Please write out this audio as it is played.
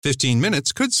15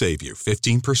 minutes could save you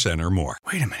 15% or more.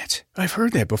 Wait a minute. I've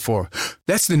heard that before.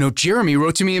 That's the note Jeremy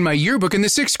wrote to me in my yearbook in the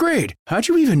 6th grade. How'd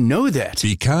you even know that?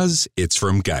 Because it's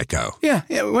from Geico. Yeah,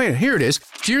 wait, here it is.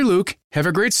 Dear Luke, have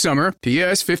a great summer.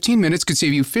 P.S. 15 minutes could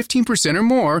save you 15% or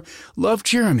more. Love,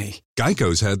 Jeremy.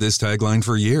 Geico's had this tagline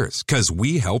for years, because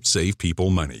we help save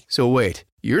people money. So wait,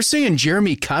 you're saying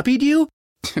Jeremy copied you?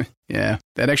 Yeah,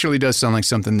 that actually does sound like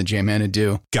something the J-Man would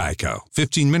do. Geico.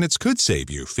 15 minutes could save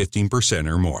you 15%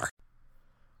 or more.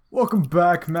 Welcome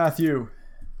back, Matthew.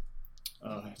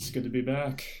 It's good to be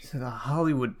back. To the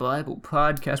Hollywood Bible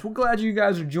Podcast. We're glad you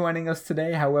guys are joining us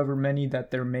today, however many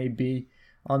that there may be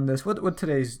on this. What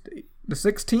today's date? The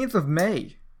 16th of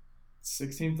May.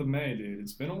 16th of May, dude.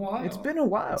 It's been a while. It's been a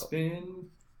while.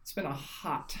 It's been a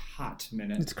hot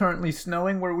minute. It's currently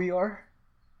snowing where we are.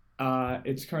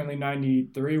 It's currently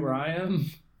 93 where I am.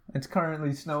 It's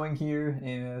currently snowing here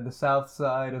in the south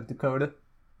side of Dakota.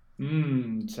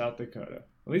 South Dakota.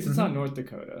 At least it's not North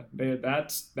Dakota.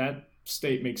 That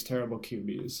state makes terrible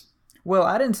QBs. Well,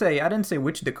 I didn't say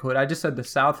which Dakota. I just said the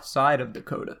south side of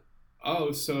Dakota.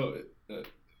 Oh, so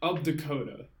of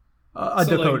Dakota.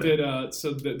 Dakota.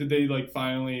 Did they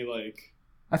finally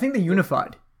I think they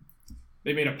unified.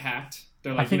 They made a pact.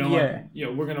 They're like, what?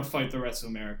 We're gonna fight the rest of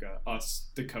America.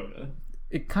 Us, Dakota.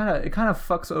 It kind of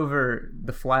fucks over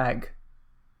the flag.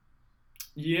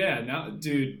 Yeah, now,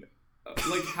 dude.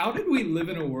 How did we live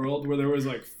in a world where there was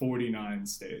 49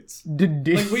 states?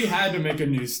 We had to make a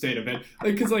new state of it.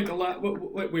 Because a lot.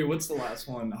 Wait, what's the last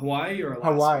one? Hawaii or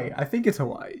Alaska? Hawaii. I think it's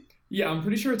Hawaii. Yeah, I'm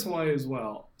pretty sure it's Hawaii as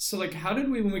well. So how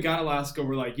did we, when we got Alaska,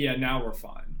 we're like, yeah, now we're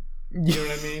fine. You know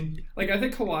what I mean? I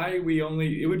think Hawaii,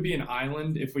 it would be an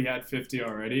island if we had 50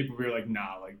 already, but we were like,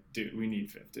 nah, dude, we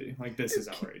need 50. This is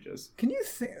outrageous. Can you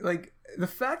think, the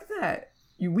fact that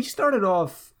we started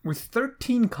off with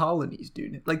 13 colonies,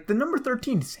 dude. The number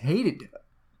 13 is hated.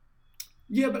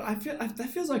 Yeah, but that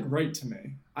feels right to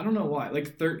me. I don't know why.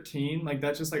 13,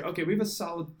 that's just okay, we have a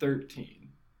solid 13.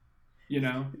 You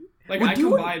know? I can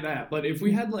buy that, but if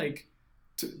we had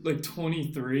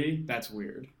 23, that's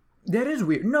weird. That is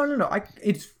weird. No.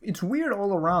 It's weird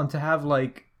all around to have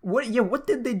what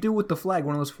did they do with the flag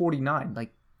when it was 49?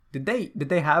 Did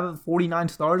they have 49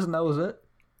 stars and that was it?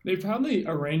 They probably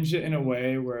arranged it in a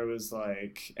way where it was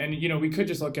and we could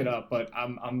just look it up, but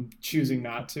I'm choosing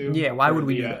not to. Yeah, why would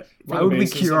we do that? Why would we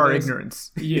cure our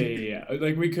ignorance? Yeah.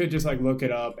 We could just look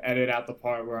it up, edit out the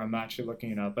part where I'm actually looking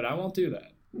it up, but I won't do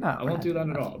that. No, I won't do that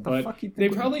at all. But they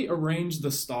probably arranged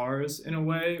the stars in a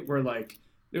way where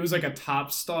it was a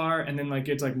top star, and then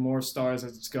it's more stars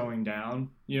as it's going down.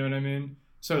 You know what I mean?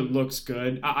 So it looks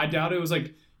good. I doubt it was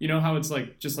how it's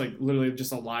just literally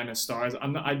just a line of stars.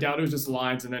 I doubt it was just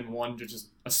lines and then one just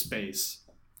a space.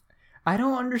 I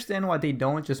don't understand why they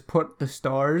don't just put the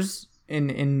stars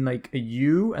in a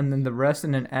U and then the rest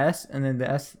in an S and then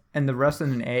the S and the rest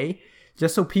in an A.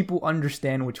 Just so people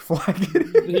understand which flag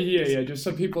it is. Yeah, just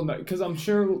so people know. Because I'm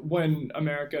sure when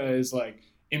America is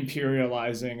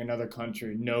imperializing another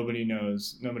country, nobody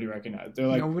knows, nobody recognizes. They're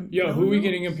who are we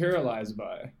getting imperialized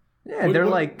by? Yeah,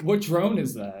 what drone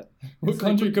is that? What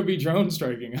country could be drone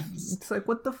striking us? It's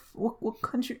what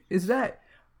country is that?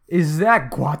 Is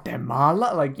that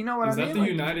Guatemala? You know what I mean? Is that the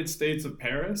United States of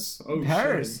Paris? Oh,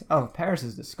 Paris. Shit. Oh, Paris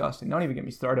is disgusting. Don't even get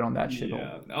me started on that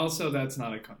shithole. Yeah. Also, that's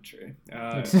not a country.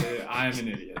 I am an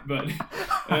idiot. But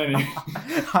anyway.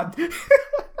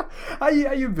 How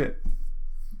you been?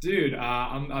 Dude,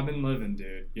 I've been living,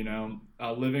 dude.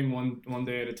 Living one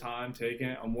day at a time, taking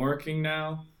it. I'm working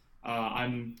now.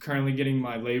 I'm currently getting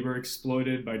my labor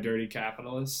exploited by dirty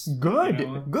capitalists.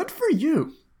 Good. Good for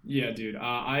you. Yeah, dude.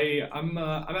 I'm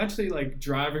actually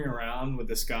driving around with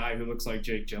this guy who looks like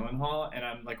Jake Gyllenhaal, and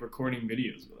I'm recording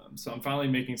videos with him. So I'm finally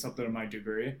making something of my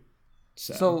degree.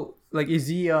 So is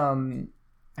he?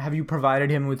 Have you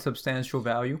provided him with substantial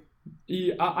value?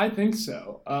 Yeah, I think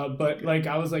so. But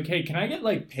I was like, hey, can I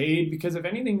get paid? Because if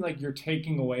anything, you're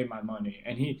taking away my money.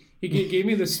 And he gave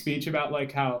me this speech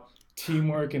about how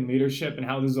teamwork and leadership and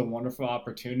how this is a wonderful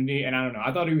opportunity. And I don't know.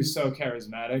 I thought he was so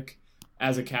charismatic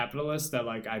as a capitalist that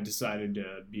I decided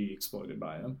to be exploited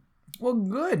by him. Well,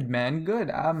 good, man.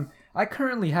 Good. I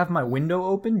currently have my window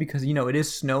open because it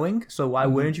is snowing. So why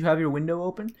wouldn't you have your window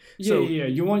open? Yeah.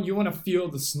 You want to feel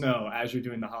the snow as you're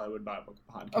doing the Hollywood Bible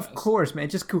Podcast. Of course, man.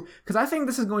 Just cool. Because I think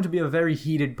this is going to be a very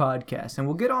heated podcast, and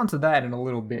we'll get onto that in a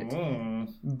little bit.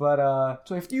 But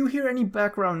so if you hear any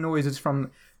background noises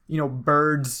from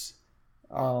birds,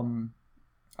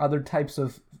 other types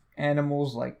of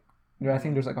animals I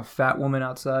think there's a fat woman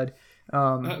outside.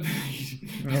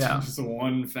 Just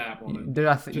one fat woman.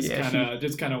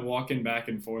 Just kind of walking back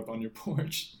and forth on your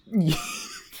porch.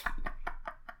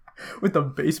 with a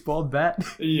baseball bat.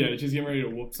 Yeah, she's getting ready to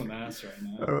whoop some ass right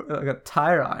now. Like a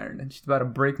tire iron, and she's about to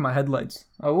break my headlights.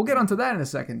 We'll get onto that in a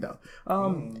second, though.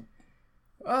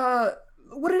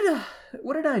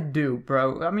 What did I do,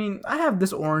 bro? I mean, I have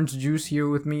this orange juice here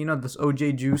with me, this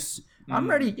OJ juice. I'm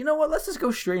ready. You know what? Let's just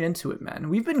go straight into it, man.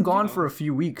 We've been gone for a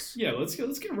few weeks. Yeah, let's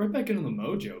get right back into the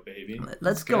mojo, baby.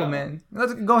 Let's go, man.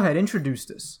 Let's go ahead. Introduce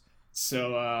this.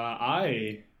 So,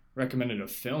 I recommended a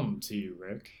film to you,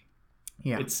 Rick.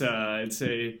 Yeah. It's a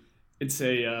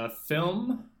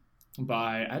film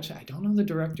by, actually, I don't know the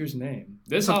director's name.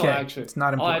 This it's okay. It's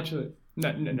not important.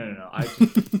 No.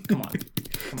 Come on.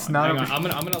 It's Hang on. I'm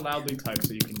gonna loudly type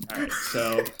so you can. All right.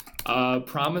 So,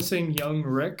 Promising Young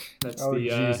Rick. That's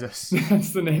Jesus.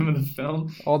 That's the name of the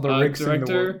film. All the Ricks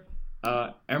director, in the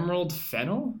world. Emerald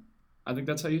Fennell. I think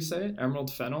that's how you say it.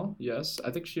 Emerald Fennell. Yes.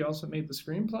 I think she also made the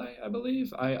screenplay, I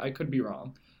believe. I could be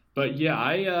wrong. But yeah,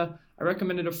 I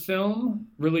recommended a film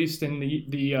released in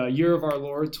the year of our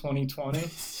Lord 2020.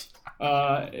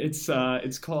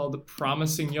 It's called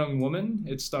Promising Young Woman.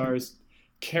 It stars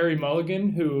Carey Mulligan,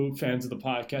 who fans of the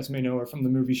podcast may know her from the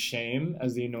movie Shame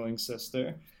as the annoying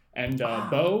sister, and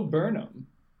Bo Burnham,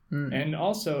 and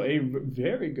also a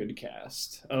very good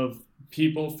cast of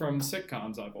people from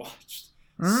sitcoms I've watched.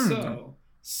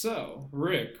 So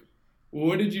Rick,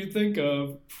 what did you think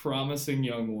of Promising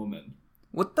Young Woman?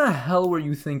 What the hell were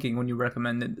you thinking when you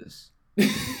recommended this?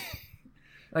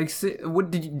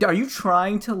 Are you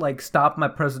trying to stop my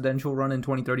presidential run in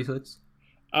 2036?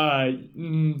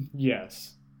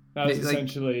 Yes. That was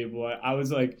essentially what I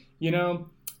was like.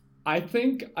 I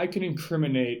think I can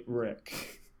incriminate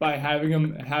Rick by having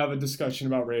him have a discussion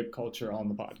about rape culture on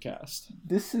the podcast.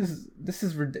 This is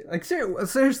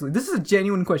ridiculous. Seriously, this is a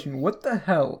genuine question. What the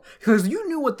hell? Because you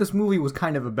knew what this movie was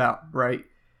kind of about, right?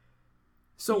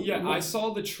 So yeah, I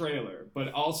saw the trailer,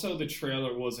 but also the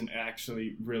trailer wasn't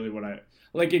actually really what I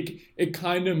like. It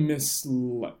kind of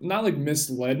misled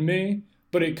me,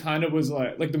 but it kind of was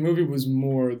like the movie was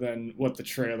more than what the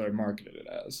trailer marketed it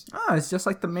as. It's just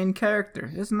like the main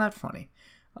character. Isn't that funny?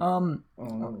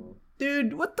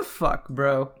 Dude, what the fuck,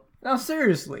 bro? Now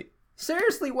seriously,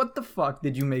 what the fuck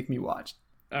did you make me watch?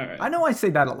 All right. I know I say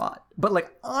that a lot, but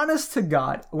honest to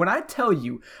God, when I tell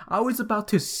you I was about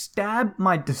to stab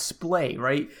my display,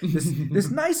 right? This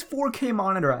nice 4K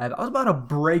monitor I have, I was about to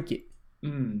break it.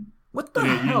 What the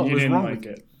hell was wrong with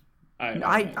it?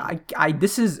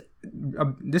 This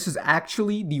is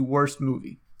actually the worst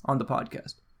movie on the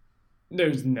podcast.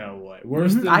 There's no way.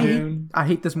 Worse than Dune? I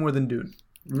hate this more than Dune.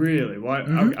 Really? What?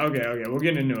 Okay. We'll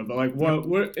get into it. But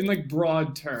what in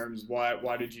broad terms,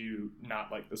 why did you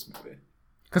not like this movie?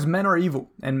 Because men are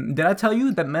evil. And did I tell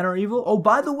you that men are evil? Oh,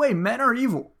 by the way, men are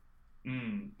evil.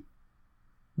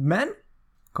 Men?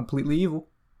 Completely evil.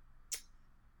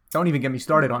 Don't even get me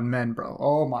started on men, bro.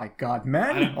 Oh my God,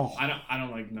 men? I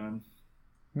don't like none.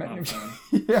 Men?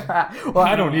 Yeah. Well,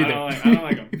 I don't either. I don't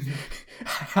like them.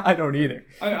 I don't either.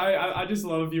 I just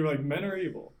love you. Men are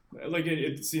evil.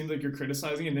 It seems like you're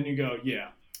criticizing, and then you go,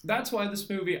 yeah. That's why this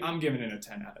movie, I'm giving it a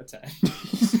 10 out of 10.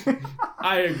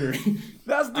 I agree.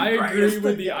 I agree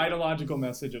with the ideological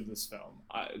message of this film.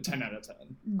 10 out of 10.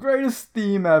 Greatest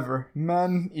theme ever.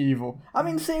 Men evil. I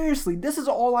mean, seriously, this is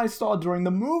all I saw during the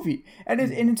movie. And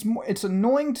it's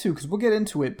annoying too, because we'll get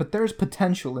into it, but there's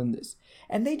potential in this.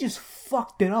 And they just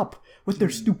fucked it up with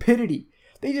their stupidity.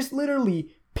 They just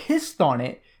literally pissed on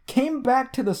it, came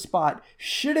back to the spot,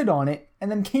 shitted on it,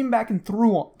 and then came back and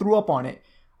threw up on it.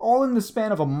 All in the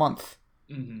span of a month.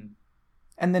 And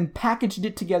then packaged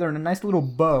it together in a nice little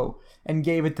bow and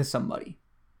gave it to somebody.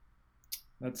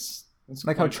 That's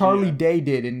like how Charlie Day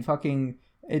did in fucking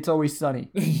It's Always Sunny.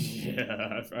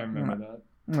 Yeah, I remember that.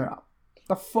 Yeah.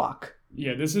 The fuck?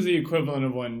 Yeah, this is the equivalent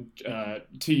of when,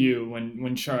 to you,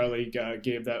 when Charlie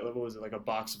gave that, what was it, a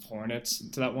box of Hornets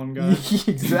to that one guy?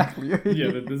 Exactly. Yeah,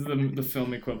 this is the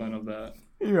film equivalent of that.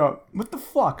 Yeah. What the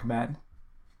fuck, man?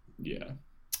 Yeah.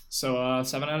 So,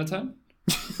 7 out of 10?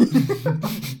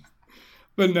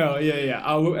 But no, yeah.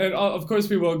 And of course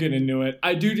we will get into it.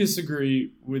 I do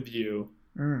disagree with you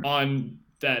on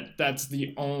that. That's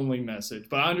the only message.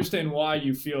 But I understand why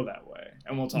you feel that way.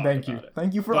 And we'll talk about it.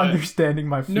 Thank you for understanding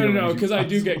my feelings. No, because I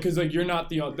do get, because you're not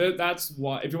the only, that's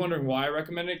why, if you're wondering why I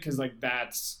recommend it, because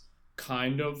that's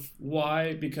kind of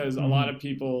why, because a lot of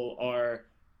people are...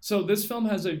 So this film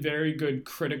has a very good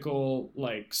critical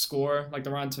score, the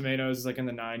Rotten Tomatoes is in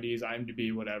the 90s,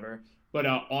 IMDb, whatever. But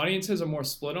audiences are more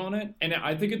split on it, and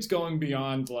I think it's going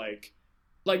beyond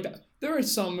there are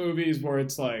some movies where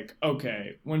it's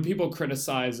okay, when people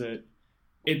criticize it,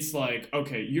 it's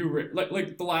okay, you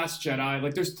like The Last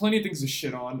Jedi, there's plenty of things to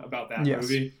shit on about that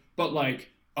movie, but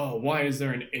oh, why is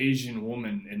there an Asian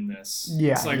woman in this?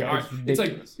 Yeah, it's like yeah, it's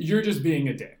like you're just being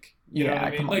a dick. You know what I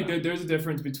mean? come on Like now. there's a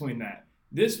difference between that.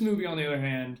 This movie, on the other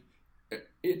hand,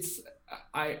 it's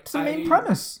It's the main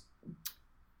premise.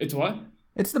 It's what?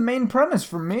 It's the main premise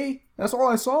for me. That's all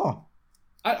I saw.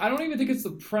 I don't even think it's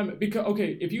the premise, because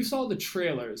okay, if you saw the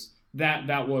trailers,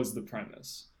 that was the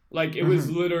premise. Like it was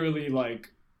literally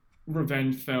like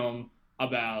revenge film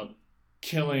about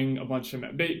killing a bunch of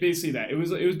men. Basically that. It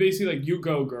was basically like You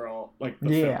Go Girl, like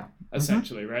the film,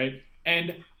 essentially, right?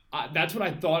 And that's what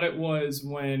I thought it was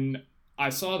when I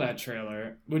saw that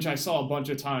trailer, which I saw a bunch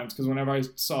of times because whenever I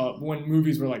saw when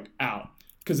movies were like out,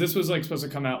 because this was like supposed to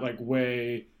come out like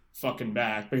way fucking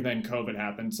back, but then COVID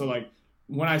happened. So like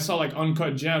when I saw like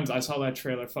Uncut Gems, I saw that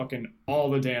trailer fucking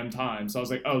all the damn time. So I was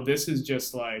like, oh, this is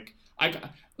just like I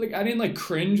didn't like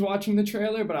cringe watching the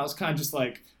trailer, but I was kind of just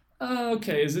like, oh,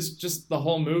 okay, is this just the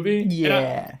whole movie?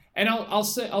 Yeah. And I'll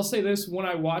say this: when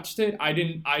I watched it, I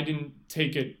didn't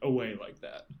take it away like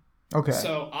that. Okay.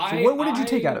 So what did you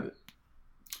take out of it?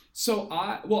 So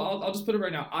I'll just put it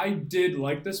right now. I did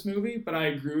like this movie, but I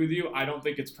agree with you. I don't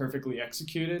think it's perfectly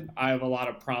executed. I have a lot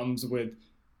of problems with,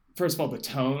 first of all, the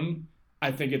tone.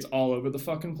 I think it's all over the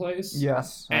fucking place.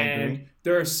 Yes, I agree.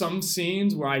 There are some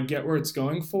scenes where I get where it's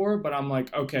going for, but I'm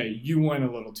like, okay, you went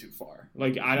a little too far.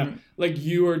 Like I don't like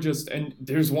you are just, and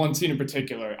there's one scene in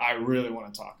particular I really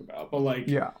want to talk about. But like,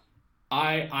 yeah,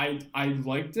 I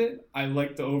liked it. I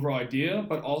liked the overall idea,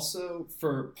 but also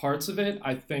for parts of it,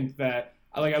 I think that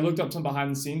I looked up some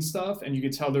behind the scenes stuff, and you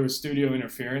could tell there was studio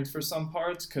interference for some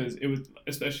parts because it was,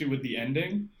 especially with the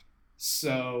ending.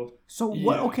 So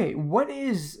what? Okay, what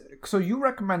is? So you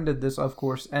recommended this, of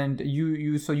course, and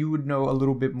you would know a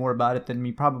little bit more about it than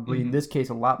me, probably in this case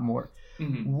a lot more.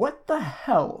 What the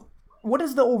hell? What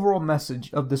is the overall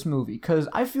message of this movie? Because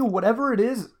I feel whatever it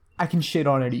is, I can shit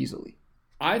on it easily.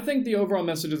 I think the overall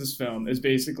message of this film is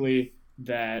basically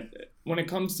that when it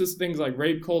comes to things like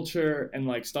rape culture and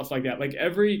like stuff like that, like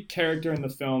every character in the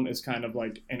film is kind of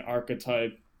like an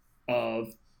archetype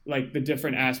of like the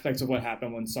different aspects of what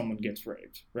happened when someone gets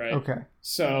raped, right? Okay.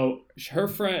 So her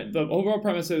friend, the overall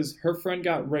premise is her friend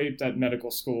got raped at medical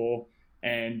school,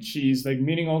 and she's like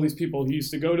meeting all these people who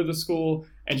used to go to the school,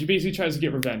 and she basically tries to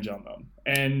get revenge on them.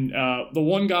 And the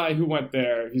one guy who went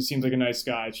there, he seems like a nice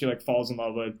guy, she like falls in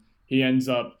love with. He ends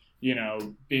up, you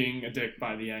know, being a dick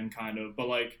by the end, kind of. But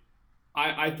like,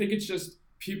 I think it's just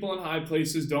people in high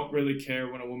places don't really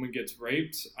care when a woman gets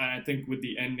raped. And I think with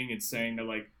the ending, it's saying that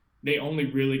like they only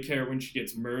really care when she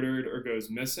gets murdered or goes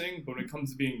missing. But when it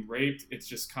comes to being raped, it's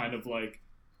just kind of like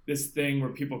this thing where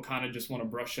people kind of just want to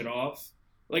brush it off.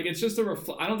 Like it's just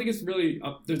I don't think it's really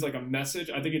there's like a message.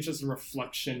 I think it's just a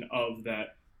reflection of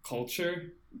that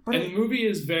culture. But and the movie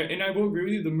is very, and I will agree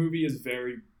with you, the movie is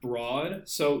very broad.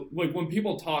 So like when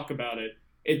people talk about it,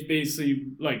 it's basically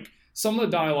like some of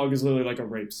the dialogue is literally like a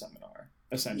rape seminar,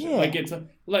 essentially. Yeah. Like it's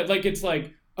it's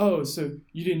like, oh, so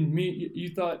you didn't meet,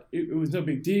 you thought it was no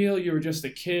big deal, you were just a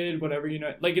kid, whatever, you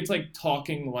know. Like it's like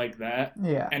talking like that.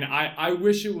 Yeah. And I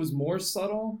wish it was more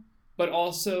subtle, but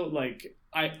also like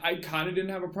I kind of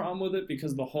didn't have a problem with it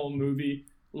because the whole movie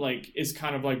like is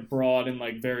kind of like broad and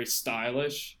like very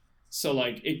stylish. So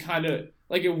like it kind of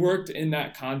like it worked in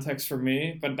that context for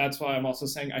me, but that's why I'm also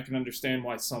saying I can understand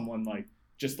why someone like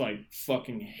just like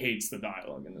fucking hates the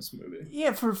dialogue in this movie.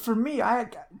 Yeah, for me,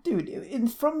 right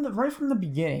from the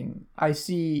beginning, I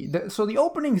see so the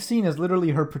opening scene is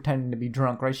literally her pretending to be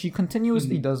drunk, right? She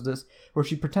continuously does this where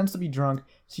she pretends to be drunk.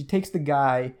 She takes the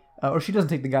guy, or she doesn't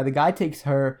take the guy. The guy takes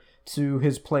her to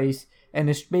his place and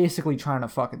is basically trying to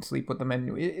fucking sleep with them.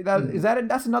 And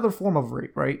that's another form of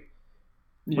rape, right?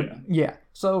 Yeah. Yeah.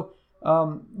 So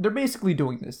they're basically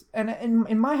doing this. And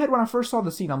in my head, when I first saw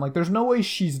the scene, I'm like, there's no way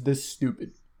she's this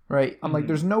stupid, right? I'm like,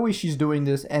 there's no way she's doing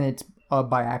this and it's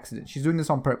by accident. She's doing this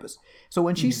on purpose. So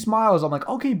when she smiles, I'm like,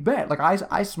 okay, bet. Like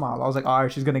I smiled. I was like, all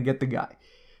right, she's going to get the guy.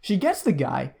 She gets the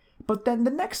guy, but then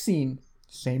the next scene,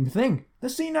 same thing. The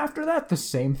scene after that, the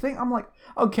same thing. I'm like,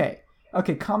 okay,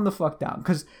 calm the fuck down.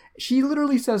 Because she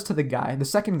literally says to the guy, the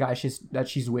second guy that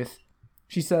she's with,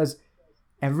 she says,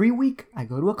 every week I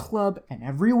go to a club and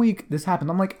every week this happens.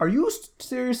 I'm like, are you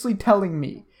seriously telling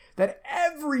me that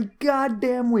every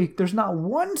goddamn week there's not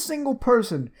one single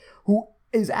person who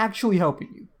is actually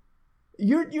helping you?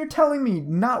 You're telling me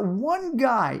not one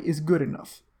guy is good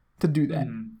enough to do that?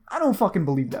 I don't fucking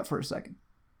believe that for a second.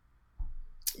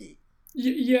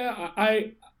 Yeah,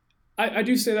 I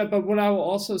do say that, but what I will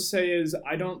also say is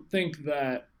I don't think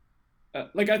that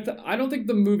I don't think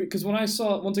the movie, because when I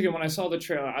saw the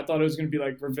trailer, I thought it was going to be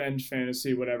like revenge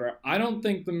fantasy, whatever. I don't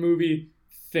think the movie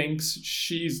thinks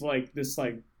she's like this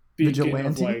like beacon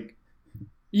vigilante? of like,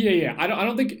 Yeah. I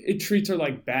don't think it treats her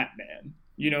like Batman.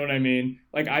 You know what I mean?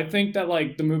 Like, I think that,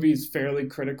 like, the movie is fairly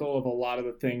critical of a lot of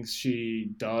the things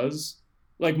she does,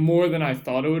 like, more than I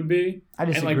thought it would be. I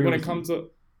disagree. And, like, when with it comes to,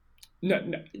 no,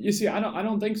 you see, I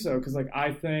don't think so, because, like,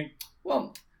 I think,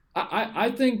 well,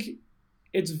 I think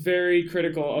it's very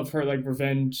critical of her, like,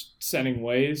 revenge-setting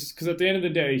ways, because at the end of the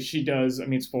day, she does, I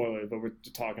mean, spoilers, but we're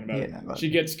talking about it.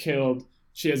 She gets killed,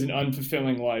 she has an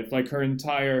unfulfilling life, like, her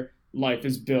entire life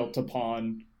is built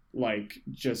upon, like,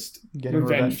 just Getting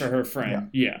revenge for her friend.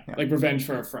 Yeah. Like, revenge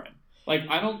for a friend. Like,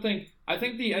 I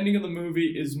think the ending of the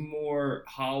movie is more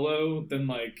hollow than,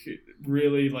 like,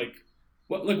 really, like,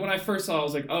 what, like, when I first saw it, I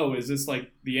was like, oh, is this,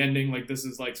 like, the ending? Like, this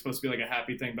is, like, supposed to be, like, a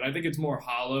happy thing. But I think it's more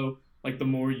hollow, like, the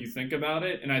more you think about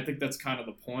it. And I think that's kind of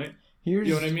the point. You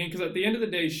know what I mean? Because at the end of the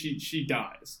day, she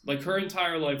dies. Like, her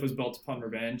entire life was built upon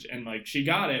revenge. And, like, she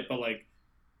got it, but, like,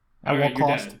 at what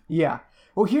cost? Yeah.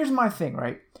 Well, here's my thing,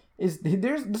 right?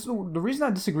 The reason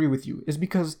I disagree with you is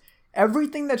because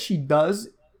everything that she does,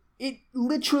 it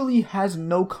literally has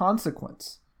no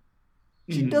consequence.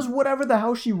 She does whatever the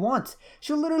hell she wants.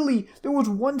 There was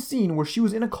one scene where she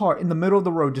was in a car in the middle of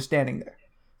the road just standing there.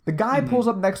 The guy pulls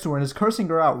up next to her and is cursing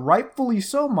her out, rightfully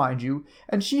so, mind you,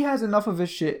 and she has enough of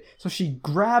his shit, so she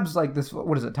grabs, like, this,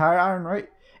 what is it, tire iron, right?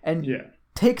 And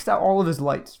takes out all of his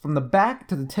lights, from the back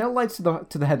to the tail lights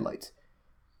to the headlights.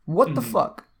 What the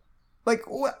fuck? Like,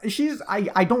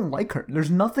 I don't like her.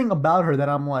 There's nothing about her that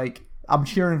I'm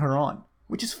cheering her on,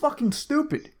 which is fucking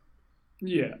stupid.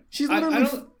 Yeah. She's literally,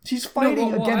 she's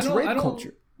fighting against rape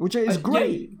culture, which is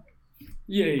great.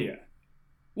 Yeah.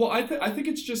 Well, I think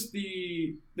it's just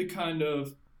the kind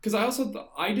of, because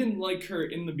I didn't like her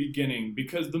in the beginning,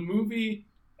 because the movie,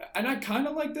 and I kind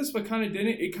of like this, but kind of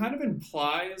didn't, it kind of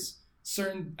implies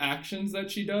certain actions that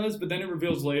she does, but then it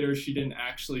reveals later she didn't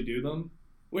actually do them.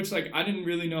 Which, like, I didn't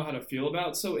really know how to feel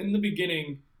about. So in the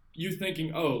beginning, you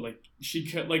thinking, oh, like, she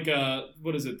could, like,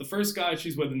 what is it? The first guy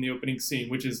she's with in the opening scene,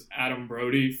 which is Adam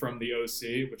Brody from the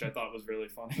OC, which I thought was really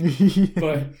funny.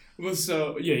 But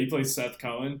he plays Seth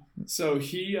Cohen. So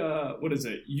he, what is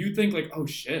it? You think, like, oh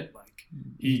shit, like,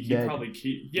 he probably,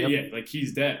 like,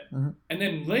 he's dead. Mm-hmm. And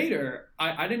then later,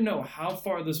 I didn't know how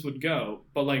far this would go,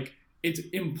 but, like, it's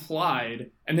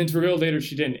implied, and then it's revealed later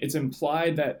she didn't. It's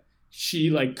implied that she,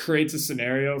 like, creates a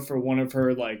scenario for one of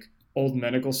her, like, old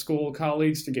medical school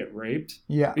colleagues to get raped.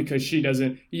 Yeah. Because she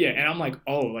doesn't. Yeah. And I'm like,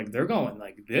 oh, like, they're going,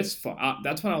 like, this far.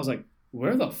 That's when I was like,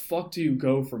 where the fuck do you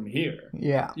go from here?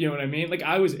 Yeah. You know what I mean? Like,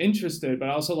 I was interested, but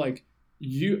also, like,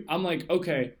 I'm like,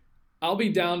 okay, I'll be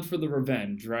down for the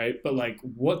revenge, right? But, like,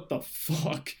 what the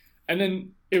fuck? And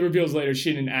then it reveals later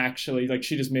she didn't actually, like,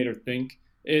 she just made her think.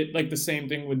 It, like, the same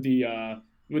thing with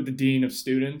the dean of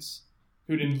students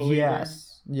who didn't believe her. Yes.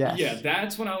 Yeah,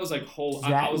 that's when I was like,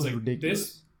 I was like, ridiculous.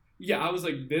 This. Yeah, I was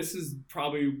like, this is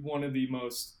probably one of the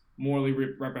most morally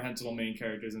reprehensible main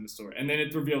characters in the story. And then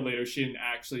it's revealed later she didn't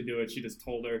actually do it. She just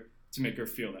told her to make her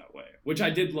feel that way, which I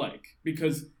did like,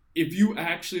 because if you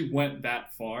actually went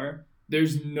that far,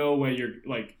 there's no way you're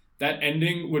like, that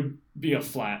ending would be a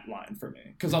flat line for me,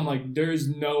 because I'm like, there's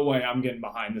no way I'm getting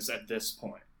behind this at this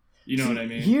point. You know what I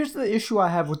mean? Here's the issue I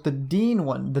have with the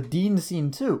Dean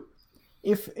scene too.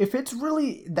 If it's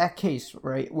really that case,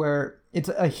 right, where it's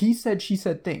a he said, she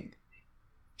said thing,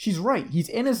 she's right. He's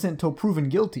innocent till proven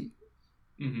guilty.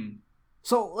 Mm-hmm.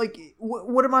 So, like,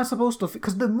 what am I supposed to...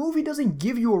 Because the movie doesn't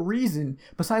give you a reason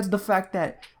besides the fact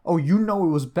that, oh, you know it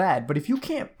was bad. But if you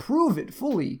can't prove it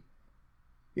fully,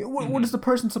 what is the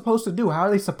person supposed to do? How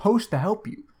are they supposed to help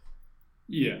you?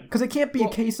 Yeah. Because it can't be a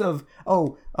case of,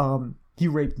 he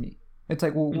raped me. It's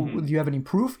like, well, do you have any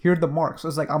proof? Here are the marks. So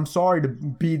it's like, I'm sorry to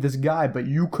be this guy, but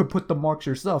you could put the marks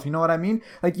yourself. You know what I mean?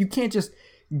 Like, you can't just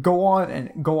go on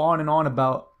and on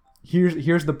about,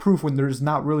 here's the proof when there's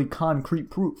not really concrete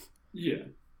proof. Yeah.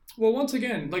 Well, once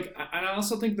again, like, and I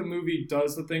also think the movie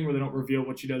does the thing where they don't reveal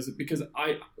what she does, because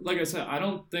I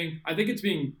think it's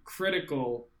being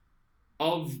critical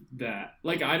of that.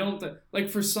 Like, I don't like,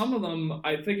 for some of them,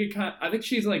 I think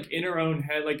she's like in her own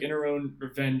head, like in her own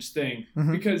revenge thing,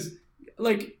 because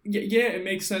like, yeah, it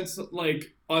makes sense,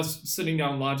 like, us sitting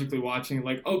down logically watching,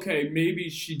 like, okay,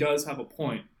 maybe she does have a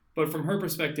point, but from her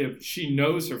perspective, she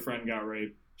knows her friend got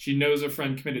raped, she knows her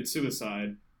friend committed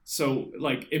suicide, so,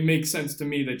 like, it makes sense to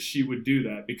me that she would do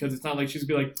that, because it's not like she's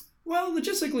gonna be like, well,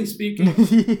 logistically speaking,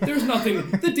 there's nothing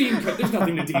the dean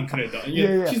could have done.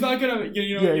 Yeah. She's not gonna,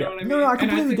 you know what I mean? No, I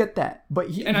completely get that. But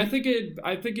I think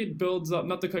it builds up,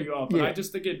 not to cut you off, but I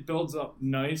just think it builds up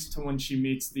nice to when she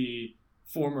meets the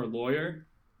former lawyer,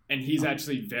 and he's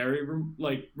actually very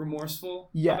remorseful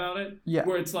about it. Yeah.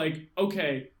 Where it's like,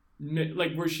 okay,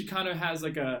 like, where she kind of has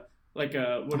like a like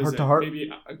a what is Heart it? to heart?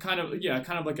 Maybe kind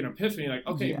of like an epiphany. Like,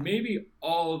 okay, maybe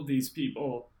all of these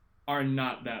people are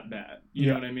not that bad. You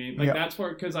know what I mean? Like that's where,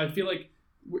 because I feel like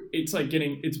it's like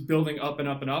it's building up and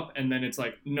up and up, and then it's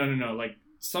like no, like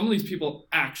some of these people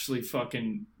actually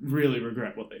fucking really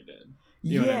regret what they did.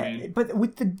 You know what I mean? But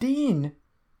with the dean,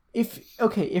 if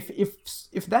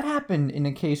that happened in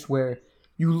a case where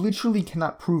you literally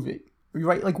cannot prove it,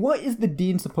 right? Like, what is the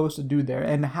dean supposed to do there,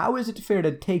 and how is it fair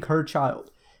to take her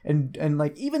child and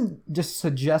like even just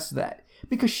suggest that?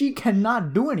 Because she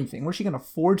cannot do anything. Was she gonna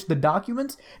forge the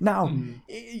documents? Now,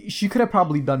 she could have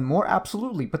probably done more,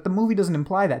 absolutely, but the movie doesn't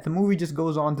imply that. The movie just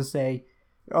goes on to say,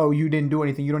 "Oh, you didn't do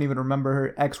anything. You don't even remember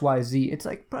her XYZ." It's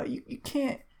like, bro, you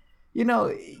can't. You know,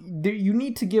 you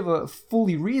need to give a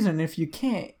fully reason. If you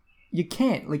can't, you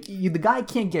can't. Like, the guy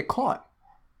can't get caught.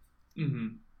 Mm-hmm.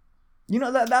 You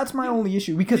know, that's my only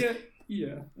issue, because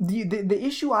the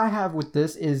issue I have with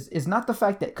this is not the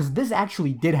fact that, because this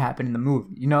actually did happen in the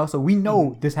movie, you know, so we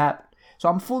know this happened. So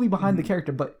I'm fully behind the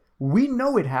character, but we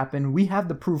know it happened. We have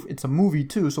the proof. It's a movie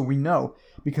too, so we know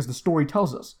because the story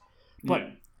tells us.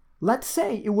 But let's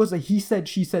say it was a he said,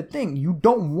 she said thing. You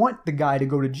don't want the guy to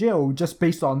go to jail just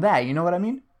based on that. You know what I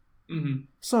mean? Mm-hmm.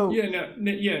 So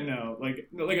no. Like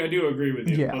I do agree with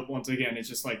you, but once again, it's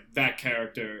just like that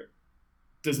character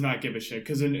does not give a shit,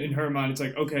 because in her mind, it's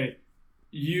like, okay,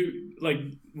 you, like,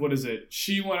 what is it?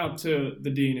 She went up to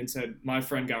the dean and said, my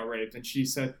friend got raped, and she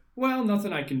said, well,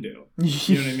 nothing I can do.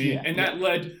 You know what I mean? And that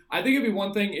led, I think it'd be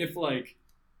one thing if like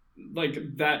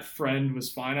that friend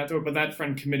was fine afterward, but that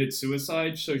friend committed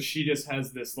suicide, so she just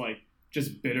has this like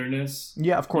just bitterness.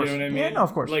 Yeah, of course. You know what I mean? Yeah, no,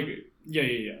 of course. Like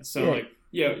So like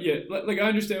like I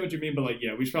understand what you mean, but like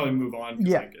we should probably move on.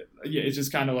 Like, it's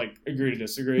just kind of like agree to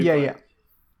disagree.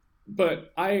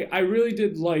 But I really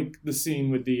did like the scene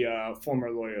with the former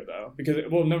lawyer, though, because,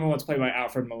 well, number one, it's played by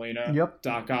Alfred Molina,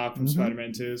 Doc Ock from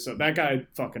Spider-Man 2, so that guy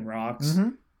fucking rocks. Mm-hmm.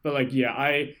 But like,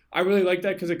 I really like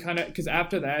that, because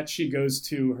after that, she goes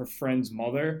to her friend's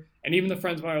mother, and even the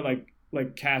friend's mother,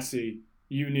 like Cassie,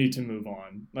 you need to move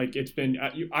on. Like, it's been,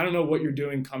 I don't know what you're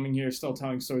doing coming here, still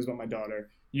telling stories about my daughter.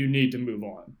 You need to move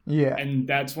on. Yeah. And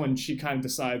that's when she kind of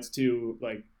decides to,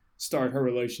 like, start her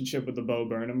relationship with the Bo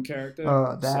Burnham character.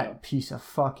 Oh, that piece of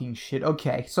fucking shit.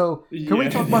 Okay, so can we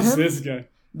talk about him? This guy.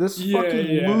 This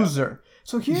fucking loser.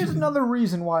 So here's another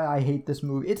reason why I hate this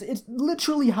movie. It's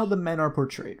literally how the men are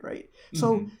portrayed, right?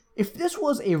 So if this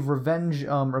was a revenge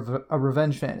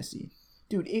fantasy,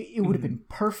 dude, it would have been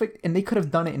perfect, and they could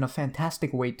have done it in a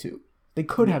fantastic way too. They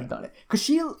could have done it, because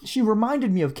she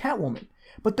reminded me of Catwoman.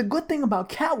 But the good thing about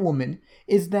Catwoman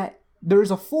is that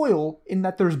there's a foil in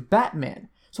that there's Batman.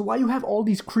 So while you have all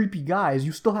these creepy guys,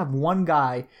 you still have one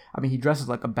guy. I mean, he dresses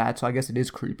like a bat, so I guess it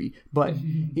is creepy. But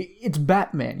it's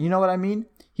Batman. You know what I mean?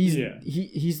 He's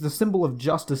the symbol of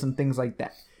justice and things like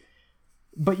that.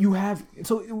 But you have...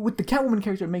 So with the Catwoman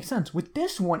character, it makes sense. With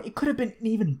this one, it could have been an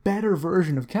even better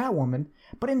version of Catwoman.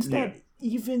 But instead,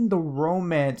 even the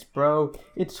romance, bro,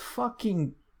 it's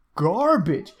fucking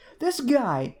garbage. This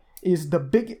guy is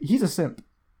he's a simp.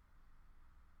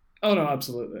 Oh, no,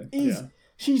 absolutely.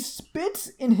 She spits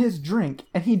in his drink,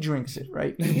 and he drinks it,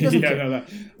 right? He doesn't care.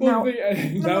 No.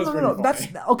 That's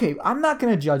okay. I'm not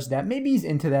gonna judge that. Maybe he's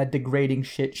into that degrading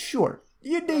shit. Sure,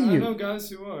 you do you. I know guys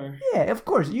who are. Yeah, of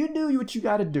course. You do what you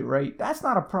gotta do, right? That's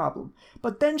not a problem.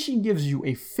 But then she gives you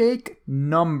a fake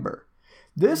number.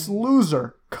 This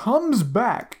loser comes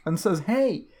back and says,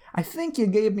 "Hey, I think you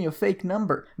gave me a fake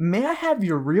number. May I have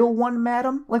your real one,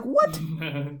 madam?" Like, what?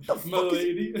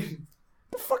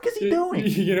 The fuck is he doing?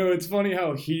 You know, it's funny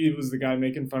how he was the guy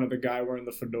making fun of the guy wearing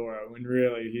the fedora, when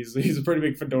really he's a pretty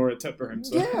big fedora tipper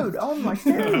himself. Dude, oh my,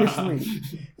 seriously.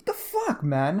 What the fuck,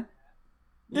 man?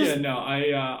 I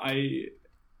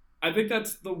think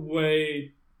that's the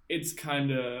way it's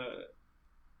kind of...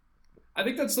 I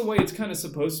think that's the way it's kind of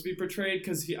supposed to be portrayed,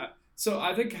 because so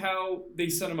I think how they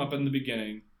set him up in the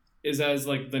beginning is as,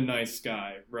 like, the nice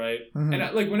guy, right? Mm-hmm.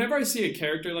 And, like, whenever I see a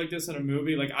character like this in a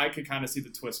movie, like, I could kind of see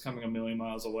the twist coming a million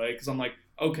miles away, because I'm like,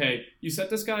 okay, you set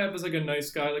this guy up as, like, a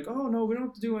nice guy, like, oh, no, we don't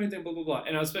have to do anything, blah, blah, blah.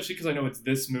 And especially because I know it's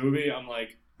this movie, I'm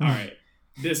like, all right,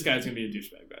 this guy's going to be a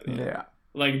douchebag by the end. Yeah.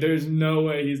 Like, there's no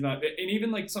way he's not. And even,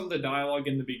 like, some of the dialogue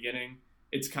in the beginning,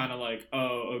 it's kind of like,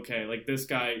 oh, okay, like, this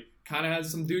guy kind of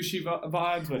has some douchey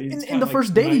vibes, but he's in the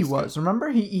first date he was, remember?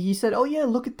 He said, oh, yeah,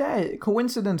 look at that.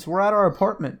 Coincidence, we're at our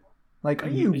apartment. Like, are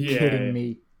you kidding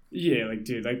me? Yeah, like,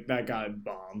 dude, like, that guy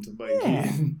bombed. Like,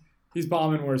 he's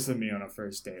bombing worse than me on a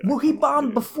first date. Like, well, he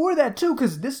bombed before that, too,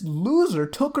 because this loser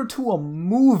took her to a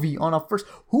movie on a first...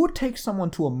 Who would take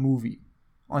someone to a movie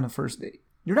on a first date?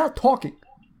 You're not talking.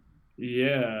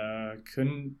 Yeah,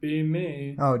 couldn't be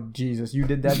me. Oh, Jesus, you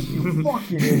did that, you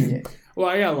fucking idiot. Well,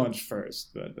 I got lunch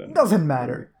first, but then... Doesn't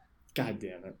matter. God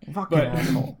damn it. Fucking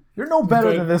asshole. You're no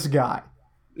better than this guy.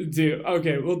 Dude,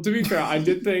 okay, well, to be fair, I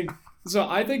did think... So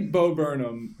I think Bo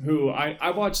Burnham, who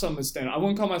I watched some of his stand, I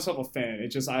wouldn't call myself a fan.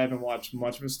 It's just I haven't watched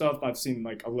much of his stuff. I've seen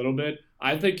like a little bit.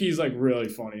 I think he's like really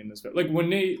funny in this bit. Like when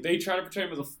they try to portray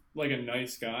him as a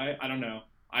nice guy. I don't know.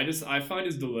 I find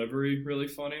his delivery really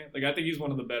funny. Like I think he's one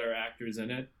of the better actors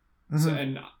in it. Mm-hmm. So,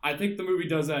 and I think the movie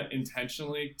does that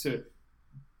intentionally to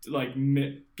like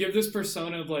give this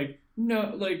persona of like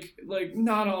no like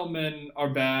not all men are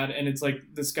bad, and it's like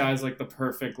this guy's like the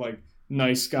perfect like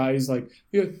nice guy. He's like,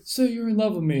 yeah, so you're in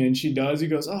love with me, and she does. He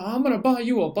goes, oh, I'm gonna buy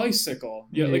you a bicycle.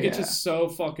 Yeah, like it's just so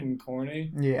fucking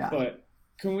corny. Yeah. But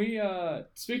can we?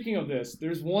 Speaking of this,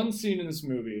 there's one scene in this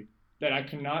movie that I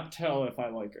cannot tell if I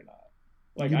like or not.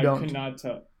 Like I cannot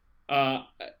tell.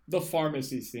 The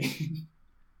pharmacy scene.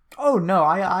 Oh no,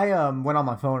 I went on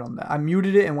my phone on that. I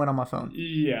muted it and went on my phone.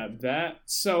 Yeah,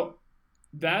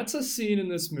 that's a scene in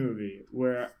this movie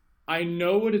where I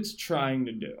know what it's trying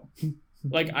to do.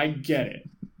 Like, I get it.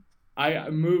 I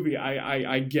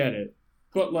get it.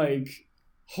 But, like,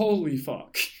 holy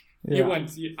fuck. Yeah.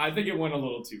 I think it went a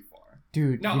little too far.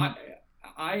 Dude. No,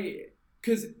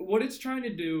 because what it's trying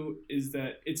to do is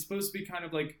that it's supposed to be kind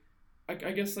of like,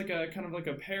 I guess like a kind of like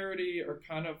a parody or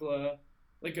kind of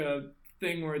like a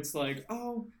thing where it's like,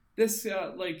 oh, this,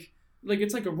 like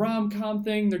it's like a rom-com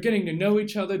thing. They're getting to know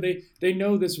each other. They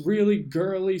know this really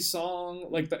girly song.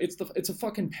 Like it's a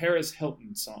fucking Paris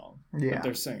Hilton song that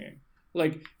they're singing.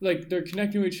 Like they're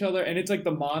connecting with each other, and it's like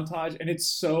the montage, and it's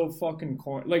so fucking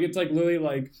corny. Like it's like literally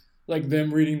like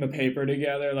them reading the paper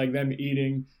together, like them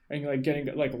eating and like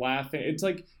getting like laughing. It's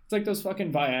like those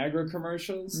fucking Viagra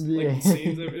commercials. Yeah. Like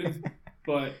scenes of it.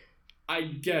 But I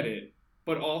get it.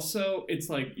 But also, it's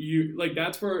like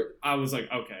that's where I was like,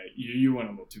 okay, you went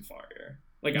a little too far here.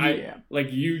 Like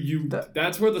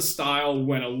that's where the style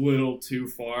went a little too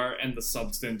far, and the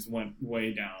substance went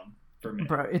way down for me.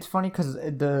 Bro, it's funny because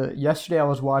yesterday I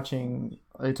was watching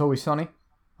It's Always Sunny.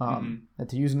 And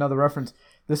to use another reference,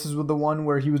 this is the one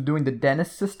where he was doing the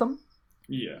dentist system.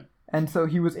 Yeah. And so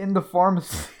he was in the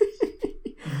pharmacy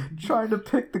trying to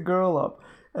pick the girl up,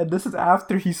 and this is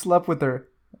after he slept with her.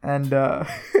 And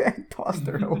tossed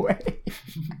her away.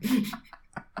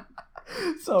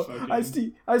 So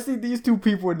okay. I see these two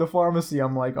people in the pharmacy.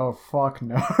 I'm like, oh fuck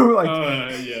no. Like,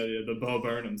 the Bo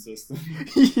Burnham system.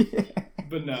 Yeah.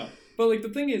 But no. But like the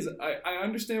thing is, I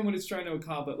understand what it's trying to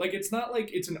accomplish. Like it's not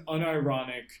like it's an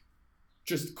unironic,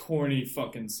 just corny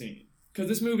fucking scene. Because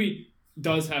this movie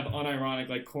does have unironic,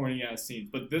 like corny ass scenes.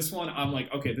 But this one, I'm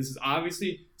like, okay, this is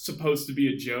obviously supposed to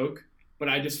be a joke, but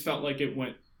I just felt like it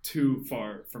went too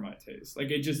far for my taste.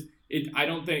 Like I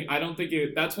don't think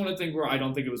that's one of the things where I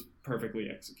don't think it was perfectly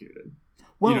executed.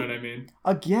 Well, you know what I mean?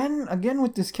 Again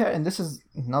with this cat, and this is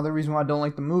another reason why I don't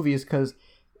like the movie, is because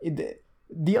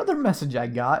the other message I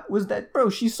got was that,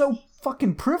 bro, she's so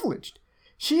fucking privileged.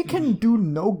 She can do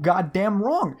no goddamn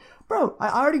wrong. Bro, I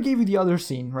already gave you the other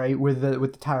scene, right, with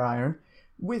the tire iron.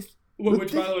 Which, by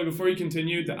the way, before you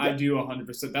continue, I do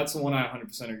 100%. That's the one I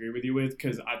 100% agree with you with,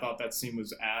 because I thought that scene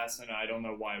was ass, and I don't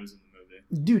know why it was in the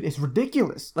movie. Dude, it's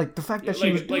ridiculous. Like the fact that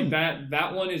she was doing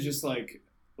that one is just like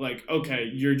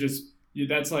okay,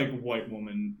 that's like white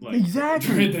woman, like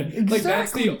exactly. Right, like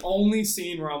that's the only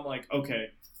scene where I'm like, okay,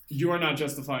 you are not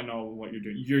justifying all of what you're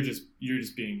doing. You're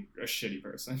just being a shitty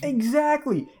person.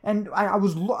 Exactly. And I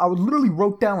literally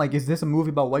wrote down, like, is this a movie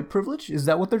about white privilege? Is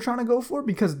that what they're trying to go for?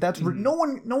 Because that's no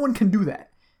one can do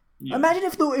that. Yeah. Imagine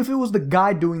if it was the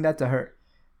guy doing that to her.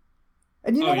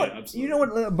 And you know what? Absolutely. You know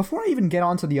what? Before I even get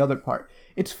on to the other part,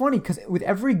 it's funny because with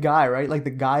every guy, right? Like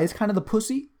the guy is kind of the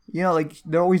pussy. You know, like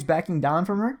they're always backing down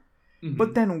from her. Mm-hmm.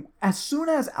 But then as soon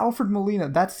as Alfred Molina,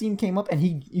 that scene came up, and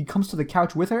he comes to the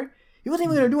couch with her. He wasn't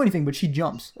even going to do anything, but she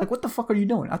jumps. Like, what the fuck are you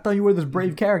doing? I thought you were this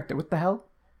brave character. What the hell?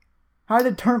 How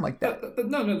did it turn like that?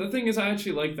 No, the thing is, I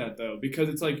actually like that, though, because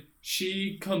it's like,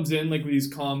 she comes in, like, with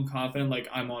these calm, confident, like,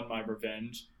 I'm on my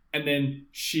revenge, and then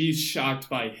she's shocked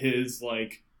by his,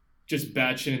 like, just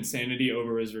batshit insanity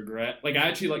over his regret. Like, I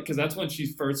actually like, because that's when she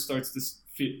first starts to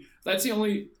feel, that's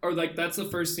the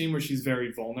first scene where she's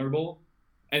very vulnerable,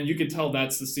 and you could tell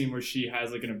that's the scene where she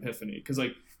has, like, an epiphany, because,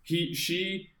 like,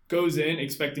 she goes in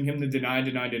expecting him to deny,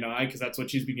 because that's what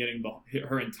she's been getting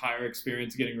her entire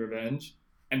experience getting revenge,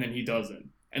 and then he doesn't,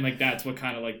 and like that's what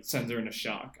kind of like sends her into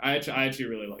shock. I actually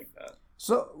really like that.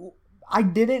 So I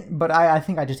didn't, but I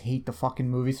think I just hate the fucking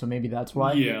movie, so maybe that's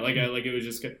why. Yeah, like it was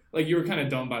just like you were kind of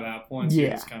dumb by that point. So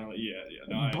yeah, it's kind of like yeah.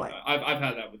 No, I've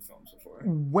had that with films before.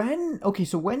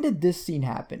 So when did this scene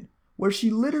happen? where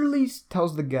she literally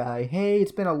tells the guy, hey,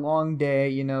 it's been a long day,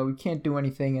 you know, we can't do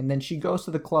anything, and then she goes to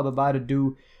the club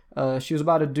she was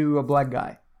about to do a black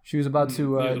guy. She was about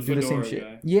to do the same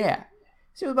shit. Yeah.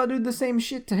 She was about to do the same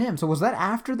shit to him. So was that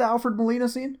after the Alfred Molina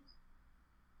scene?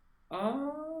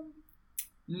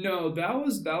 No, that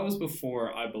was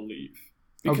before, I believe.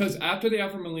 Because after the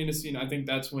Alfred Molina scene, I think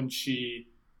that's when she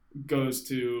goes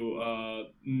to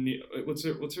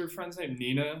what's her friend's name?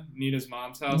 Nina's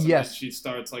mom's house. Yes. And she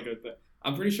starts like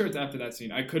I'm pretty sure it's after that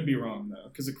scene. I could be wrong though,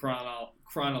 because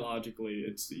chronologically,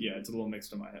 it's a little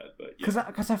mixed in my head. But yeah.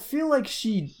 Because I feel like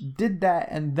she did that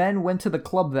and then went to the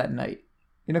club that night.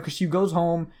 You know, because she goes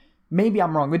home. Maybe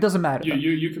I'm wrong. It doesn't matter.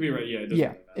 You could be right.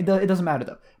 Yeah. It doesn't matter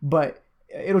though. But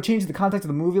it'll change the context of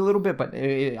the movie a little bit. But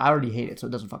I already hate it, so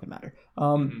it doesn't fucking matter.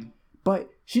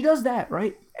 But she does that,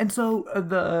 right? And so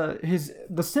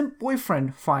the simp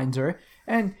boyfriend finds her,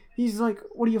 and he's like,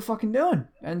 "What are you fucking doing?"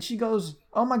 And she goes,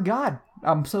 "Oh my god,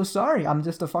 I'm so sorry. I'm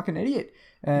just a fucking idiot,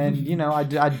 and you know, I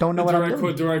don't know what I'm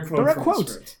doing." Direct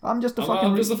quotes. I'm just a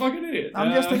fucking idiot.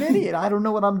 I'm just an idiot. I don't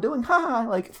know what I'm doing. Ha!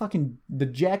 Like fucking the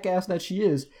jackass that she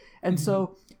is. And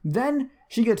so then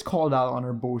she gets called out on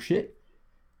her bullshit.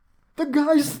 The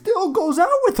guy still goes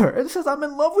out with her and says, "I'm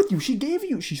in love with you." She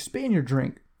spit in your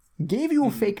drink. Gave you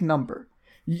a fake number.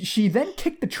 She then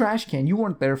kicked the trash can. You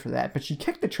weren't there for that, but she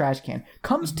kicked the trash can.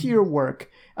 Comes to your work.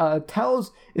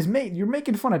 You're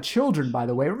making fun of children, by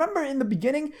the way. Remember in the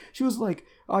beginning, she was like,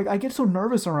 "I get so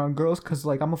nervous around girls because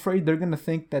like I'm afraid they're gonna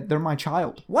think that they're my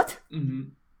child." What? Mm-hmm.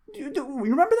 You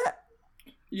remember that?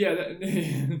 Yeah.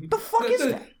 The fuck is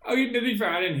that? Oh, to be fair,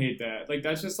 I didn't hate that. Like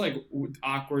that's just like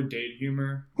awkward date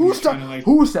humor. Who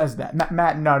says that?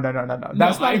 Matt? No.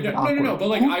 That's not even awkward. No. But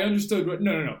like I understood.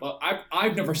 No. But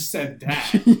I've never said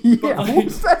that. Yeah. But, like, who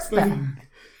says that?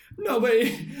 No, but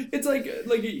it's like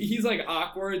he's like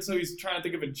awkward, so he's trying to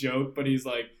think of a joke, but he's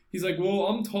like, well,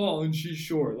 I'm tall and she's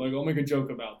short. Like I'll make a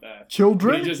joke about that.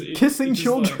 Children kissing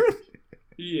children. Like,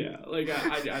 yeah, like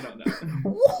I don't know.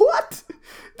 What,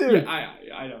 dude? Yeah,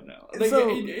 I don't know. Like so,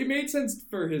 it made sense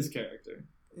for his character.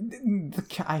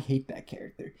 I hate that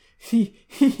character. He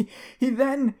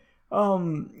then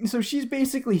so she's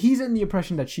basically he's in the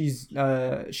impression that she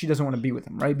doesn't want to be with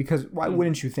him, right? Because why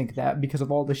wouldn't you think that? Because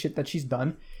of all the shit that she's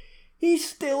done.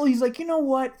 He's like, you know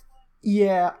what?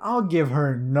 Yeah, I'll give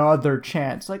her another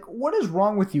chance. Like, what is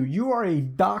wrong with you? You are a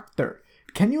doctor.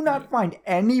 Can you not find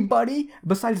anybody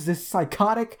besides this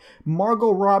psychotic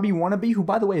Margot Robbie wannabe, who,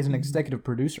 by the way, is an executive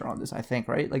producer on this, I think,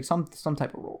 right? Like some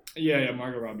type of role. Yeah,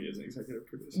 Margot Robbie is an executive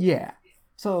producer. Yeah.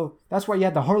 So that's why you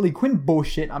had the Harley Quinn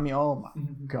bullshit. I mean, oh my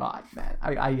god, man.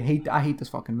 I hate this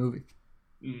fucking movie.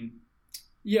 Mm.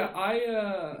 Yeah,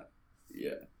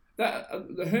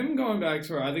 him going back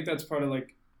to her, I think that's part of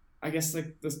like, I guess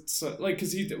like this, like,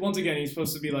 cause he's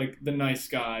supposed to be like the nice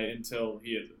guy until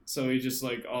he isn't. So he just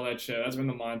like all that shit. That's when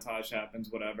the montage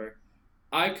happens, whatever.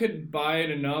 I could buy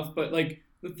it enough, but like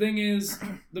the thing is,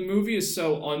 the movie is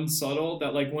so unsubtle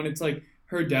that like when it's like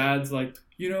her dad's like,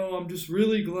 you know, I'm just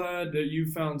really glad that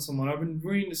you found someone. I've been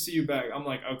waiting to see you back. I'm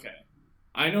like, okay,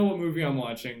 I know what movie I'm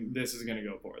watching. This is gonna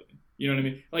go poorly. You know what I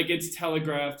mean? Like it's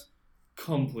telegraphed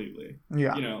completely.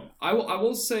 Yeah. You know, I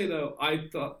will say though,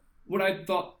 what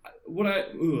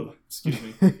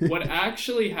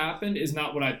actually happened is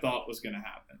not what I thought was going to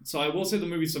happen. So I will say the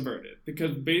movie subverted,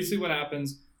 because basically what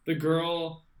happens, the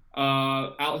girl,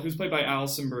 who's played by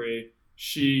Alison Brie,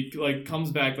 she like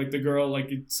comes back, like the girl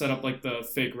like set up like the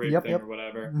fake rape thing or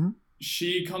whatever. Mm-hmm.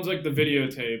 She comes like the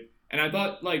videotape, and I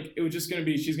thought like it was just going to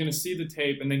be, she's going to see the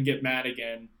tape and then get mad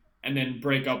again and then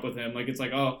break up with him. Like it's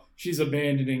like, oh, she's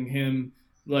abandoning him.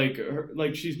 Like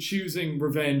she's choosing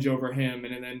revenge over him,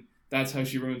 and then that's how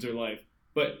she ruins her life.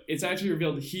 But it's actually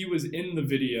revealed he was in the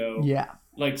video,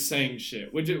 like saying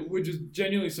shit, which is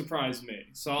genuinely surprised me.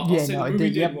 So I'll say the movie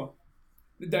did.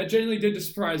 That genuinely did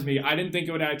surprise me. I didn't think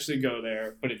it would actually go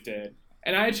there, but it did,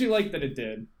 and I actually like that it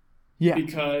did. Yeah,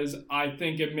 because I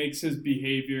think it makes his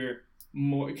behavior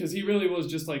more, because he really was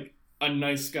just like a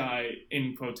nice guy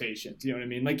in quotations. You know what I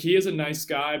mean? Like he is a nice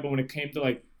guy, but when it came to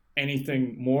like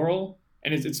anything moral,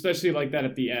 and it's especially like that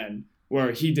at the end,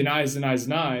 where he denies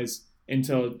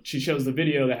until she shows the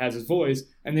video that has his voice,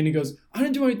 and then he goes, I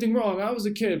didn't do anything wrong, I was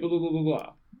a kid, blah, blah, blah, blah,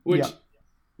 blah. Which,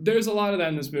 there's a lot of that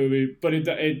in this movie, but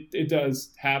it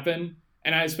does happen.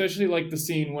 And I especially like the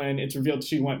scene when it's revealed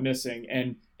she went missing,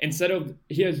 and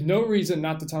he has no reason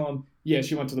not to tell him, yeah,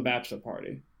 she went to the bachelor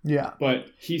party. Yeah. But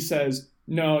he says,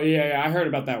 no, yeah, I heard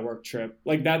about that work trip.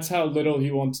 Like, that's how little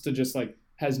he wants to just, like,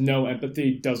 has no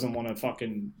empathy, doesn't want to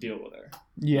fucking deal with her.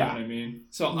 Yeah. You know what I mean?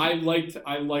 So I liked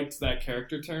that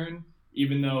character turn,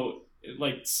 even though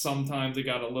like sometimes it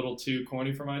got a little too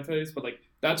corny for my taste, but like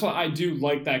that's why I do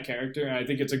like that character, and I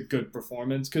think it's a good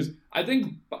performance because I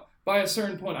think by a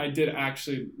certain point I did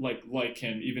actually like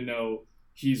him, even though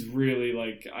he's really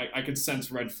like I could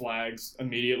sense red flags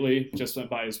immediately just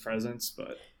by his presence.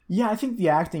 But yeah, I think the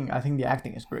acting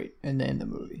is great in the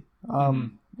movie.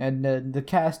 And the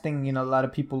casting, you know, a lot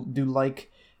of people do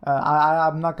like.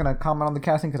 I'm not gonna comment on the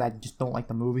casting because I just don't like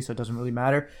the movie, so it doesn't really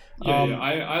matter.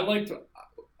 I liked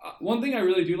one thing I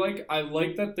really do like. I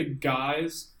like that the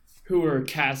guys who are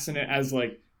casting it as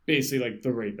like basically like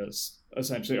the rapist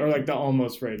essentially, or like the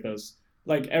almost rapist.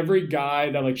 Like every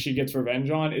guy that like she gets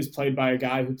revenge on is played by a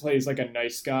guy who plays like a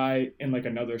nice guy in like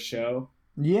another show.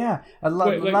 Yeah, a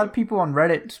lot of people on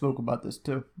Reddit spoke about this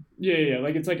too. Yeah.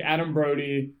 Like it's like Adam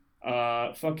Brody,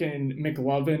 fucking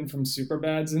McLovin from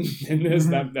Superbad's in this.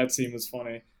 That scene was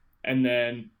funny, and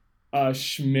then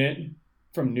Schmidt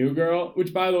from New Girl.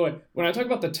 Which, by the way, when I talk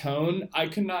about the tone, I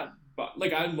could not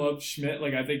like. I love Schmidt.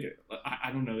 Like I think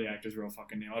I don't know the actor's real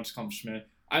fucking name. I'll just call him Schmidt.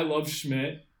 I love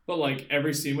Schmidt. But like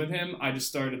every scene with him, I just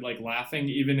started like laughing,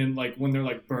 even in like when they're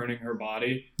like burning her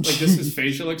body. Like just his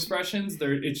facial expressions,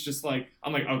 it's just like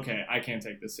I'm like, okay, I can't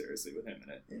take this seriously with him in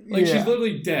it. Like she's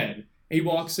literally dead. He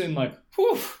walks in like,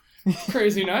 whew,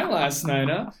 crazy night last night,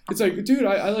 huh? It's like, dude,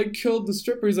 I like killed the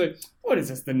stripper. He's like, what is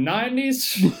this, the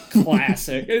 90s?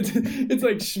 Classic. It's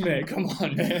like, Schmidt, come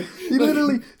on, man. He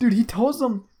literally, dude, he tells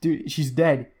them, dude, she's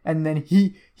dead. And then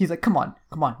he's like, come on.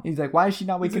 He's like, why is she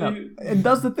not waking up? And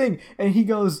does the thing. And he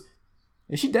goes,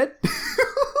 is she dead?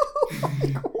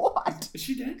 Like, what? Is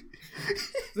she dead?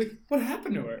 It's like, what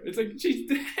happened to her? It's like, she's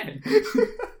dead.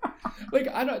 Like,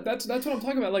 I don't, that's what I'm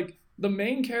talking about. Like, the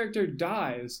main character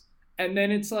dies, and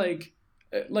then it's like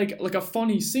a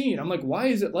funny scene. I'm like, why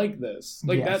is it like this?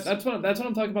 Like yes. that's what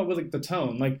I'm talking about with like the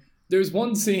tone. Like there's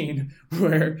one scene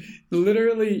where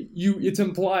literally it's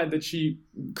implied that she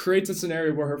creates a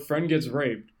scenario where her friend gets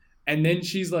raped, and then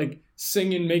she's like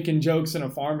singing, making jokes in a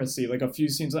pharmacy. Like a few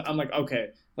scenes, I'm like, okay,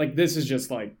 like this is just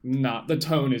like not, the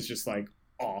tone is just like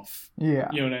off. Yeah,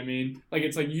 you know what I mean? Like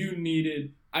it's like you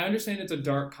needed. I understand it's a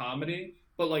dark comedy,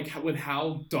 but like with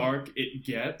how dark it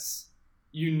gets,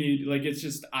 you need, like, it's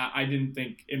just, I didn't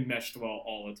think it meshed well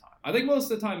all the time. I think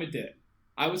most of the time it did.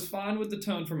 I was fine with the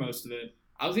tone for most of it.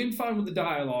 I was even fine with the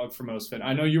dialogue for most of it.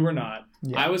 I know you were not.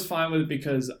 Yeah. I was fine with it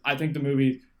because I think the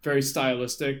movie very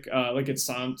stylistic, like its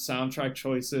soundtrack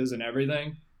choices and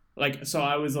everything. Like, so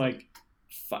I was like,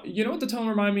 you know what the tone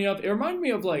reminded me of? It reminded me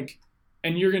of like,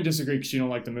 and you're going to disagree because you don't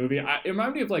like the movie. It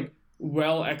reminded me of like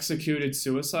well-executed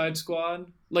Suicide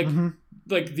Squad. Like,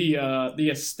 like the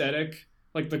aesthetic,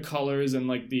 like the colors and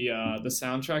like the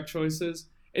soundtrack choices.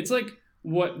 It's like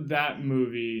what that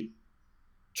movie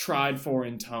tried for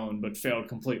in tone but failed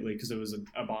completely because it was an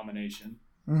abomination.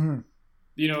 Mm-hmm.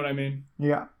 You know what I mean?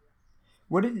 Yeah.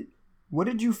 What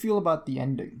did you feel about the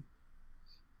ending?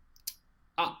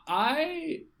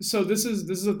 So this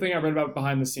is a thing I read about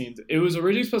behind the scenes. It was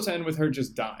originally supposed to end with her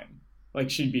just dying, like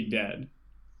she'd be dead,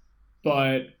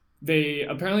 but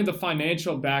apparently the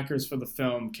financial backers for the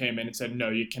film came in and said, no,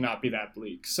 you cannot be that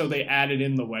bleak. So they added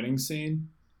in the wedding scene,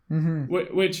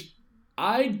 which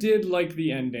I did like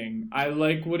the ending. I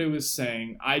like what it was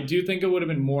saying. I do think it would have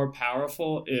been more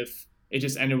powerful if it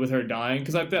just ended with her dying.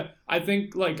 Because I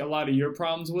think like a lot of your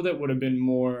problems with it would have been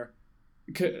more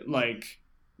like,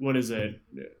 what is it?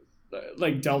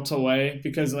 Like Delta Way.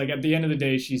 Because like at the end of the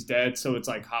day, she's dead. So it's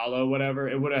like hollow, whatever.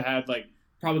 It would have had like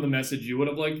probably the message you would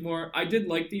have liked more. I did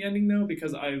like the ending though,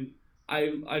 because I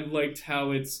liked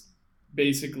how it's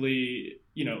basically,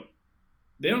 you know,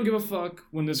 they don't give a fuck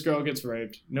when this girl gets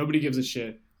raped. Nobody gives a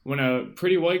shit. When a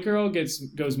pretty white girl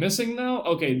goes missing though,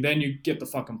 okay, then you get the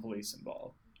fucking police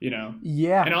involved, you know?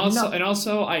 Yeah. And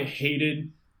also I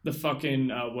hated the fucking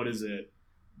what is it?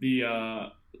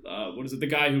 The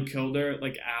guy who killed her,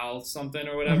 like Al something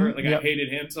or whatever. Mm-hmm. Like yep. I hated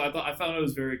him, so I found it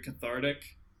was very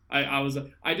cathartic.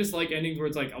 I just like endings where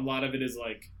it's like a lot of it is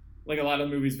like a lot of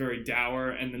the movie's very dour,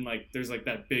 and then like there's like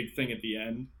that big thing at the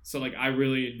end. So like I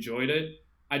really enjoyed it.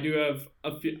 I do have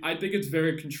I think it's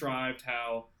very contrived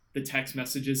how the text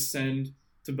messages send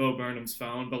to Bo Burnham's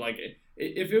phone, but like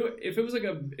if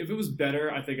it was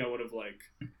better, I think I would have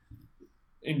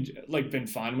been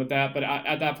fine with that. But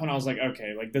at that point I was like,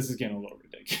 okay, like this is getting a little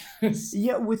ridiculous.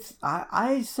 Yeah,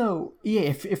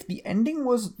 if the ending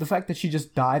was the fact that she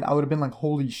just died, I would have been like,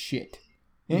 holy shit.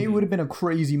 Mm-hmm. It would have been a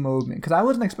crazy moment because I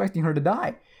wasn't expecting her to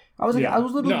die. I was like, yeah. I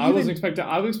was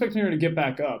expecting her to get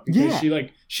back up because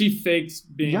she fakes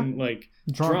being like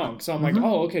drunk. So I'm like,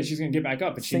 oh, okay, she's gonna get back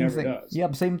up, but she never does.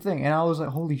 Yeah, same thing. And I was like,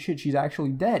 holy shit, she's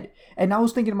actually dead. And I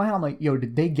was thinking in my head, I'm like, yo,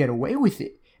 did they get away with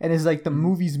it? And it's like the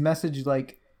movie's message,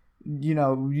 like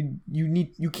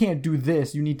you can't do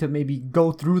this. You need to maybe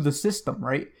go through the system,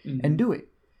 right, and do it.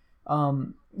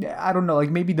 I don't know, like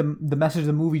maybe the message of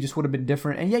the movie just would have been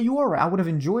different. And yeah, you are right. I would have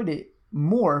enjoyed it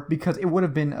more because it would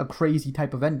have been a crazy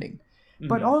type of ending.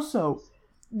 But also,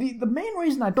 the main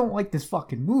reason I don't like this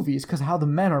fucking movie is because how the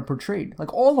men are portrayed.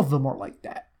 Like all of them are like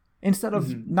that. Instead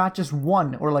of not just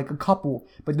one or like a couple,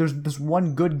 but there's this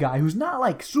one good guy who's not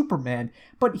like Superman,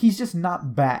 but he's just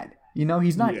not bad.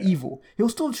 He's not evil. He'll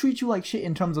still treat you like shit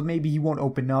in terms of maybe he won't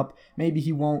open up, maybe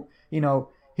he won't,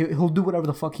 he'll do whatever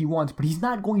the fuck he wants, but he's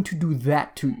not going to do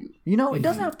that to you. It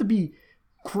doesn't have to be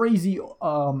crazy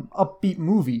upbeat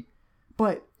movie,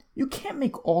 but you can't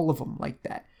make all of them like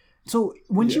that. So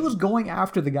when she was going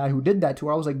after the guy who did that to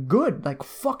her, I was like, good, like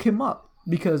fuck him up,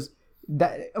 because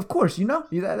that, of course,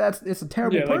 it's a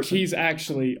terrible person. Like he's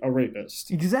actually a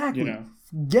rapist. Exactly.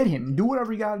 Get him, do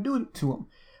whatever you gotta do to him.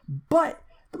 But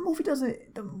the movie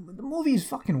doesn't. The movie is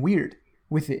fucking weird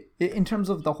with it in terms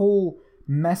of the whole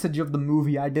message of the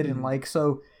movie. I didn't like.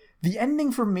 So the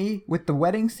ending for me with the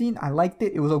wedding scene, I liked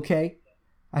it. It was okay.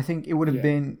 I think it would have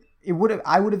been.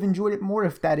 I would have enjoyed it more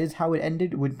if that is how it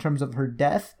ended in terms of her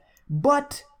death.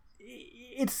 But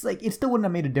it's like it still wouldn't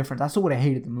have made a difference. I still would have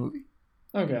hated the movie.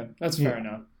 Okay, that's fair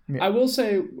enough. Yeah. I will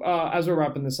say, as we're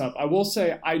wrapping this up, I will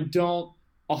say I don't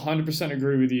 100%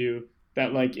 agree with you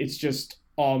that like it's just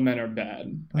all men are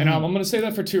bad. And I'm going to say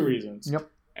that for two reasons. Yep.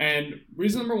 And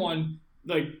reason number one,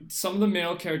 like some of the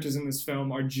male characters in this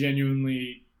film are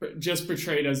genuinely just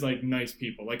portrayed as like nice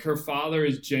people. Like her father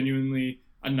is genuinely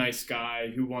a nice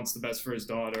guy who wants the best for his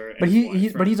daughter. But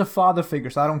he's a father figure,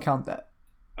 so I don't count that.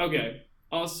 Okay.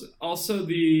 Also,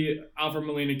 the Alfred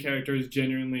Molina character is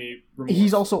genuinely remorseful.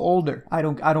 He's also older. I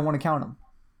don't want to count him.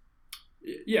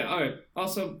 Yeah. All right.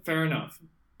 Also, fair enough.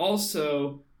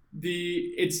 Also,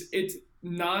 it's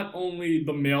not only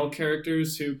the male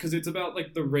characters because it's about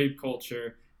like the rape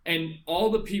culture, and all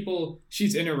the people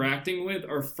she's interacting with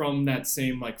are from that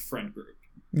same like friend group.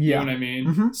 You know what I mean?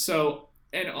 Mm-hmm. So,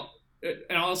 and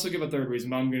I'll also give a third reason,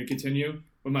 but I'm going to continue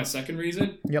with my second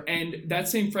reason. Yep. And that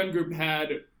same friend group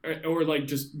had, or like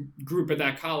just group at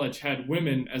that college had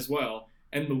women as well,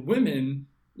 and the women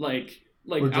like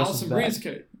Alison Brie's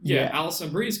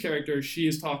Alison Brie's character, she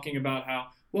is talking about how,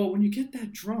 well, when you get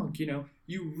that drunk,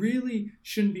 you really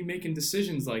shouldn't be making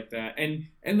decisions like that. And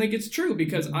like, it's true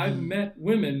because I've met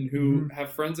women who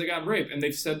have friends that got raped and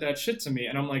they've said that shit to me.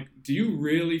 And I'm like, do you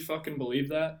really fucking believe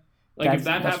that? Like if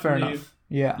that happened to you,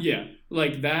 yeah,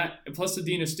 like that. Plus the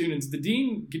dean of students, the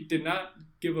dean did not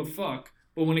give a fuck.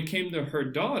 But when it came to her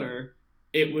daughter,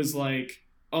 it was like,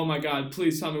 oh my God,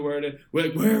 please tell me where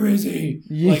is he?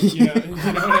 Yeah. Like, you know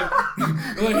what I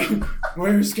mean? Like,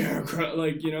 where's Scarecrow?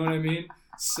 Like, you know what I mean?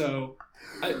 So,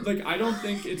 I don't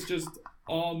think it's just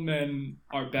all men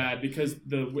are bad because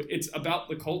it's about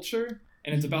the culture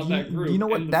and it's about that group. You know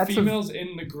what? And the females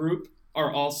in the group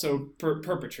are also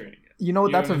perpetrating it. You know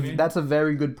what? That's a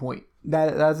very good point.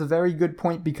 That's a very good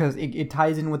point because it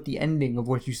ties in with the ending of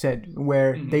what you said,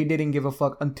 where they didn't give a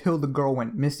fuck until the girl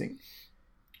went missing.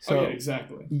 So, yeah,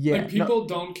 exactly. Yeah, like people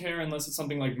don't care unless it's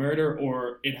something like murder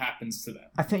or it happens to them.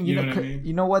 I think you know what I mean?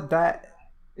 You know what, that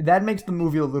makes the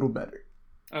movie a little better.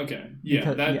 Okay.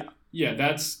 Yeah.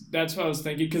 That's what I was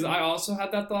thinking because I also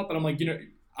had that thought, but I'm like,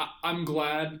 I'm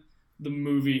glad the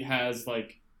movie has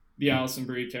like the Alison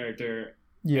Brie character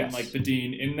and like the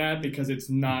dean in that because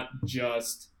it's not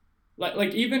just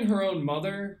like even her own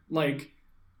mother, like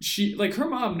her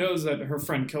mom knows that her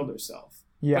friend killed herself.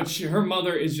 Yeah. But her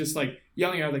mother is just like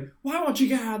yelling at her, like, why won't you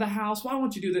get out of the house? Why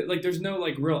won't you do that? Like, there's no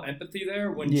like real empathy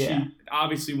there when she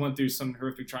obviously went through some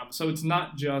horrific trauma. So it's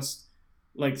not just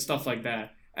like stuff like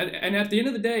that. And at the end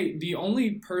of the day, the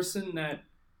only person that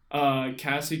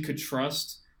Cassie could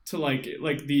trust to like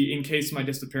the in case of my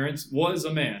disappearance was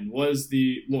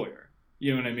the lawyer.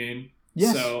 You know what I mean?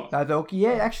 Yes. So, that's okay.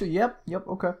 Yeah, actually, yep,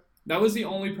 okay. That was the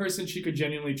only person she could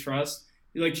genuinely trust.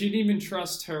 Like, she didn't even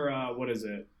trust her, what is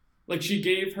it? Like, she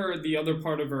gave her the other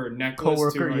part of her necklace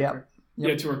coworker,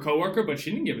 to her coworker, but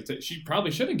she didn't give it to. She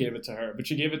probably should have gave it to her, but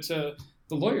she gave it to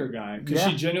the lawyer guy because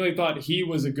she genuinely thought he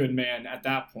was a good man at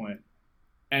that point,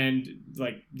 and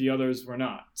like the others were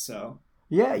not. So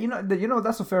yeah,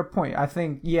 that's a fair point. I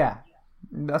think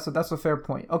that's a fair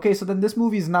point. Okay, so then this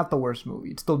movie is not the worst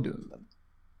movie. It's still doing them.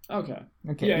 Okay.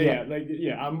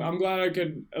 Yeah. I'm glad I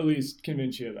could at least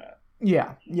convince you of that.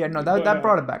 Yeah. No, that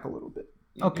brought it back a little bit.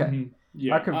 Okay. Mm-hmm.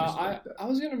 Yeah. I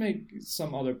was gonna make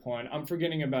some other point. I'm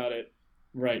forgetting about it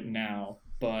right now,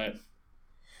 but.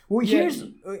 Well,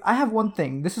 I have one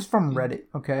thing. This is from Reddit.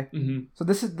 Okay. Mm-hmm. So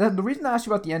this is the reason I asked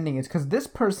you about the ending is because this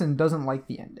person doesn't like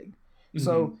the ending. Mm-hmm.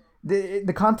 So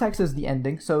the context is the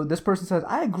ending. So this person says,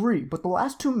 I agree, but the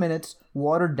last 2 minutes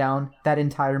watered down that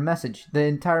entire message. The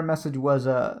entire message was,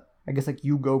 I guess, like,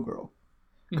 you go girl.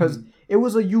 Because it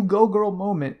was a you go girl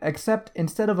moment, except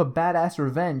instead of a badass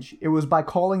revenge, it was by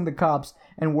calling the cops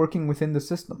and working within the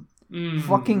system.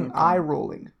 Fucking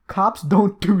eye-rolling. Cops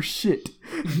don't do shit.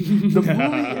 The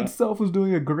movie itself was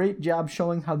doing a great job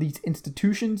showing how these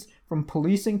institutions, from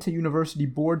policing to university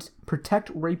boards,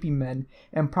 protect rapey men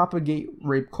and propagate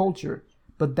rape culture.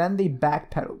 But then they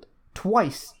backpedaled.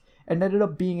 Twice. And ended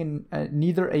up being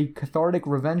neither a cathartic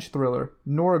revenge thriller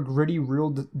nor a gritty real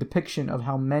depiction of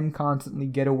how men constantly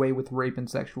get away with rape and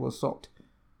sexual assault.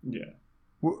 Yeah.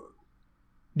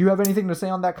 Do you have anything to say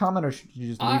on that comment, or should you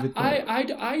just leave it there?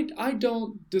 I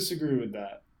don't disagree with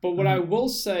that. But what I will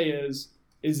say is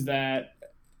that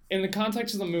in the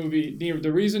context of the movie,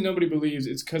 the reason nobody believes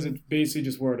it's because it's basically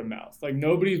just word of mouth. Like,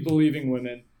 nobody's believing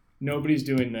women. Nobody's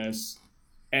doing this.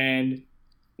 And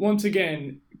once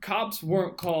again, cops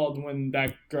weren't called when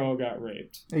that girl got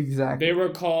raped. Exactly. They were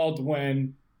called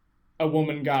when a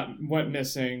woman went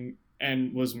missing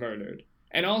and was murdered.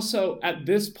 And also, at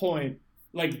this point,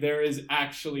 like, there is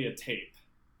actually a tape.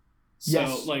 So,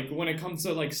 Yes. like, when it comes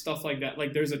to, like, stuff like that,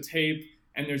 like, there's a tape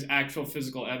and there's actual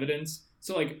physical evidence.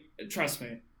 So, like, trust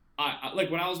me, I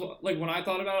when I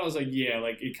thought about it, I was like, yeah,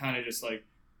 like, it kind of just, like,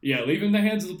 yeah, leave it in the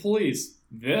hands of the police.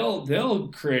 They'll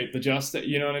create the justice,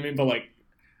 you know what I mean? But, like,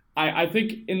 I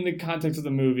think in the context of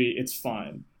the movie, it's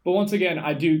fine. But once again,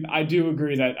 I do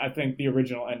agree that I think the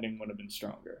original ending would have been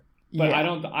stronger. But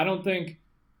Yeah. I don't think,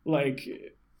 like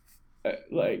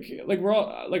we're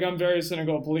all, like, I'm very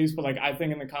cynical of police, but, like, I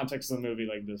think in the context of the movie,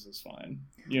 like, this is fine.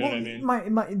 You know what I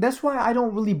mean? That's why I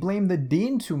don't really blame the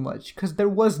dean too much, because there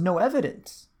was no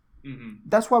evidence. Mm-hmm.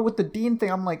 That's why with the dean thing,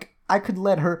 I'm like, I could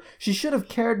let her. She should have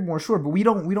cared more, sure, but we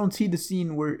don't see the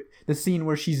scene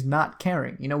where she's not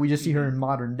caring. You know, we just see her in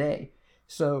modern day.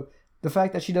 So the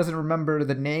fact that she doesn't remember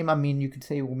the name, I mean, you could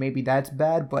say, well, maybe that's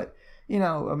bad, but, you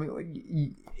know, I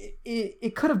mean,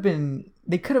 it could have been.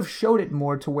 They could have showed it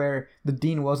more to where the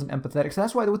dean wasn't empathetic. So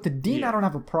that's why with the dean, I don't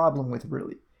have a problem with,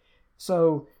 really.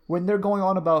 So when they're going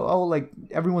on about, oh, like,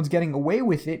 everyone's getting away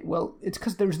with it, well, it's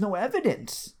because there's no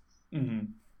evidence. Mm-hmm.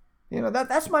 You know,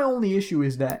 that's my only issue,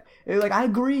 is that, like, I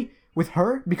agree with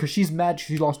her because she's mad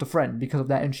she lost a friend because of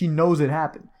that, and she knows it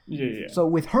happened. Yeah. So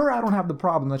with her, I don't have the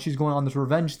problem that she's going on this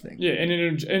revenge thing. Yeah, in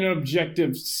an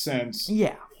objective sense.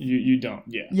 Yeah. You don't.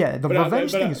 Yeah. Yeah, the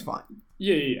revenge thing is fine.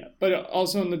 Yeah. But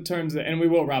also in the terms of, and we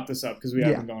will wrap this up because we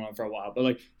have been going on for a while, but,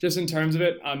 like, just in terms of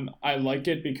it, I like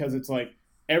it because it's like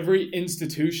every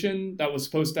institution that was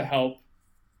supposed to help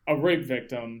a rape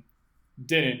victim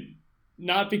didn't.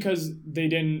 Not because they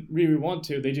didn't really want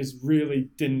to, they just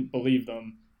really didn't believe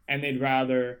them, and they'd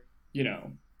rather, you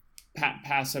know,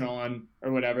 pass it on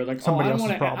or whatever. Like, Somebody I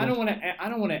else's problem. don't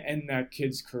want to end that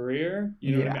kid's career.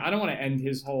 You know what I mean? I don't want to end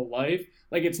his whole life.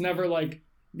 Like, it's never like,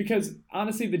 because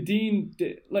honestly, the dean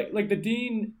the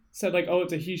dean said, like, oh,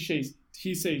 it's a he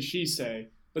say she say,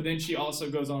 but then she also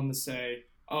goes on to say,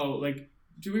 oh, like,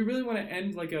 do we really want to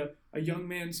end, like, a young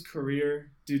man's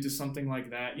career due to something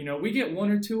like that? You know, we get 1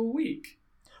 or 2 a week.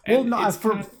 Well, no,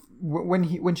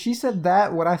 when she said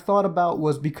that, what I thought about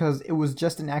was because it was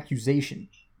just an accusation,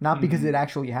 not because it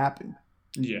actually happened.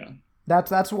 Yeah.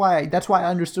 That's why I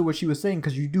understood what she was saying,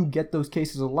 because you do get those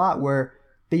cases a lot where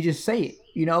they just say it.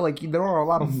 You know, like, there are a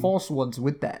lot of false ones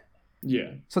with that.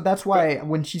 Yeah. So that's why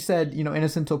when she said, you know,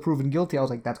 innocent till proven guilty, I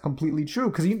was like, that's completely true,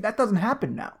 because that doesn't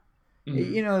happen now.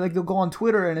 You know, like, they'll go on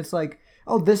Twitter and it's like,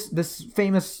 oh, this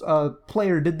famous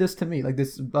player did this to me. Like,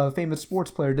 this famous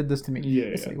sports player did this to me. Yeah.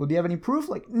 It's like, well, do you have any proof?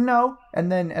 Like, no.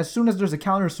 And then as soon as there's a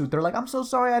countersuit, they're like, I'm so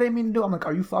sorry, I didn't mean to do it. I'm like,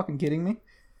 are you fucking kidding me?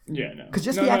 Yeah, no. Because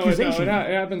just the accusation. No,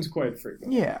 it happens quite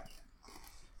frequently. Yeah.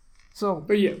 So.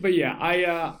 But yeah,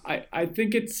 I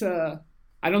think it's I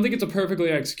don't think it's a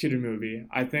perfectly executed movie.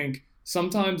 I think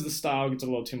sometimes the style gets a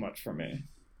little too much for me.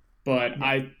 But yeah.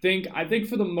 I think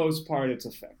for the most part it's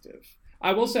effective.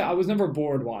 I will say I was never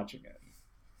bored watching it.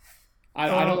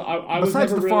 I was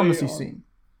besides never the really, pharmacy scene.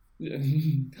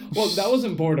 Well, that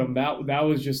wasn't boredom. That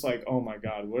was just like, oh my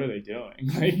god, what are they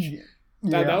doing?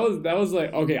 Like that was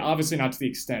like, okay, obviously not to the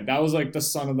extent. That was like the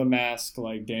Son of the Mask,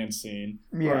 like, dance scene.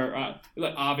 Yeah. Where,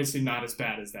 like, obviously not as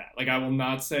bad as that. Like, I will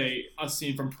not say a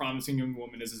scene from Promising Young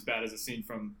Woman is as bad as a scene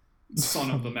from Son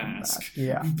of the Mask.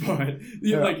 Yeah. But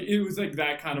like, it was like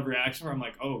that kind of reaction where I'm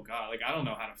like, oh god, like, I don't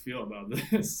know how to feel about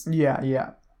this. Yeah.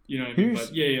 You know what I mean?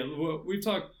 But yeah, we've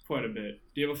talked quite a bit.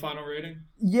 Do you have a final rating?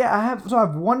 Yeah, I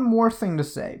have one more thing to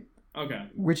say. Okay.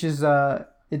 Which is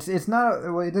it's not,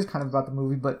 well, it is kind of about the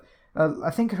movie, but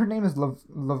I think her name is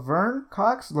Laverne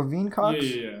Cox.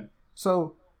 Yeah.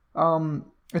 So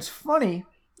It's funny,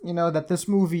 that this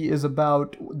movie is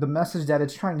about the message that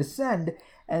it's trying to send,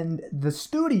 and the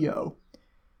studio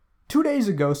 2 days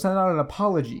ago sent out an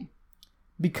apology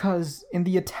because in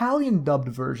the Italian dubbed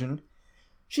version,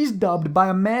 she's dubbed by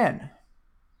a man.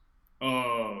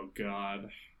 Oh, God.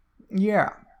 Yeah.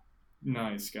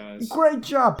 Nice, guys. Great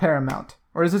job, Paramount.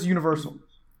 Or is this Universal?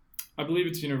 I believe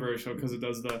it's Universal because it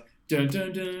does the dun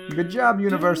dun dun. Good job,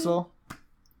 Universal.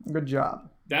 Good job.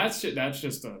 That's just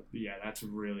that's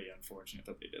really unfortunate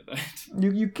that they did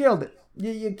that. You killed it.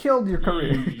 You killed your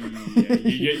career.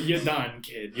 You're done,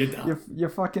 kid. You're done. You're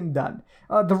fucking done.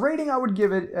 The rating I would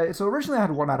give it, so originally I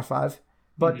had 1 out of 5,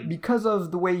 but because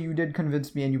of the way you did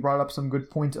convince me and you brought up some good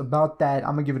points about that,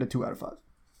 I'm going to give it a 2 out of 5.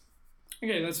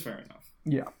 Okay, that's fair enough.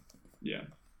 Yeah. Yeah.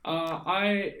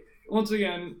 I, once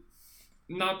again,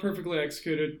 not perfectly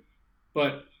executed,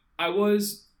 but I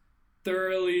was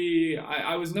thoroughly,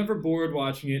 I was never bored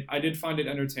watching it. I did find it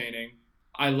entertaining.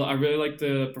 I really liked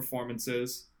the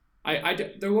performances.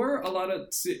 There were a lot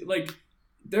of, like,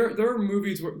 there are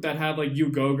movies that have, like, you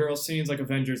go girl scenes, like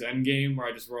Avengers Endgame, where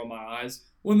I just roll my eyes.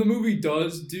 When the movie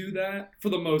does do that, for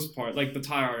the most part, like the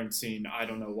Ty Iron scene, I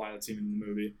don't know why that's even in the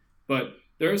movie, but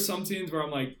there are some scenes where I'm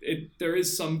like, there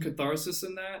is some catharsis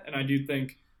in that, and I do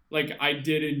think, like, I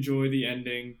did enjoy the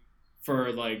ending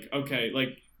for, like, okay,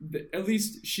 like, at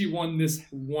least she won this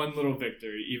one little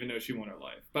victory, even though she won her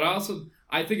life. But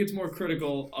I think it's more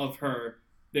critical of her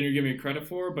than you're giving her credit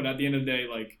for, but at the end of the day,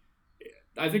 like,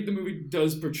 I think the movie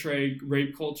does portray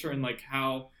rape culture and, like,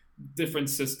 how different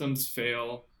systems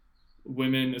fail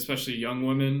women, especially young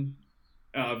women,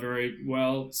 very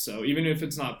well. So even if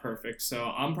it's not perfect, so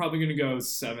I'm probably going to go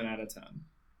 7 out of 10.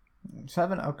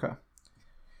 7?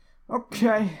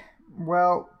 Okay.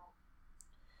 Well,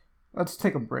 let's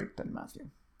take a break then, Matthew.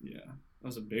 Yeah, that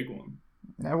was a big one.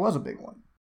 That was a big one.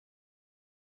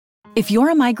 If you're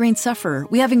a migraine sufferer,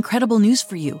 we have incredible news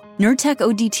for you. Nurtec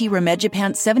ODT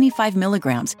Rimegepant 75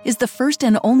 milligrams is the first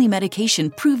and only medication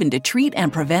proven to treat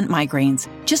and prevent migraines.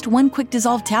 Just one quick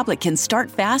dissolved tablet can start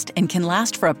fast and can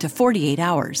last for up to 48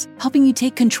 hours, helping you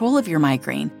take control of your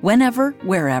migraine whenever,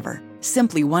 wherever.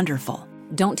 Simply wonderful.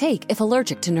 Don't take if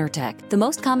allergic to Nurtec. The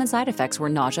most common side effects were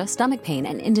nausea, stomach pain,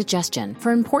 and indigestion.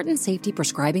 For important safety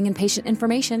prescribing and patient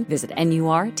information, visit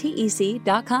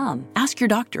NURTEC.com. Ask your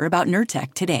doctor about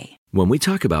Nurtec today. When we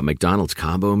talk about McDonald's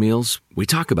combo meals, we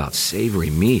talk about savory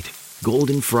meat,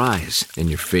 golden fries, and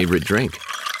your favorite drink.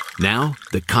 Now,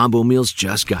 the combo meals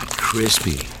just got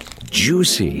crispy,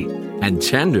 juicy, and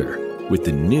tender with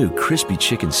the new Crispy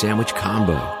Chicken Sandwich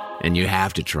Combo. And you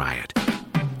have to try it.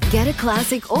 Get a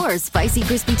classic or spicy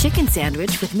crispy chicken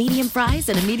sandwich with medium fries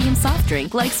and a medium soft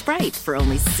drink like Sprite for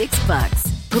only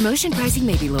 $6. Promotion pricing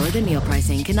may be lower than meal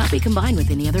pricing. Cannot be combined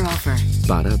with any other offer.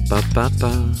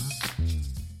 Ba-da-ba-ba-ba.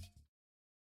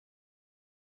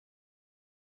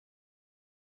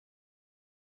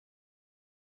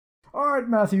 Alright,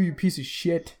 Matthew, you piece of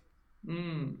shit.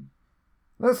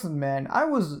 Listen, man,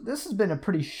 this has been a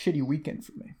pretty shitty weekend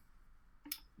for me.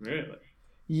 Really?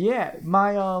 Yeah,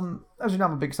 my, as you know,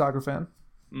 I'm a big soccer fan.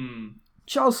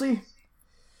 Chelsea,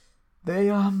 they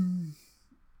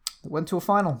went to a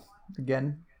final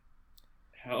again.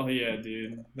 Hell yeah,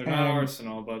 dude. They're not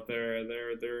Arsenal, but they're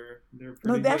pretty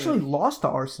No, they good. actually lost to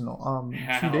Arsenal,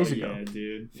 a few days ago. Yeah,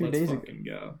 dude. Let's fucking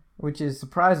go. Which is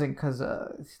surprising because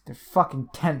they're fucking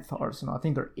 10th Arsenal. I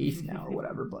think they're 8th now or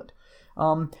whatever. But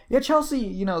yeah,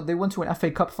 Chelsea, they went to an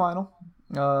FA Cup final,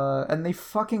 and they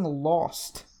fucking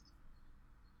lost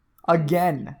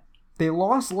again. They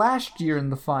lost last year in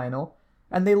the final,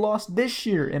 and they lost this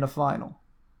year in a final.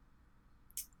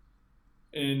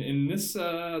 In this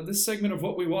segment of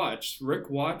what we watched, Rick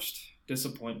watched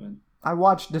Disappointment. I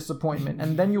watched Disappointment,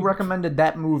 and then you recommended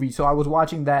that movie, so I was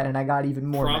watching that, and I got even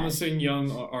more Promising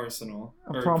Young Arsenal.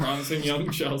 Or Promising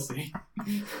Young Chelsea.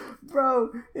 Bro,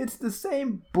 it's the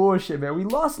same bullshit, man. We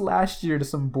lost last year to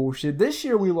some bullshit. This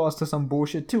year we lost to some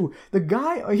bullshit, too. The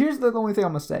guy, here's the only thing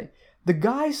I'm going to say. The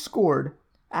guy scored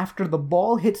after the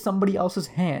ball hit somebody else's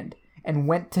hand and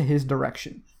went to his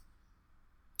direction.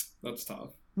 That's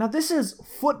tough. Now, this is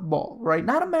football, right?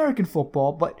 Not American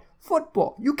football, but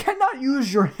football. You cannot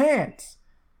use your hands.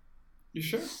 You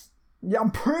sure? Yeah, I'm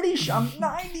pretty sure. I'm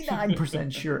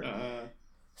 99% sure.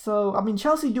 So, I mean,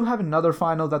 Chelsea do have another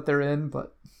final that they're in,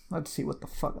 but let's see what the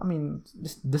fuck. I mean,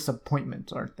 just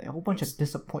disappointments, aren't they? A whole bunch of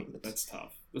disappointments. That's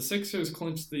tough. The Sixers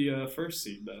clinched the first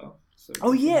seed, though. So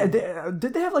oh, yeah.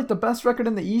 Did they have, like, the best record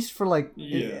in the East for, like,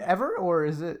 ever? Or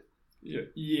is it...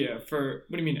 Yeah, for...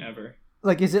 What do you mean, ever?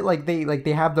 Like, is it like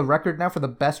they have the record now for the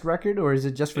best record, or is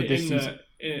it just for this season?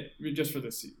 Just for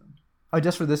this season. Oh,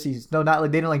 just for this season. No, not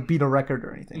like they didn't like beat a record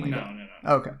or anything like that.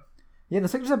 No. Okay. Yeah, the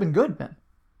Sixers have been good, man.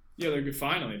 Yeah, they're good.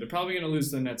 Finally, they're probably gonna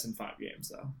lose to the Nets in 5 games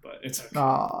though, but it's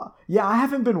okay. Yeah, I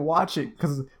haven't been watching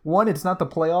because one, it's not the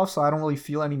playoffs, so I don't really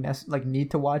feel any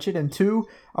need to watch it, and two,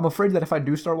 I'm afraid that if I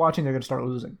do start watching, they're gonna start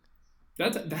losing.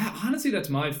 Honestly, that's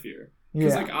my fear.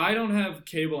 Because like I don't have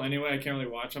cable anyway, I can't really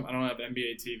watch them. I don't have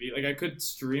NBA TV. Like I could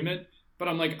stream it, but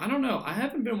I'm like, I don't know. I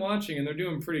haven't been watching, and they're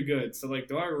doing pretty good. So like,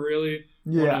 do I really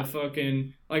want to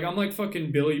fucking like? I'm like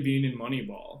fucking Billy Bean in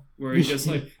Moneyball, where he just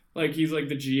like he's like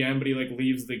the GM, but he like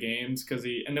leaves the games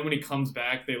and then when he comes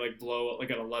back, they like blow up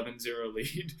like an 11-0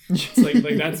 lead. It's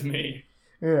like that's me.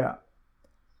 Yeah,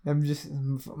 I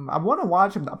want to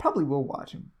watch him. I probably will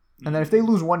watch him. And then if they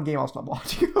lose one game, I'll stop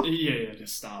watching them. Yeah,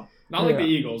 just stop. Not like the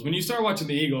Eagles. When you start watching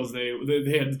the Eagles, they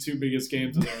had the 2 biggest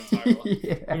games of their entire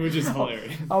life, which is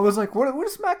hilarious. I was like, what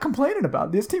is Matt complaining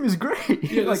about? This team is great.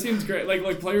 Yeah, this team's great.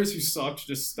 Like players who sucked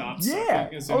just stopped sucking. Yeah,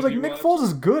 I was like, Nick Foles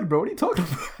is good, bro. What are you talking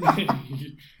about?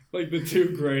 Like the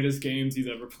 2 greatest games he's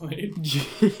ever played.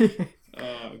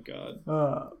 Oh god.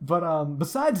 But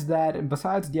besides that, and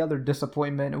besides the other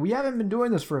disappointment, we haven't been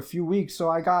doing this for a few weeks, so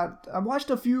I watched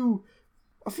a few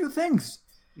things.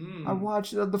 I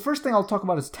watched the first thing I'll talk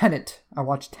about is Tenet. I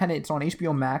watched Tenet. It's on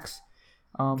HBO Max.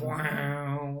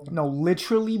 Wow. No,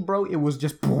 literally, bro, it was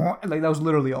just like that was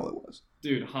literally all it was.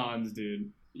 Dude, Hans, you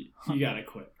gotta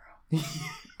quit, bro.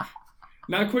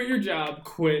 Not quit your job.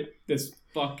 Quit this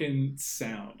fucking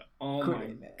sound. Oh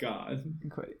my god.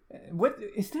 Quit. What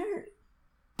is there?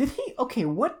 Did he? Okay,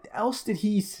 what else did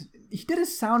he? He did a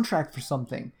soundtrack for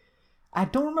something. I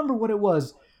don't remember what it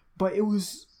was, but it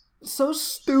was so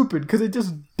stupid because it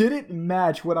just didn't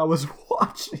match what I was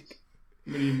watching.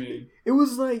 What do you mean? It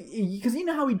was like, because you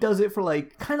know how he does it for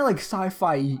like kind of like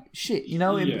sci-fi shit, you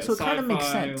know? Yeah, so it kind of makes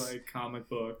sense. Like comic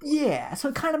book. Yeah, so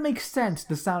it kind of makes sense,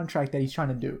 the soundtrack that he's trying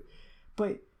to do.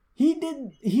 But he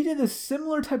did a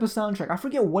similar type of soundtrack. I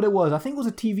forget what it was. I think it was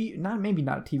a TV, maybe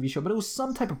not a TV show, but it was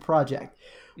some type of project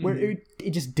where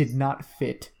it just did not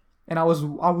fit. And I was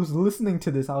listening to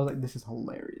this, I was like, this is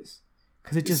hilarious.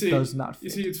 Because it just does not fit.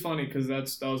 You see, it's funny because that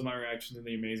was my reaction to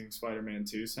the Amazing Spider-Man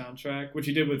 2 soundtrack, which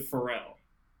he did with Pharrell.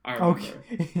 I remember.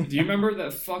 Okay. Do you remember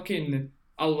that fucking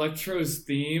Electro's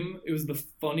theme? It was the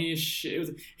funniest shit. It was,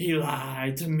 he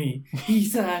lied to me. He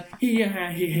said he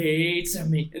hates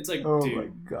me. It's like, oh dude. My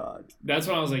god. That's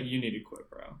when I was like, you need to quit,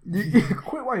 bro.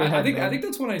 Quit while you're ahead, I think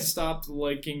that's when I stopped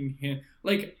liking him.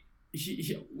 Like,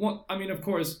 I mean, of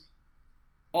course,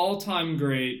 all-time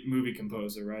great movie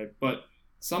composer, right? But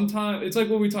sometimes it's like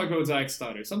what we talk about with Zack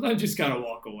Snyder. Sometimes you just gotta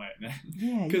walk away, man.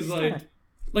 Yeah, because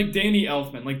like Danny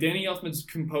Elfman. Like Danny Elfman's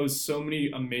composed so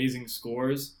many amazing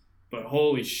scores, but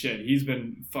holy shit, he's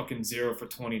been fucking 0 for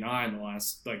 29 the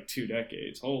last like 2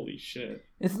 decades. Holy shit.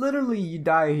 It's literally you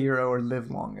die a hero or live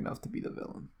long enough to be the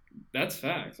villain. That's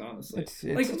facts, honestly. It's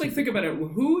like think about it.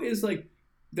 Who is like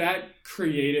that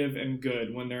creative and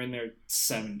good when they're in their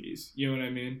 70s? You know what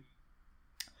I mean?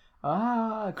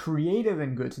 Creative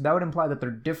and good. So that would imply that they're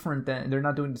different, than they're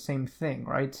not doing the same thing,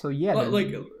 right? So yeah. I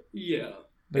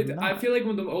feel like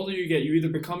when the older you get, you either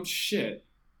become shit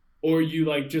or you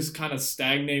like just kind of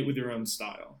stagnate with your own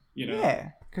style, you know?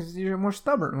 Yeah, because you're more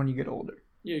stubborn when you get older.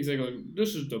 Yeah, exactly. Like,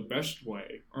 this is the best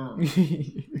way.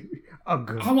 I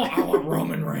want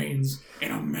Roman Reigns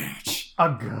in a match.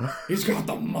 He's got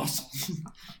the muscles.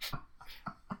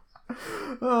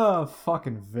 Oh,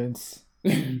 fucking Vince.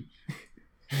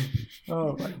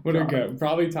 Oh my god. What a good,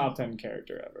 probably top 10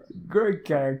 character ever. Great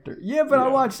character. Yeah, but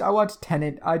yeah. I watched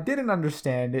Tenet. I didn't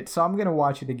understand it, so I'm gonna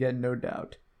watch it again, no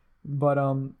doubt. But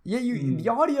the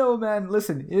audio, man,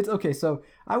 listen, it's okay. So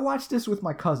I watched this with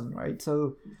my cousin, right?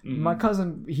 So my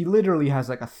cousin, he literally has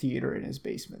like a theater in his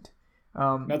basement.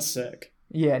 That's sick.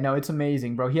 Yeah, no, it's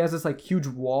amazing, bro. He has this like huge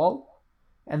wall,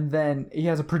 and then he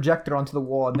has a projector onto the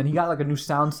wall, and then he got like a new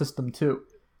sound system too.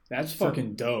 That's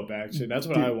fucking dope, actually. That's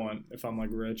what I want if I'm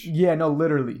like rich. Yeah, no,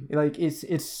 literally. Like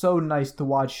it's so nice to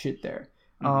watch shit there.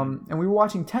 And we were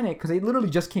watching Tenet because it literally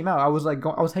just came out. I was like,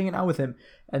 I was hanging out with him,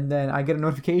 and then I get a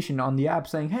notification on the app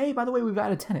saying, "Hey, by the way, we've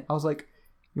added Tenet." I was like,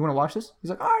 "You want to watch this?" He's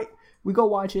like, "All right." We go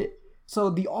watch it. So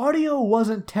the audio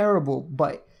wasn't terrible,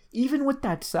 but even with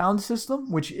that sound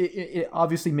system, which it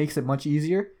obviously makes it much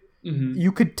easier,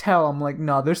 you could tell. I'm like,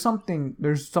 no, there's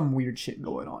some weird shit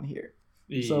going on here.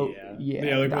 So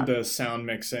like with the sound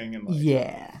mixing and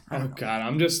like oh god,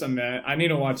 I'm just I need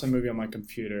to watch the movie on my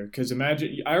computer because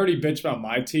imagine I already bitched about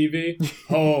my TV.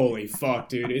 Holy fuck,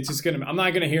 dude, it's just I'm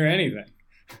not gonna hear anything.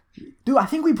 Dude, I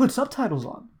think we put subtitles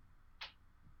on.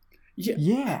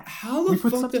 Yeah. How the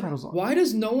fuck? Subtitles on. Why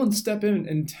does no one step in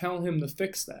and tell him to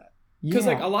fix that? Because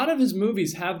like a lot of his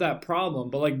movies have that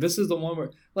problem, but like this is the one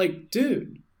where like,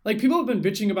 dude, like people have been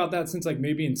bitching about that since like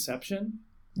maybe Inception.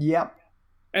 Yep.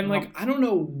 And like, I don't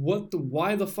know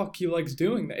why the fuck he likes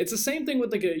doing that. It's the same thing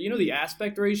with like the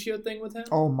aspect ratio thing with him.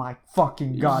 Oh my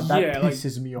fucking god, that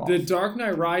pisses me off. The Dark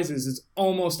Knight Rises is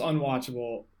almost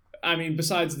unwatchable. I mean,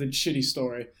 besides the shitty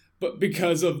story, but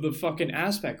because of the fucking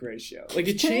aspect ratio. Like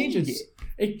it changes.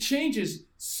 It changes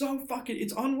so fucking.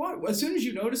 It's unwatchable. As soon as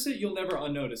you notice it, you'll never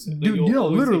unnotice it. Like, Dude,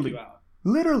 literally.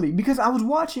 Literally, because I was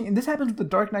watching, and this happens with The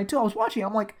Dark Knight too. I was watching,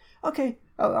 I'm like, okay,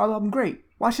 I'm great.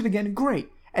 Watch it again, great.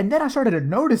 And then I started to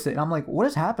notice it, and I'm like, what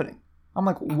is happening? I'm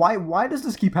like, why does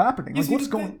this keep happening? Like, what's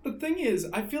going? The thing is,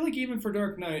 I feel like even for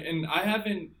Dark Knight, and I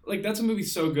haven't, like, that's a movie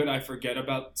so good I forget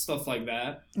about stuff like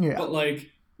that. Yeah. But like,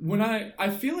 when I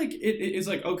feel like it is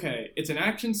like, okay, it's an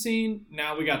action scene,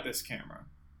 now we got this camera.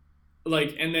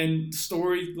 Like, and then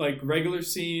story, like regular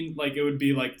scene, like it would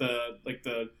be like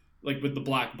with the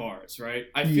black bars, right?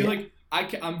 I feel like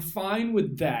I'm fine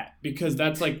with that because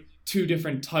that's like two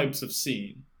different types of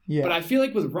scene. Yeah. But I feel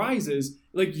like with Rises,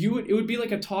 like it would be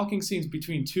like a talking scenes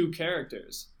between two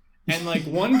characters. And like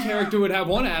one character would have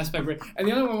one aspect, right? And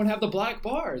the other one would have the black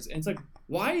bars. And it's like,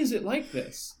 why is it like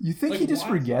this? You think he just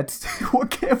forgets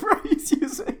what camera he's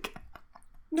using?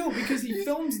 No, because he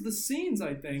films the scenes,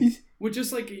 I think. With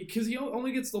just like, because he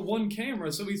only gets the one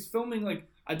camera, so he's filming like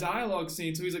a dialogue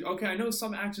scene. So he's like, okay, I know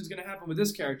some action's going to happen with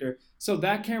this character. So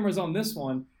that camera's on this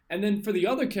one. And then for the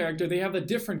other character, they have a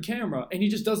different camera. And he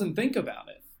just doesn't think about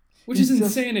it. Which is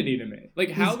insanity to me.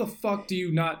 Like, how the fuck do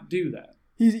you not do that?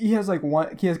 He has like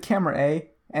he has camera A,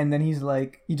 and then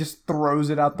he just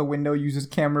throws it out the window, uses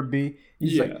camera B.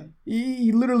 He's like,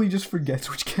 he literally just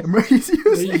forgets which camera he's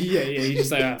using. Yeah, he's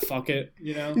just like, fuck it,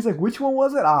 you know? He's like, which one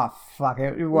was it? Fuck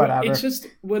it, whatever. It's just,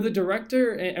 with a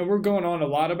director, and we're going on a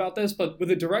lot about this, but with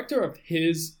a director of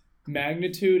his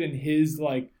magnitude and his,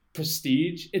 like,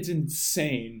 prestige, it's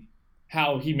insane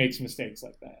how he makes mistakes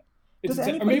like that.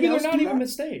 Or maybe they're not even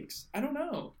mistakes. I don't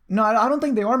know. No, I don't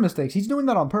think they are mistakes. He's doing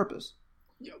that on purpose.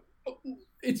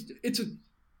 It's an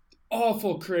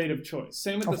awful creative choice.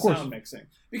 Same with the sound mixing,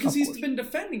 because he's been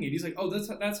defending it. He's like, "Oh,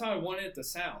 that's how I wanted it to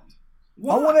sound."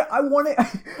 What? I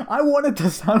want it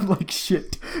to sound like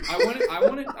shit. I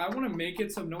want to make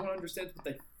it so no one understands what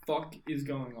the fuck is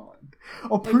going on.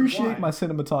 Appreciate my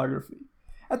cinematography.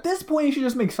 At this point, you should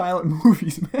just make silent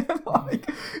movies, man. Like,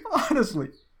 honestly.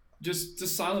 Just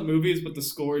silent movies, but the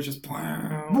score is just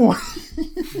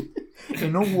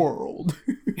in a world.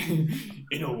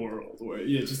 In a world where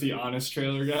just the Honest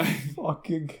Trailer guy.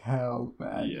 Fucking hell,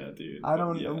 man. Yeah, dude. I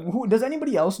don't know. Does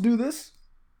anybody else do this?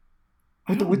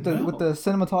 With the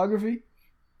cinematography?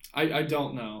 I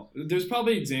don't know. There's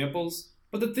probably examples,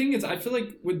 but the thing is, I feel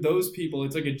like with those people,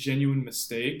 it's like a genuine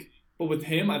mistake. But with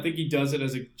him, I think he does it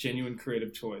as a genuine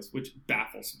creative choice, which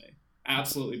baffles me.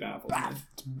 Absolutely baffles me.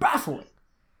 It's baffling.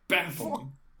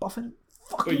 Baffling.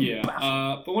 But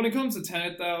yeah, but when it comes to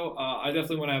Tenet, though, I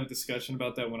definitely want to have a discussion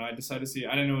about that when I decide to see it.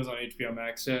 I didn't know it was on HBO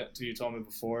Max yet until you told me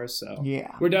before, so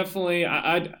yeah, we're definitely.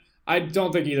 I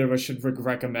don't think either of us should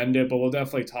recommend it, but we'll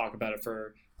definitely talk about it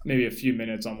for maybe a few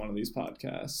minutes on one of these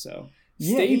podcasts. So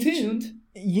stay tuned.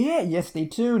 Stay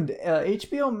tuned.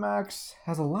 HBO Max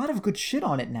has a lot of good shit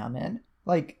on it now, man.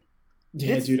 Like,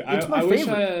 dude, I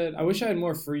wish I had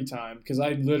more free time because I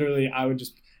would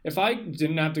just. If I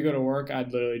didn't have to go to work,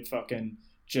 I'd literally fucking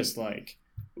just like,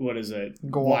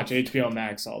 watch HBO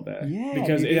Max all day. Yeah,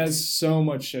 because it has so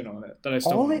much shit on it that I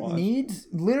still want to watch. Needs,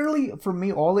 literally, for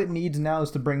me, all it needs now is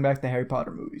to bring back the Harry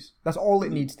Potter movies. That's all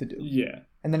it needs to do. Yeah.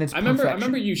 And then it's I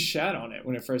remember you shat on it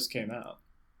when it first came out.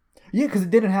 Yeah, because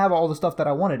it didn't have all the stuff that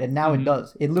I wanted, and now it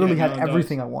does. It literally had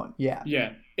everything I want. Yeah.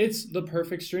 Yeah. It's the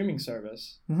perfect streaming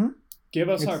service. Mm-hmm. Give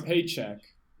us our paycheck.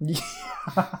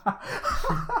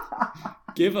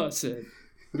 Give us it.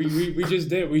 We just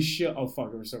did. We should. Oh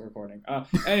fuck, we're still recording.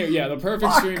 Anyway, yeah, the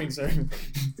perfect streaming service.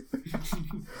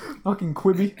 Fucking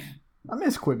Quibi. I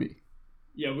miss Quibi.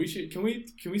 Yeah, we should. Can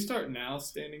we start now?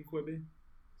 Standing Quibi.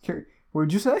 What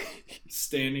did you say?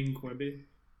 Standing Quibi.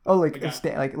 Oh,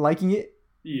 like liking it.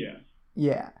 Yeah.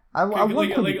 Yeah.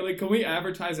 Can we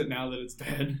advertise it now that it's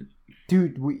dead?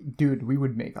 Dude, we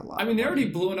would make a lot. I mean, they already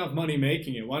blew enough money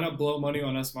making it. Why not blow money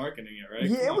on us marketing it, right?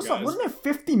 Yeah, wasn't it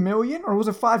 50 million or was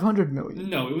it 500 million?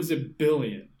 No, it was $1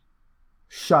 billion.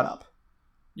 Shut up.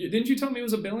 Didn't you tell me it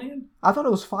was $1 billion? I thought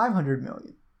it was 500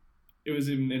 million. It was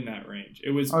in that range.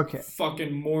 It was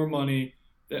fucking more money.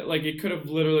 That like it could have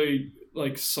literally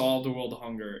like solved the world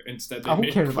hunger. Instead, they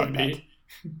made Quibi.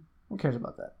 Who cares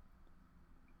about that?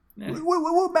 Nah.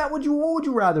 Matt, what would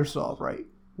you rather solve, right?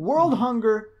 World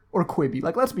hunger or Quibi?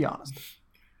 Like, let's be honest.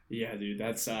 Yeah, dude,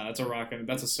 that's a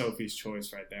that's a Sophie's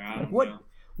choice right there. I don't know.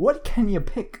 What can you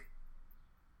pick?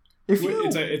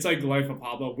 It's like Life of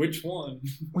Pablo. Which one?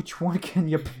 Which one can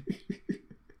you pick?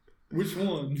 Which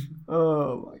one?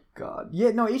 Oh my god.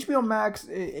 Yeah, no, HBO Max.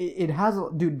 It has,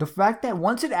 dude. The fact that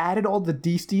once it added all the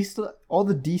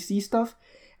DC stuff,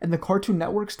 and the Cartoon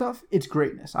Network stuff, it's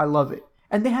greatness. I love it.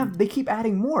 And they keep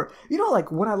adding more. You know,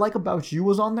 like What I Like About You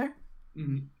was on there.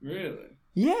 Really?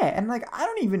 Yeah, and like I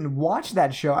don't even watch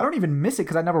that show. I don't even miss it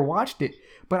because I never watched it.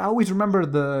 But I always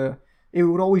remember it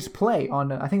would always play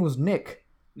on. I think it was Nick.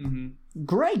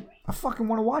 Great. I fucking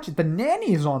want to watch it. The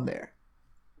Nanny is on there.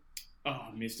 Oh,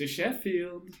 Mr.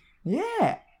 Sheffield.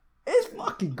 Yeah, it's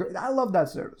fucking great. I love that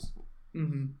service.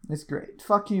 It's great.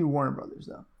 Fuck you, Warner Brothers,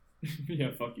 though.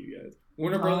 Yeah, fuck you guys.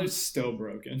 Warner Brothers still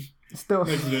broken. Still.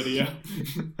 Next video.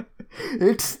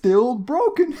 It's still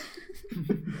broken.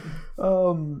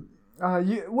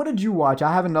 What did you watch?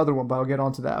 I have another one, but I'll get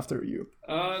onto that after you.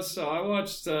 So I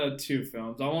watched 2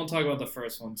 films. I won't talk about the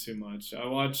first one too much. I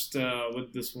watched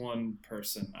with this one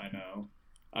person I know.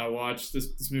 I watched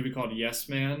this movie called Yes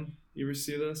Man. You ever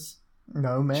see this?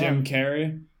 No, man. Jim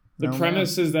Carrey. The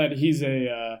premise is that he's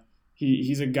a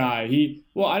he's a guy.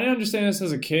 I didn't understand this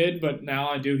as a kid, but now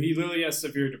I do. He literally has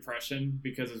severe depression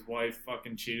because his wife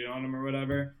fucking cheated on him or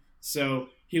whatever. So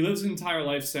he lives his entire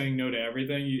life saying no to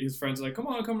everything. His friends are like, come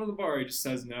on, come to the bar. He just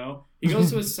says no. He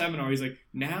goes to a seminar. He's like,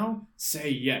 now say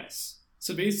yes.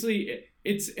 So basically,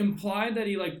 it's implied that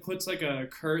he like puts like a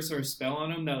curse or a spell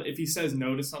on him that if he says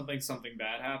no to something, something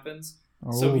bad happens.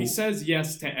 Oh. So he says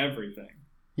yes to everything.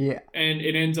 Yeah. And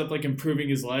it ends up like improving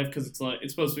his life because it's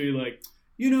supposed to be like,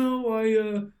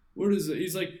 what is it?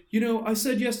 He's like, I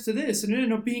said yes to this and it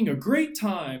ended up being a great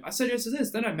time. I said yes to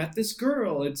this. Then I met this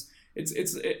girl.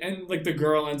 And like the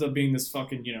girl ends up being this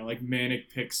fucking, like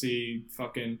manic pixie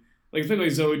fucking, like it's like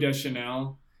Zooey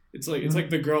Deschanel. It's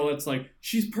like the girl that's like,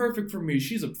 she's perfect for me.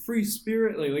 She's a free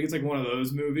spirit. Like it's like one of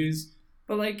those movies.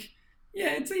 But like,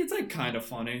 yeah, it's like kind of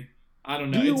funny. I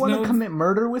don't know. Do you want to commit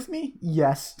murder with me?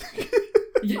 Yes.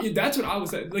 Yeah, that's what I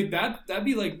was saying. Like that'd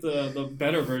be like the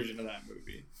better version of that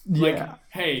movie. Yeah. Like,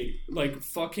 hey, like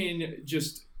fucking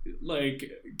just like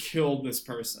kill this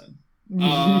person.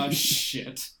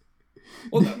 Shit.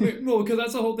 Well, because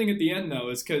that's the whole thing at the end though,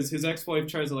 is because his ex-wife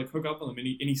tries to like hook up with him and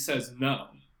he says no.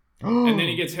 And then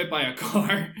he gets hit by a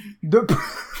car. But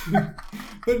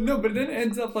then it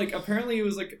ends up like apparently it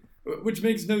was like, which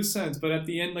makes no sense. But at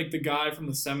the end, like the guy from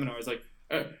the seminar is like,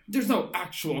 "There's no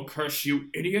actual curse, you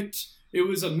idiot. It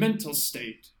was a mental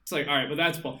state." It's like, all right, but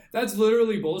that's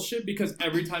literally bullshit because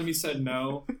every time he said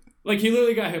no, like he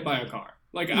literally got hit by a car.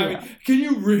 Like, yeah. I mean, can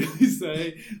you really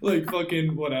say like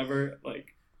fucking whatever?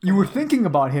 Like you were thinking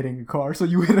about hitting a car, so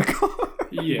you hit a car.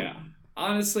 Yeah.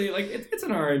 Honestly, like it's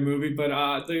an alright movie, but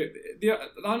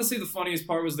honestly the funniest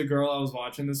part was the girl I was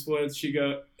watching this with. She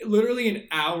literally an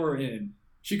hour in,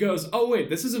 she goes, "Oh wait,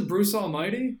 this isn't Bruce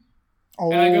Almighty?"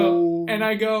 Oh. And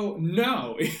I go,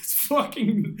 no, it's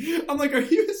fucking. I'm like, are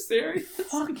you serious?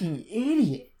 Fucking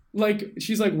idiot. Like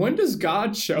she's like, when does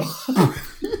God show up?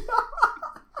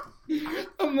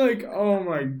 I'm like, oh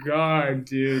my god,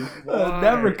 dude.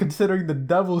 Never considering the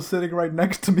devil sitting right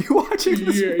next to me watching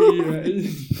this movie.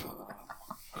 Yeah.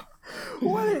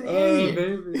 What an idiot.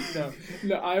 Baby.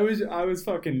 No, I was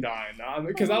fucking dying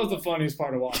because that was the funniest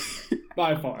part of watching.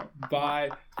 By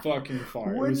fucking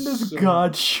far. When does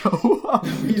God show up?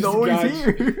 He's always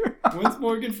here. When's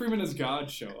Morgan Freeman as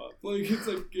God show up? Like it's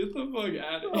like get the fuck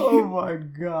out of here. Oh my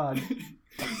god.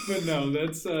 But no,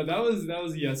 that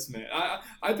was Yes Man.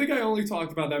 I think I only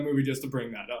talked about that movie just to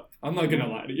bring that up. I'm not gonna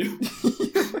lie to you.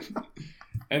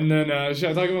 And then should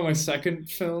I talk about my second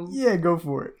film? Yeah, go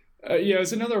for it. Yeah,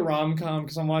 it's another rom-com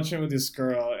because I'm watching it with this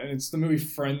girl, and it's the movie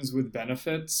Friends with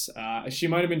Benefits. She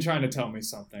might have been trying to tell me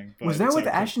something. But was that with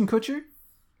Ashton Kutcher?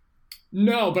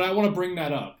 No, but I want to bring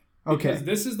that up. Okay. Because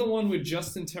this is the one with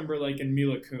Justin Timberlake and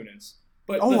Mila Kunis.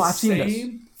 But I've seen this.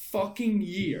 Fucking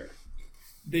year,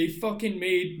 they fucking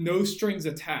made No Strings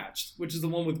Attached, which is the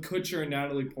one with Kutcher and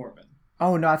Natalie Portman.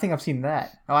 Oh, no, I think I've seen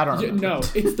that. Oh, I don't know. No,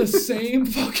 it's the same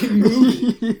fucking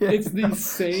movie. Yeah. It's the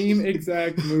same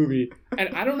exact movie. And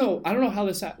I don't know how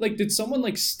this happened. Like, did someone,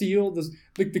 like, steal the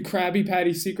Krabby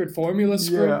Patty Secret Formula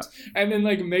script and then,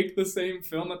 like, make the same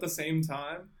film at the same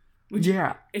time? Which,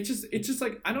 yeah. It's just,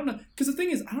 like, I don't know. Because the thing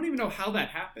is, I don't even know how that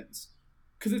happens.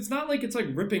 Because it's not like it's, like,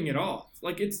 ripping it off.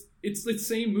 Like, it's the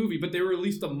same movie, but they were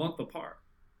released a month apart.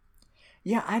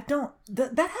 Yeah, I don't...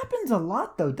 That happens a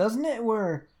lot, though, doesn't it?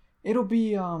 Where... It'll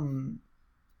be when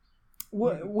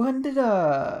did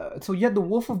so you had The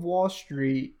Wolf of Wall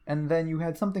Street and then you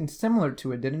had something similar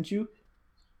to it, didn't you?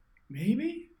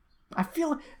 Maybe. I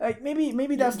feel like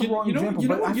maybe that's the wrong example,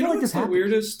 but I feel like this happened.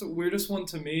 The weirdest one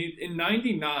to me in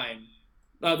 '99.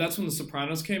 That's when The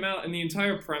Sopranos came out, and the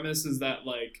entire premise is that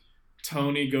like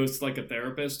Tony goes to like a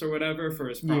therapist or whatever for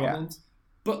his problems.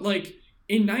 But like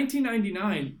in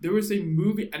 1999, there was a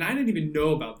movie, and I didn't even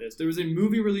know about this. There was a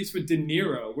movie released with De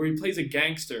Niro where he plays a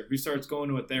gangster who starts going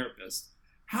to a therapist.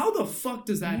 How the fuck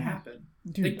does that happen?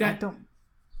 Dude, like that, I don't.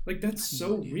 like that's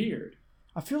so weird.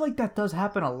 I feel like that does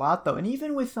happen a lot though, and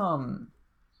even with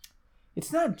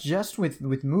it's not just with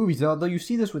movies, although you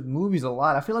see this with movies a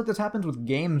lot. I feel like this happens with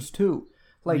games too.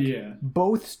 Like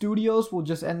both studios will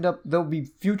just end up, they'll be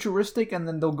futuristic and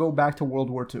then they'll go back to World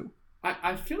War II.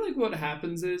 I feel like what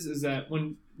happens is that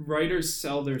when writers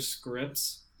sell their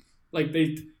scripts, like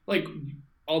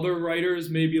other writers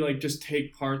maybe like just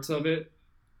take parts of it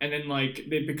and then like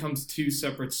it becomes two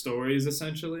separate stories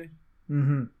essentially.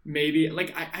 Mm-hmm. Maybe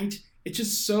like it's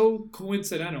just so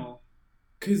coincidental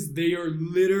because they are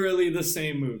literally the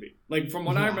same movie. Like from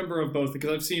what I remember of both,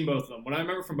 because I've seen both of them. What I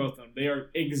remember from both of them, they are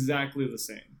exactly the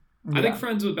same. Yeah. I think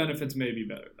Friends with Benefits may be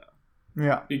better though.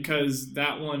 Yeah. Because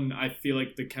that one, I feel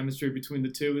like the chemistry between the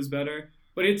two is better.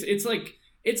 But it's like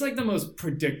the most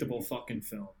predictable fucking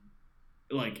film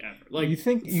like ever. Like you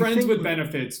think with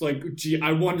Benefits, like gee,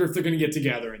 I wonder if they're gonna get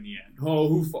together in the end.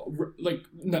 Oh,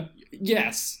 no,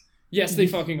 yes, they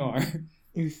fucking are.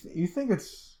 You think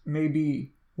it's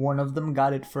maybe one of them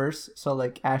got it first? So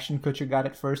like Ashton Kutcher got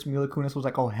it first. Mila Kunis was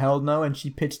like, "Oh hell no," and she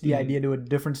pitched the idea to a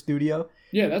different studio.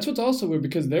 Yeah, that's what's also weird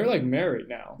because they're like married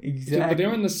now. Exactly. But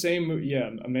they're in the same movie. Yeah,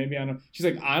 maybe I know. She's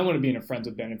like, I want to be in a Friends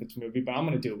with Benefits movie, but I'm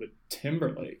gonna do it with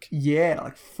Timberlake. Yeah,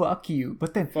 like fuck you.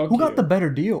 But then who got the better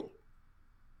deal?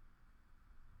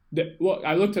 Well,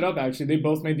 I looked it up actually. They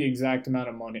both made the exact amount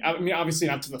of money. I mean, obviously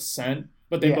not to the cent,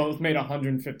 but they both made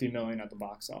 $150 million at the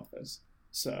box office.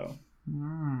 So,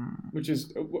 which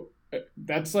is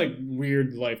that's like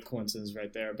weird life coincidence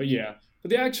right there. But yeah,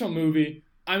 but the actual movie,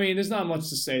 I mean, there's not much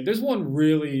to say. There's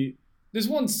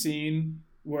one scene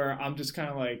where I'm just kind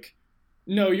of like,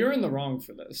 no, you're in the wrong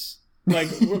for this. Like,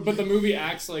 but the movie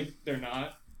acts like they're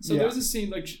not. So there's a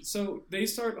scene like, so they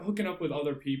start hooking up with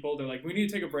other people. They're like, we need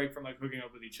to take a break from like hooking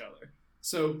up with each other.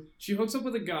 So she hooks up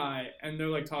with a guy and they're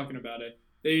like talking about it.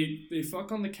 They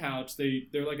fuck on the couch.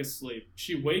 They're like asleep.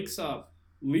 She wakes up,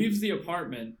 leaves the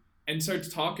apartment, and starts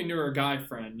talking to her guy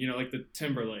friend, you know, like the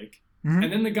Timberlake. Mm-hmm.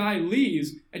 And then the guy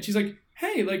leaves, and she's like,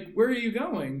 hey, like, where are you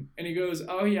going? And he goes,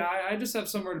 oh, yeah, I just have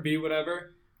somewhere to be,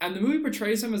 whatever. And the movie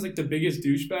portrays him as, like, the biggest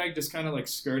douchebag, just kind of, like,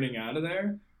 skirting out of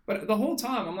there. But the whole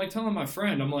time, I'm, like, telling my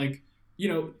friend, I'm like, you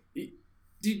know,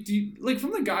 do like,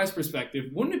 from the guy's perspective,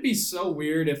 wouldn't it be so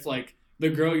weird if, like, the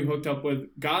girl you hooked up with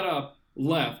got up,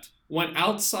 left, went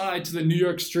outside to the New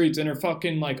York streets in her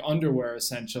fucking, like, underwear,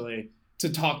 essentially, to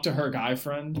talk to her guy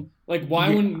friend? Like, why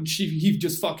wouldn't he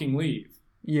just fucking leave?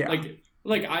 Yeah.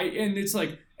 It's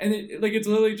like, and it's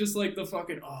literally just like the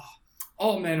fucking,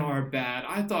 all men are bad.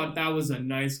 I thought that was a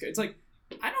nice guy. It's like,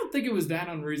 I don't think it was that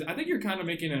unreasonable. I think you're kind of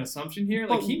making an assumption here.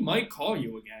 Like, he might call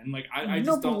you again. Like, I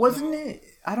just don't know. Wasn't it,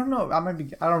 I don't know. I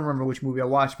don't remember which movie I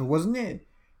watched, but wasn't it,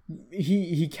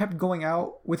 he kept going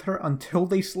out with her until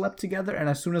they slept together, and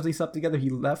as soon as they slept together, he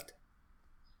left?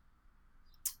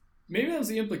 Maybe that was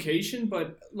the implication,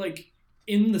 but, like,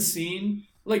 in the scene,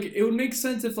 like, it would make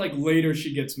sense if, like, later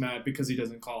she gets mad because he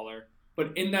doesn't call her.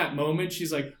 But in that moment,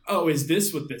 she's like, oh, is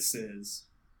this what this is?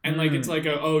 And, like, it's like,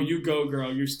 oh, you go,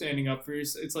 girl. You're standing up for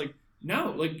yourself. It's like,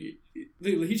 no, like,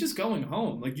 he's just going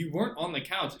home. Like, you weren't on the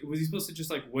couch. Was he supposed to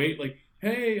just, like, wait, like,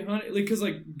 hey, honey? Like, because,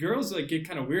 like, girls, like, get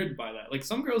kind of weird by that. Like,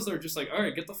 some girls are just like, all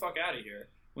right, get the fuck out of here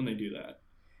when they do that.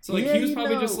 So, like, he was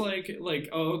probably just like,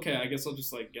 oh, okay, I guess I'll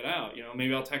just, like, get out. You know,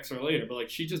 maybe I'll text her later. But, like,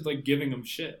 she just, like, giving him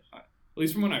shit. At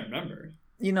least from what I remember.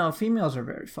 You know, females are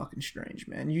very fucking strange,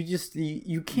 man. You just,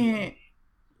 you can't,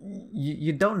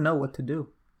 you don't know what to do.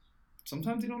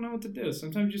 Sometimes you don't know what to do.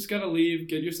 Sometimes you just gotta leave,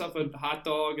 get yourself a hot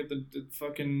dog at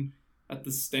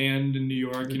the stand in New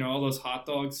York. You know, all those hot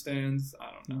dog stands.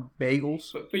 I don't know.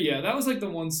 Bagels. But yeah, that was like the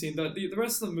one scene. The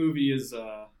rest of the movie is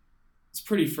it's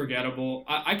pretty forgettable.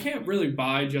 I can't really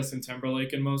buy Justin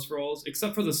Timberlake in most roles,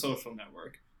 except for The Social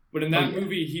Network. But in that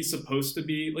movie, he's supposed to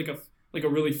be like a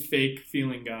really fake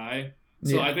feeling guy.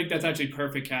 So I think that's actually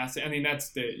perfect casting. I mean,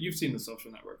 you've seen The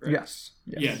Social Network, right? Yes.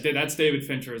 Yeah, that's David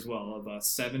Fincher as well of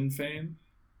Seven fame.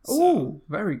 Oh,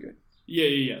 very good.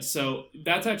 Yeah. So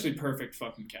that's actually perfect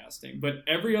fucking casting. But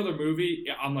every other movie,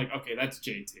 I'm like, okay, that's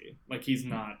JT. Like, he's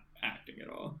not acting at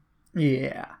all.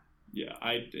 Yeah. Yeah,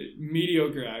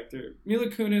 mediocre actor. Mila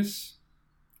Kunis,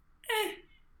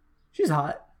 she's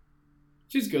hot.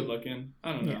 She's good looking.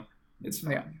 I don't know. It's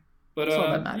fine. Yeah. But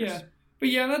that matters. yeah. But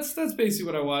yeah, that's basically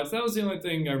what I watched. That was the only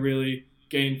thing I really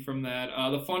gained from that.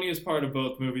 The funniest part of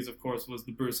both movies, of course, was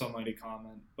the Bruce Almighty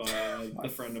comment by a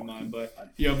friend of mine.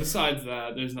 But besides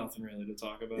that, there's nothing really to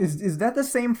talk about. Is that the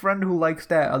same friend who likes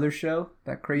that other show,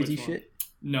 that crazy shit?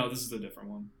 No, this is a different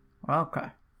one. Okay.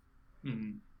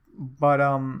 Mm-hmm. But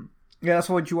yeah, that's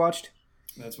what you watched.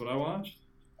 That's what I watched.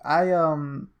 I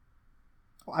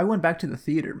went back to the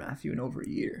theater, Matthew, in over a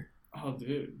year. Oh,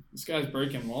 dude, this guy's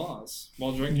breaking laws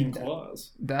while drinking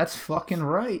claws. That's fucking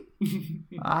right.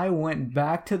 I went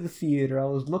back to the theater. I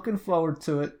was looking forward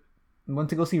to it. I went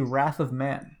to go see Wrath of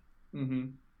Man.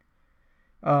 Mm-hmm.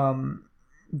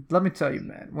 Let me tell you,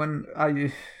 man. When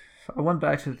I went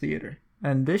back to the theater,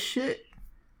 and this shit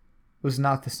was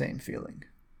not the same feeling.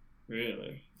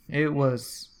 Really? It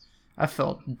was. I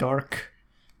felt dark.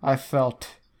 I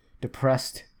felt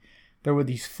depressed. There were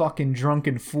these fucking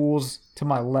drunken fools to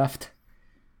my left.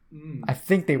 I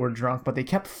think they were drunk, but they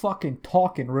kept fucking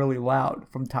talking really loud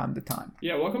from time to time.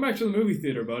 Yeah, welcome back to the movie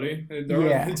theater, buddy.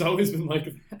 It's always been like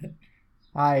that.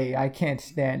 I can't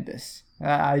stand this.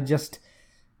 Oh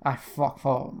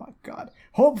my god.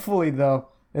 Hopefully, though,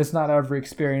 it's not every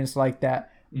experience like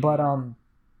that. But,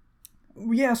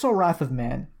 yeah, I saw Wrath of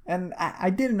Man. And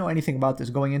I didn't know anything about this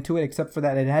going into it, except for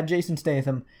that it had Jason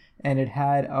Statham, and it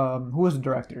had, who was the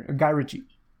director? Guy Ritchie.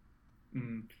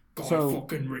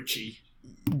 Fucking Ritchie.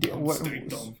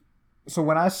 So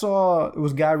when I saw it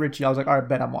was Guy Ritchie, I was like, all right,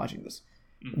 bet I'm watching this.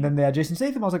 And then they had Jason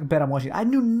Statham, I was like, bet I'm watching it. I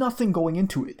knew nothing going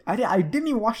into it. I didn't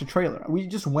even watch the trailer. We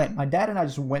just went. My dad and I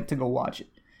just went to go watch it.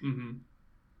 Mm-hmm.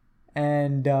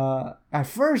 And at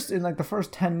first, in like the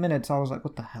first 10 minutes, I was like,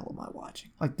 what the hell am I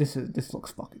watching? Like, this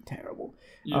looks fucking terrible.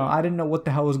 Yeah. I didn't know what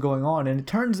the hell was going on. And it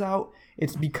turns out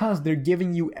it's because they're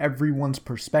giving you everyone's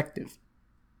perspective.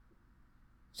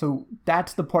 So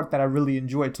that's the part that I really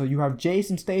enjoyed. So you have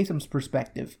Jason Statham's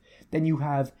perspective. Then you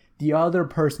have the other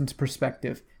person's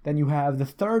perspective. Then you have the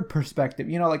third perspective.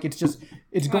 You know, like it's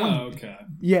going... Oh, okay.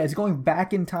 Yeah, it's going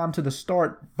back in time to the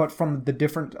start, but from the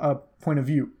different point of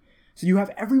view. So you have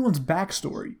everyone's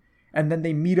backstory, and then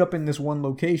they meet up in this one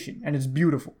location, and it's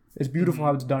beautiful. It's beautiful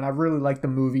how it's done. I really like the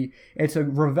movie. It's a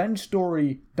revenge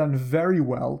story done very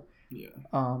well. Yeah.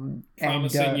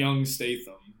 Promising Young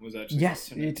Statham was actually.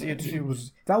 Yes, it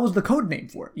was. That was the code name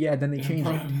for it. Yeah. Then they changed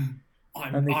it.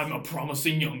 I'm a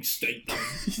promising young Statham.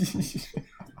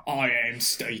 I am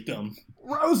Statham.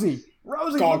 Rosie,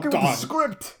 look at the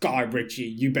script. Guy Ritchie,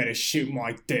 you better shoot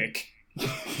my dick.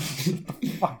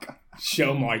 Fuck.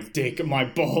 Show my dick, my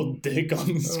bald dick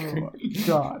on the screen. Oh my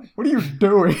god. What are you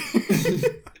doing?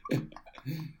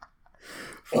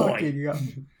 Fucking up.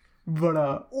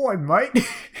 But, oi, mate.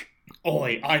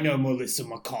 Oi, I know Melissa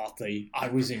McCarthy. I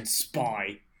was in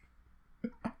Spy.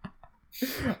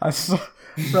 So,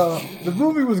 the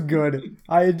movie was good.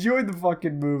 I enjoyed the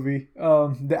fucking movie.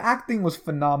 The acting was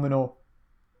phenomenal.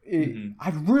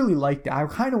 I really liked it. I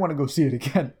kind of want to go see it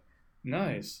again.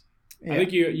 Nice. Yeah. I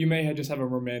think you may just have a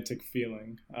romantic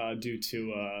feeling due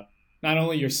to not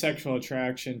only your sexual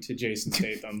attraction to Jason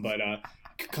Statham, but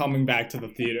coming back to the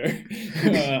theater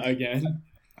again.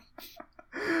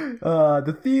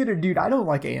 The theater, dude, I don't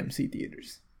like AMC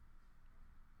theaters.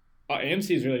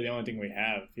 AMC is really the only thing we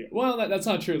have here. Well, that's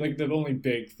not true. Like, the only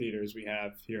big theaters we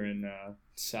have here in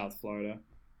South Florida.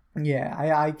 Yeah,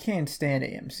 I can't stand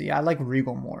AMC. I like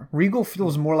Regal more. Regal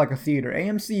feels more like a theater.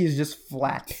 AMC is just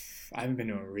flat. I haven't been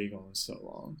to a Regal in so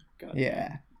long. God yeah.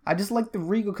 Damn. I just like the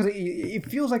Regal because it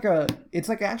feels like it's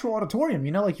like an actual auditorium,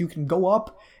 you know, like you can go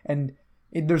up and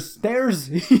there's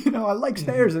stairs, you know, I like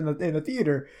stairs in the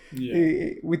theater.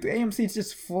 Yeah. With AMC, it's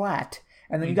just flat.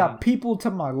 And then you got people to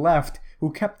my left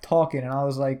who kept talking, and I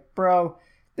was like, bro,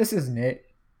 this isn't it.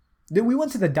 We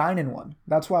went to the dine-in one.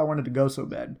 That's why I wanted to go so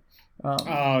bad.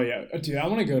 Oh, yeah. Dude, I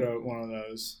want to go to one of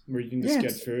those where you can just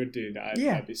get food. Dude,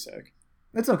 I'd be sick.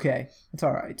 It's okay. It's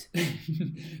all right.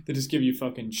 They just give you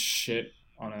fucking shit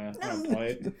on a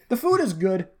plate. The food is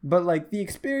good, but like the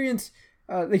experience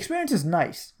is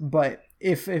nice. But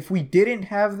if we didn't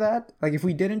have that, like if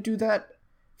we didn't do that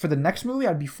for the next movie,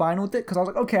 I'd be fine with it because I was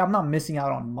like, okay, I'm not missing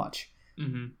out on much.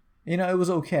 Mm-hmm. You know, it was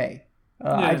okay.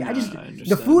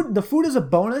 The food is a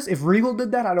bonus. If Regal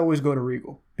did that, I'd always go to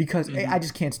Regal because I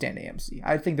just can't stand AMC.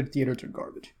 I think their theaters are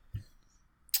garbage.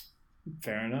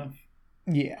 Fair enough.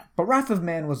 Yeah, but Wrath of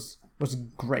Man was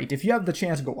great. If you have the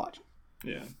chance, go watch it.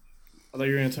 Yeah. I thought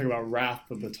you were going to talk about Wrath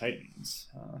of the Titans.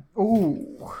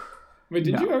 Ooh. Wait,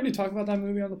 did you already talk about that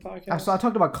movie on the podcast? I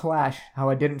talked about Clash, how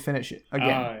I didn't finish it again.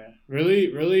 Oh, yeah.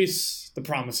 Release the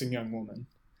promising young woman.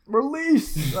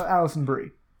 Release Alison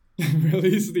Brie.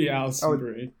 Release the Alison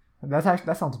Brie.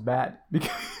 That sounds bad.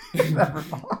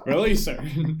 Release her.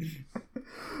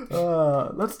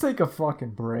 Let's take a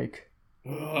fucking break.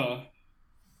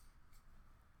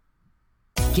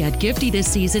 Get gifty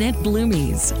this season at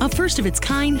Bloomies, a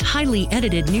first-of-its-kind, highly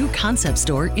edited new concept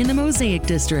store in the Mosaic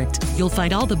District. You'll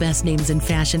find all the best names in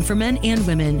fashion for men and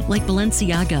women, like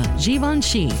Balenciaga,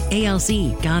 Givenchy,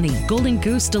 ALC, Ganni, Golden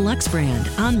Goose Deluxe brand,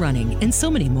 On Running, and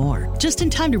so many more. Just in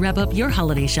time to wrap up your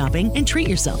holiday shopping and treat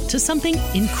yourself to something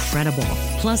incredible.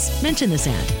 Plus, mention this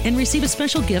ad and receive a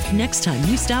special gift next time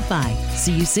you stop by.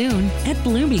 See you soon at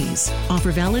Bloomies.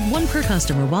 Offer valid 1 per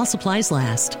customer while supplies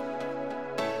last.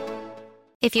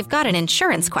 If you've got an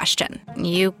insurance question,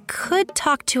 you could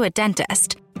talk to a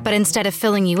dentist. But instead of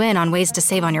filling you in on ways to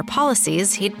save on your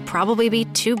policies, he'd probably be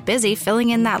too busy filling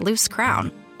in that loose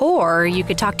crown. Or you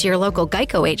could talk to your local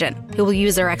Geico agent, who will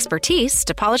use their expertise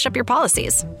to polish up your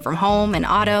policies, from home and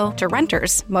auto to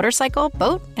renters, motorcycle,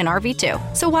 boat, and RV too.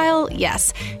 So while,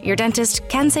 yes, your dentist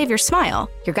can save your smile,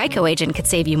 your Geico agent could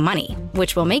save you money,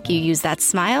 which will make you use that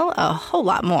smile a whole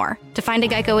lot more. To find a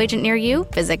Geico agent near you,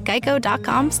 visit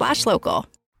geico.com/local.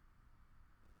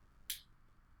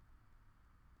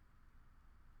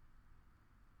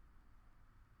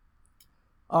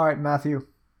 All right, Matthew.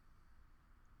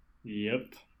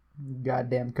 Yep.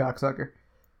 Goddamn cocksucker.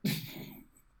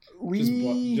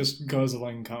 Just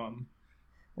guzzling cum.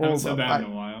 I haven't said that in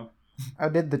a while. I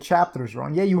did the chapters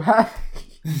wrong. Yeah, you have.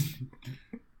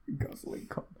 Guzzling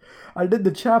cum. I did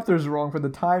the chapters wrong for the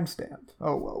timestamp.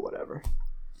 Oh, well, whatever.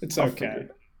 It's okay.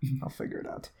 I'll figure it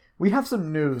out. We have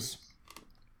some news.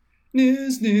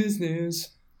 News.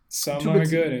 Some are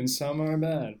good and some are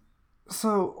bad.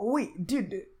 So, wait,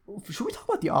 dude, should we talk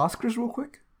about the Oscars real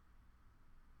quick?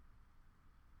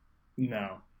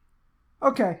 No.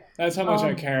 Okay. That's how much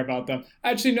I care about them.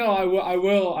 Actually, no, I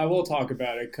will talk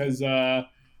about it, because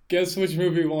guess which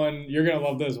movie won? You're going to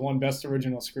love this. Won Best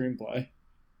Original Screenplay.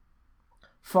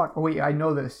 Fuck, wait, I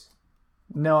know this.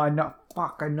 No, I know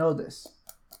this.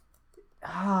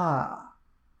 I'll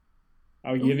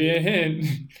give you a hint.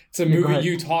 It's a movie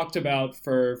you talked about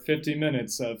for 50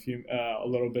 minutes a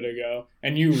little bit ago,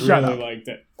 and you really liked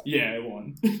it. Yeah, it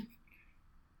won.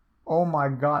 Oh my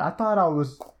god, I thought it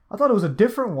was a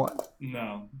different one.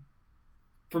 No.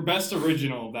 For Best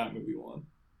Original, that movie won.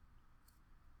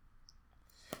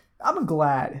 I'm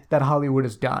glad that Hollywood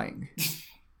is dying.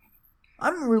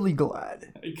 I'm really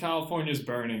glad. California's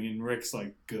burning and Rick's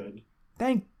like, good.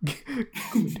 Thank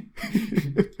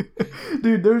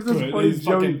Dude, there's this funny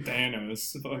Joey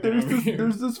Thanos.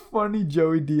 There's this funny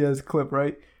Joey Diaz clip,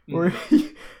 right? Where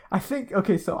I think,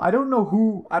 okay, so I don't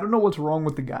know what's wrong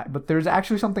with the guy, but there's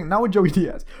actually something, not with Joey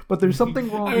Diaz, but there's something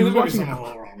wrong. I mean, there's something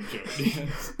wrong with Joey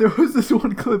Diaz. There was this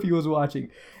one clip he was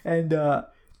watching, and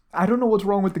I don't know what's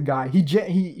wrong with the guy.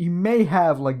 He may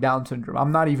have like Down syndrome.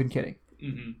 I'm not even kidding.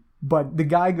 Mm-hmm. But the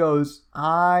guy goes,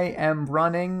 "I am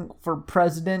running for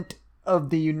president of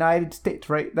the United States,"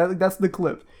 right? That's the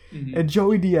clip. Mm-hmm. And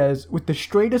Joey Diaz, with the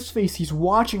straightest face, he's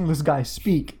watching this guy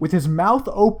speak with his mouth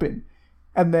open.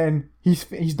 And then he's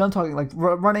done talking, like,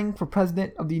 running for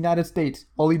president of the United States.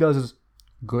 All he does is,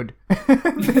 good. Yeah,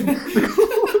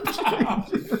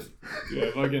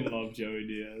 I fucking love Joey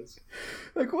Diaz.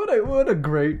 Like, what a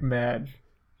great man.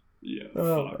 Yeah,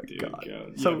 fuck, dude. God. Yeah,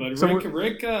 but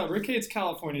Rick hates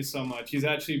California so much. He's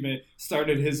actually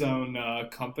started his own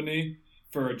company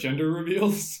for gender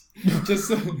reveals. Just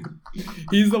so,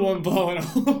 he's the one blowing up.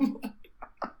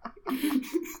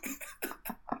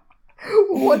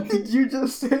 What did you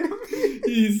just say to me?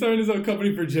 He's starting his own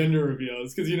company for gender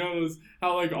reveals, because you know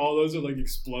how like all those are like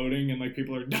exploding and like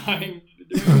people are dying.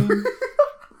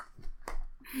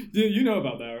 Dude, you know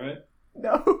about that, right?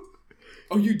 No.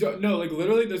 Oh, you don't? No, like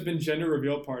literally, there's been gender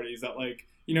reveal parties that like,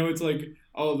 you know, it's like,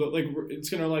 oh, like it's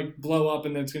gonna like blow up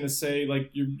and then it's gonna say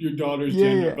like your daughter's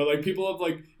gender, yeah. But like people have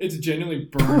like it's genuinely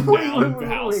burned down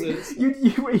houses.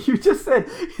 Wait, you just said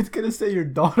it's gonna say your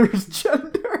daughter's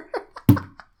gender.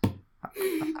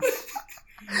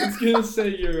 It's gonna say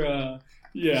your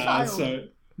yeah. So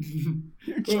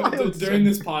during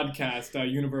this podcast,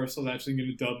 Universal's actually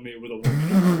gonna dub me with a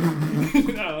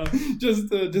woman, just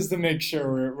to make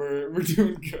sure we're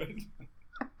doing good.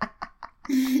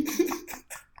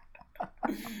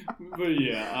 But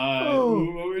yeah,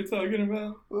 what were we talking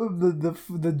about?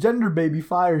 The gender baby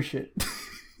fire shit.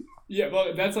 Yeah,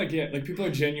 well, that's like like people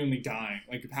are genuinely dying.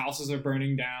 Like houses are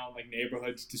burning down, like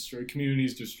neighborhoods destroyed,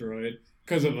 communities destroyed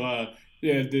because of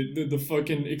the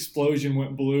fucking explosion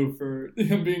went blue for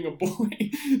him being a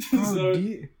boy. So,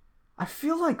 I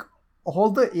feel like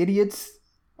all the idiots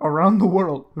around the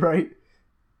world, right,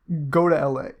 go to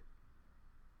LA.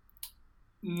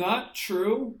 Not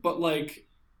true, but like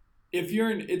if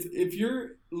you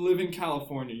live in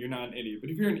California, you're not an idiot. But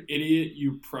if you're an idiot,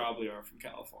 you probably are from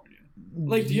California.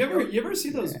 Like, do you ever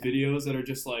see those videos that are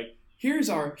just like here's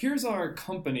our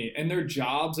company, and their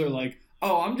jobs are like,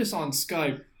 oh, I'm just on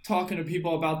Skype talking to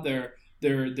people about their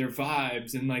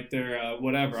vibes and like their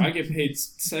whatever. I get paid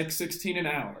 $16 an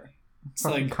hour. It's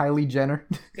fucking like Kylie Jenner.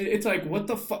 It's like, what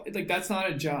the fuck? Like, that's not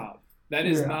a job. That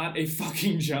is not a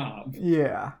fucking job.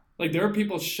 Yeah. Like, there are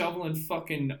people shoveling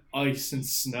fucking ice and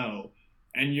snow,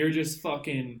 and you're just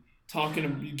fucking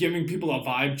giving people a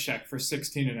vibe check for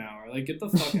 $16 an hour. Like, get the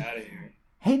fuck out of here.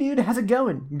 Hey, dude, how's it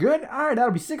going? Good? All right,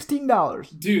 that'll be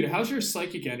 $16. Dude, how's your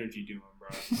psychic energy doing, bro?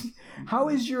 How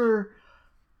is your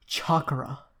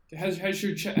chakra? How's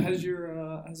your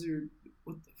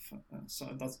what the fuck? So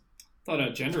I thought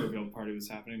a gender reveal party was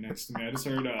happening next to me. I just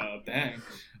heard a bang.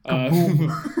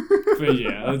 But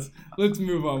yeah, let's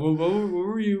move on. What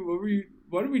were you?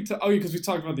 What did we? Oh, because we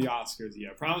talked about the Oscars. Yeah,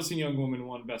 Promising Young Woman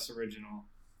won Best Original.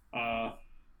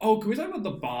 Can we talk about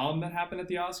the bomb that happened at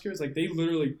the Oscars? Like, they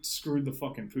literally screwed the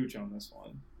fucking pooch on this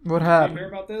one. What happened? Did you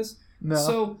hear about this? No.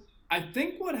 So I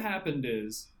think what happened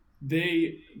is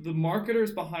the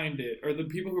marketers behind it, or the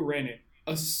people who ran it,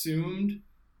 assumed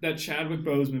that Chadwick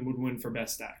Boseman would win for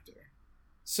Best Actor.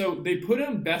 So they put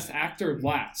him Best Actor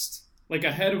last, like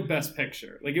ahead of Best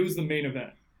Picture. Like, it was the main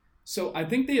event. So I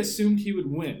think they assumed he would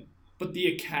win, but the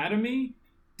Academy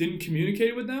didn't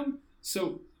communicate with them.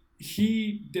 So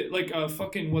he did, like,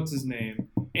 what's his name?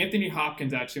 Anthony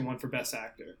Hopkins actually won for Best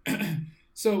Actor.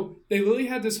 So they literally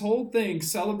had this whole thing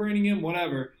celebrating him,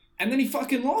 whatever, and then he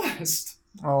fucking lost.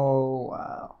 Oh,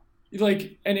 wow.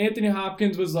 Like, and Anthony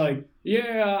Hopkins was like,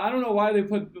 yeah, I don't know why they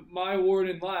put my award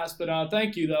in last, but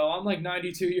thank you, though. I'm like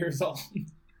 92 years old.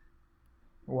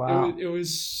 Wow. It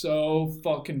was so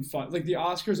fucking fun. Like, the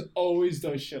Oscars always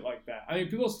does shit like that. I mean,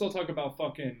 people still talk about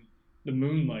fucking the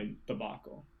Moonlight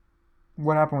debacle.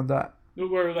 What happened with that?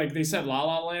 Where, like, they said La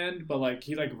La Land, but, like,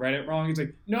 he, like, read it wrong. He's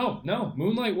like, no,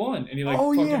 Moonlight won. And he, like,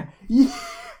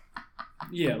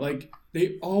 yeah, like,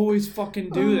 they always fucking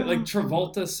do that. Like,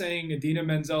 Travolta saying Idina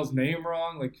Menzel's name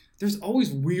wrong. Like, there's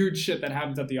always weird shit that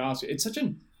happens at the Oscars. It's such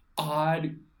an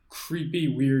odd, creepy,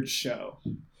 weird show.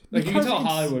 Like, you can tell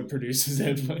Hollywood produces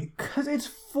it. Because it's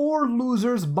for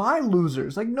losers by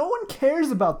losers. Like, no one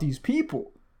cares about these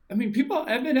people. I mean, people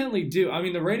evidently do. I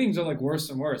mean, the ratings are, like, worse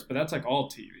and worse, but that's, like, all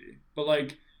TV. But,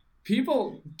 like,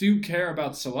 people do care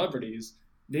about celebrities.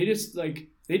 They just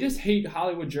hate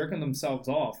Hollywood jerking themselves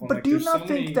off. But do you not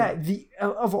think that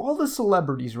of all the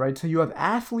celebrities, right? So you have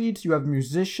athletes, you have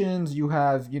musicians, you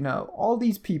have, all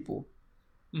these people.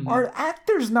 Mm-hmm. Are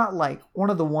actors not, like, one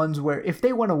of the ones where if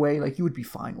they went away, like, you would be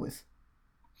fine with?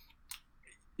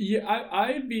 Yeah,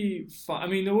 I'd be fine. I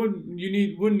mean,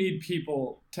 wouldn't need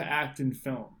people to act in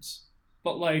films,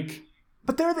 but like.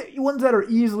 But they're the ones that are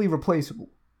easily replaceable.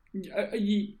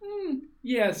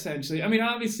 Yeah, essentially. I mean,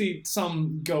 obviously,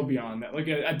 some go beyond that. Like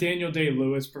a Daniel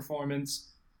Day-Lewis performance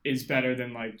is better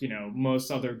than, like, most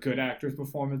other good actors'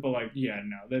 performance. But, like, yeah,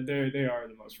 no, they are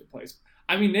the most replaceable.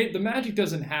 I mean, the magic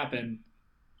doesn't happen.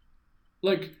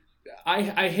 Like,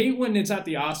 I hate when it's at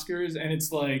the Oscars and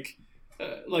it's like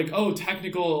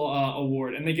technical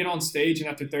award, and they get on stage and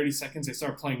after 30 seconds they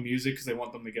start playing music because they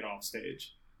want them to get off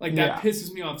stage. Like, that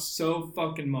pisses me off so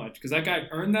fucking much because that guy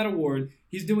earned that award.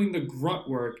 He's doing the grunt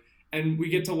work, and we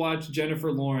get to watch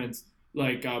Jennifer Lawrence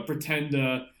pretend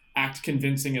to act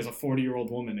convincing as a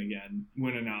 40-year-old woman again,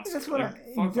 win an Oscar. That's what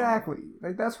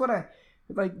that's what I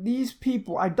like. These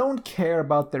people, I don't care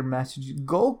about their message.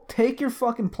 Go take your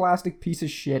fucking plastic piece of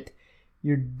shit,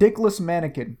 your dickless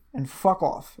mannequin, and fuck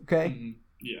off. Okay? Mm-hmm.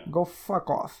 Yeah. Go fuck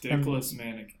off. Dickless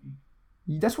mannequin.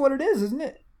 That's what it is, isn't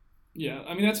it? Yeah,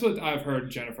 I mean, that's what I've heard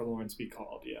Jennifer Lawrence be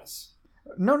called, yes.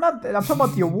 No, not that. I'm talking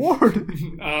about the award.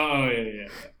 Oh, yeah.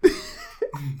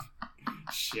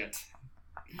 Shit.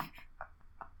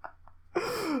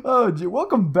 Oh, gee,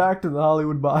 welcome back to the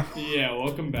Hollywood Bible. Yeah,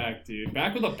 welcome back, dude.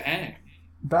 Back with a bang.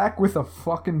 Back with a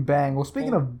fucking bang. Well,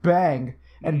 speaking of bang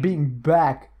and being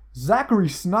back, Zachary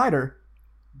Snyder.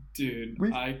 Dude,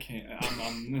 I can't.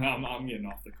 I'm getting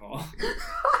off the call.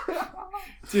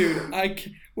 Dude,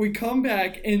 we come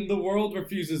back and the world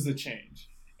refuses to change.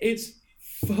 It's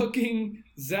fucking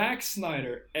Zack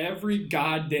Snyder every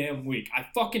goddamn week. I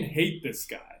fucking hate this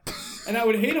guy. And I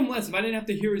would hate him less if I didn't have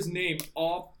to hear his name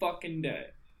all fucking day.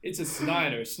 It's a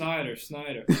Snyder.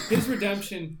 His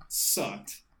redemption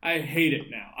sucked. I hate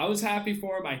it now. I was happy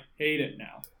for him. I hate it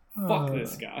now. Fuck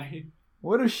this guy.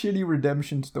 What a shitty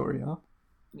redemption story, huh?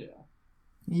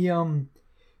 Yeah.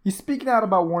 He's speaking out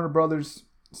about Warner Brothers,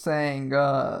 saying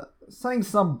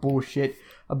some bullshit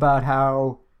about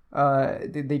how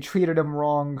they treated him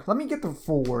wrong. Let me get the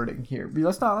full wording here.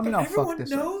 Let me not fuck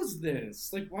this up. Everyone knows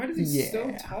this. Like, why does he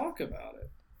still talk about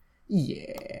it?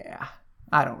 Yeah.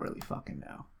 I don't really fucking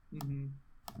know. Mm-hmm.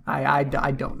 I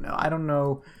don't know. I don't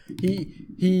know.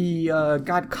 He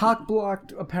got cock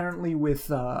blocked apparently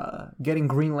with getting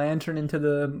Green Lantern into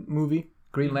the movie.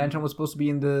 Green Lantern was supposed to be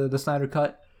in the Snyder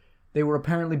Cut. They were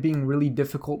apparently being really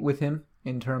difficult with him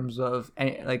in terms of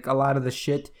like a lot of the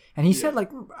shit. And he said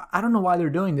like, I don't know why they're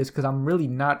doing this because I'm really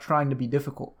not trying to be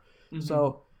difficult.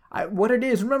 So what it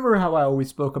is, remember how I always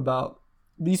spoke about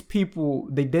these people,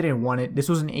 they didn't want it. This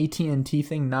was an AT&T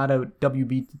thing, not a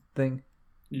WB thing.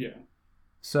 Yeah.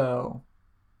 So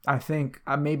I think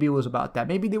maybe it was about that.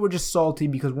 Maybe they were just salty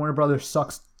because Warner Brothers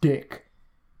sucks dick.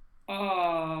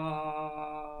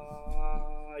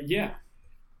 Yeah.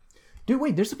 Dude,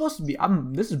 wait, there's supposed to be,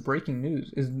 this is breaking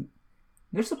news.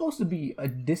 There's supposed to be a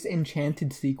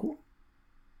Disenchanted sequel?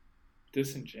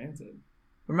 Disenchanted?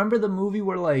 Remember the movie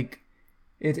where, like,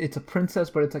 it's a princess,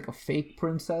 but it's like a fake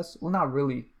princess? Well, not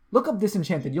really. Look up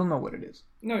Disenchanted, you'll know what it is.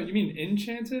 No, you mean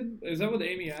Enchanted? Is that with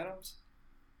Amy Adams?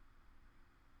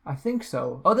 I think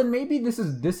so. Oh, then maybe this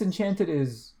is Disenchanted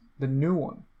is the new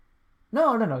one.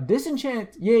 No.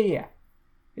 Disenchant, yeah.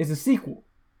 It's a sequel.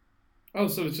 Oh,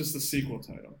 so it's just the sequel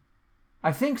title.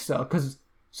 I think so, because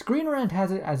Screen Rant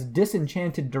has it as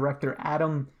Disenchanted director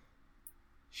Adam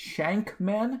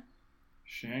Shankman?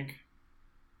 Shank.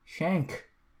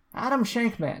 Adam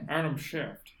Shankman. Adam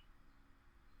Shaft.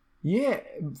 Yeah,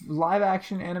 live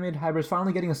action animated hybrid is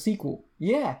finally getting a sequel.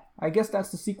 Yeah, I guess that's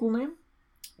the sequel name?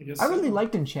 I really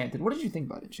liked Enchanted. What did you think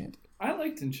about Enchanted? I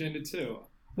liked Enchanted too.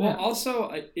 Well,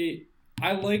 also,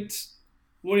 I liked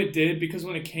what it did because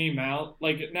when it came out,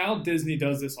 like now Disney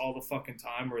does this all the fucking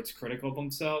time where it's critical of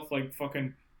themselves, like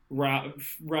fucking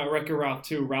Wreck-It Ralph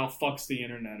 2, Ralph fucks the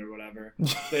internet or whatever.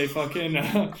 They fucking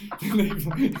Ralph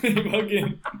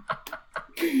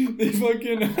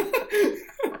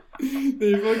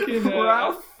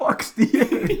fucks the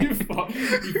internet.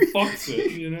 he fucks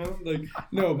it, you know? Like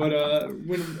no, but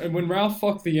when Ralph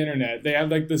fucked the internet, they have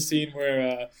like the scene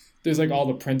where there's like all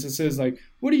the princesses like,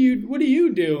 what do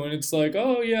you do? And it's like,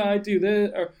 oh yeah, I do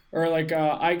this, or like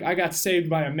I got saved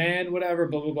by a man, whatever,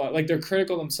 blah blah blah. Like they're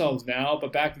critical themselves now,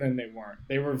 but back then they weren't.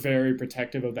 They were very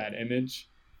protective of that image,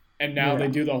 and now they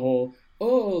do the whole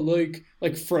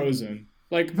like Frozen.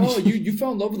 Like, oh, you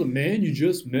fell in love with a man you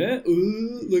just met?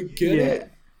 Like, get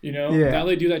it? You know? Yeah. Now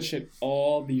they do that shit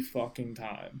all the fucking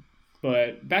time.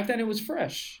 But back then it was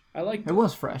fresh. I liked it. It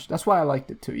was fresh. That's why I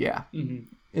liked it too, yeah.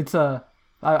 Mm-hmm. It's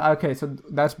okay, so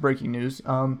that's breaking news.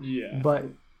 Yeah. But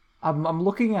I'm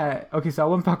looking at... Okay, so I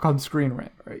went back on Screen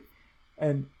Rant, right?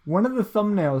 And one of the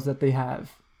thumbnails that they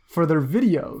have for their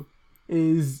video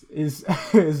is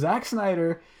Zack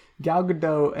Snyder... Gal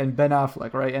Gadot and Ben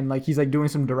Affleck, right? And like he's like doing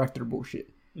some director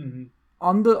bullshit. Mm-hmm.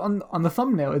 On the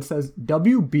thumbnail it says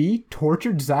WB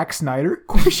tortured Zack Snyder? ?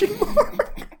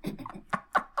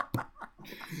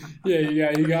 Yeah,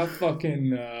 you got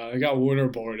fucking got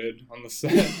waterboarded on the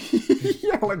set.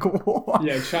 Yeah, like what?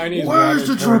 Yeah, Chinese. Where's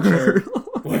the trigger?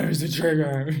 Where's the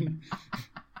trigger?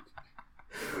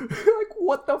 Like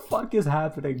what the fuck is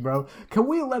happening, bro? Can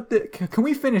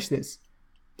we finish this?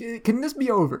 Can this be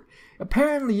over?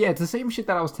 Apparently, yeah, it's the same shit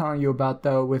that I was telling you about,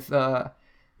 though, with,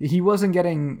 they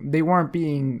weren't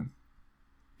being,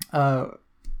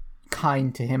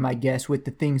 kind to him, I guess, with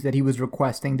the things that he was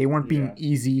requesting. They weren't being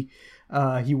easy.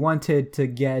 He wanted to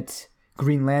get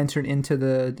Green Lantern into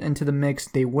the mix.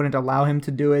 They wouldn't allow him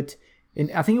to do it.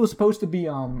 And I think it was supposed to be,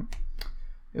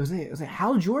 was it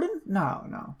Hal Jordan?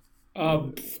 No.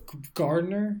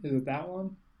 Gardner? Is it that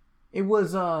one? It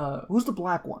was, who's the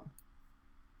black one?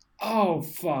 Oh,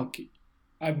 fuck.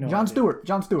 I have no Jon idea. Stewart.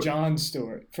 Jon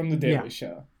Stewart from The Daily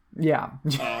Show. Yeah.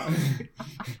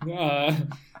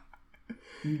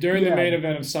 During the main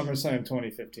event of SummerSlam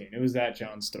 2015. It was that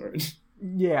Jon Stewart.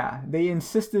 Yeah. They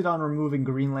insisted on removing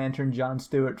Green Lantern Jon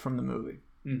Stewart from the movie.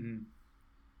 Mm-hmm.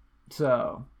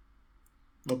 So.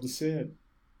 Love to see it.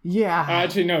 Yeah.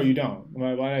 Actually, no, you don't.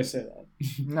 Why did I say that?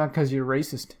 Not because you're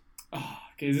racist. Oh,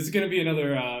 okay, is this going to be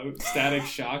another Static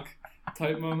Shock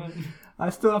type moment? I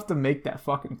still have to make that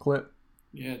fucking clip.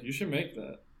 Yeah, you should make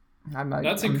that.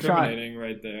 That's incriminating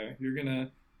right there. You're gonna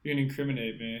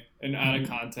incriminate me and out of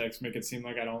context make it seem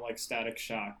like I don't like Static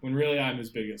Shock when really I'm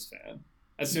his biggest fan.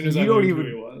 As soon as I knew who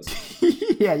he was.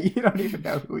 Yeah, you don't even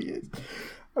know who he is.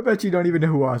 I bet you don't even know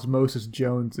who Osmosis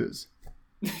Jones is.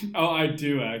 Oh, I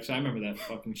do actually. I remember that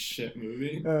fucking shit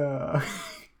movie.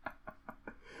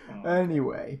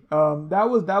 Anyway, that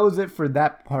was it for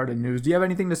that part of news. Do you have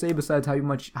anything to say besides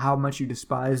how much you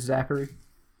despise Zachary?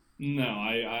 No,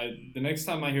 I the next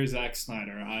time I hear Zack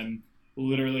Snyder, I'm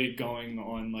literally going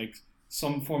on like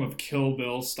some form of Kill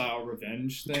Bill style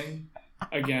revenge thing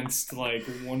against like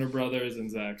Warner Brothers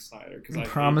and Zack Snyder because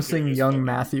promising young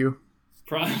Matthew.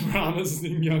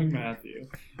 Promising young Matthew.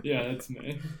 Yeah, that's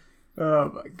me.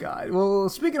 Oh my god. Well,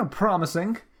 speaking of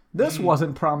promising, this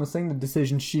wasn't promising, the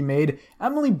decision she made.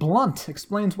 Emily Blunt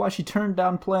explains why she turned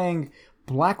down playing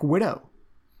Black Widow.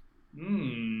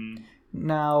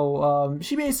 Now,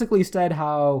 she basically said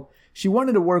how she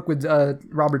wanted to work with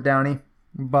Robert Downey,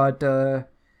 but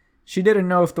she didn't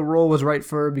know if the role was right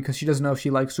for her because she doesn't know if she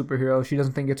likes superheroes. She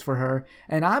doesn't think it's for her.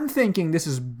 And I'm thinking this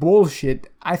is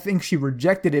bullshit. I think she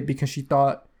rejected it because she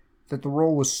thought that the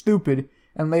role was stupid.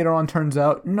 And later on turns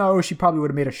out, no, she probably would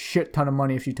have made a shit ton of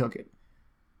money if she took it.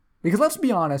 Because let's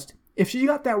be honest, if she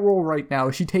got that role right now,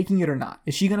 is she taking it or not?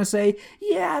 Is she going to say,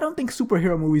 yeah, I don't think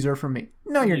superhero movies are for me?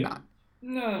 No, you're not.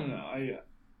 No,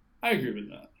 I agree with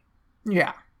that.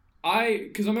 Yeah.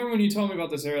 Because I remember when you told me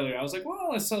about this earlier, I was like, well,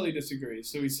 I slightly disagree,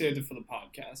 so we saved it for the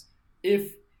podcast.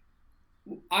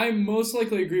 I most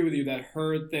likely agree with you that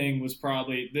her thing was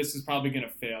this is probably going to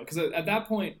fail. Because at that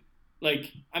point,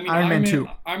 like, I mean, Iron Man 2.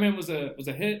 Iron Man was a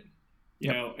hit.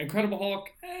 You know, Incredible Hulk,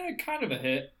 kind of a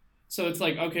hit. So it's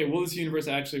like, okay, will this universe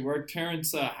actually work?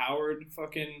 Terrence Howard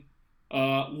fucking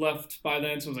left by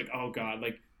then, so I was like, oh god,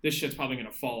 like, this shit's probably going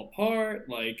to fall apart.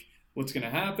 Like, what's going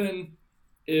to happen?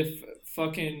 If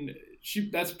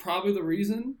that's probably the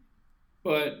reason.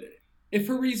 But if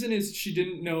her reason is she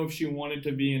didn't know if she wanted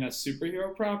to be in a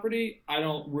superhero property, I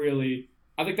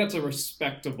think that's a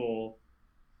respectable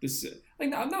decision. Like,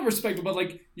 not respectable, but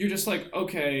like, you're just like,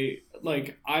 okay,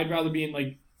 like, I'd rather be in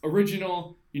like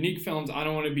original, unique films. I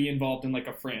don't want to be involved in like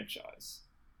a franchise.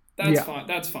 That's fine.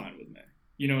 That's fine with me.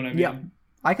 You know what I mean? Yeah.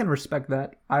 I can respect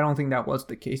that. I don't think that was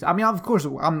the case. I mean, of course,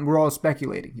 we're all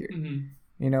speculating here. Mm-hmm.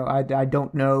 You know, I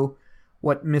don't know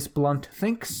what Miss Blunt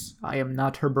thinks. I am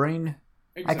not her brain.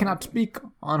 Exactly. I cannot speak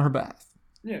on her behalf.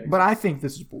 Yeah, exactly. But I think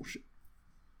this is bullshit.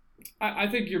 I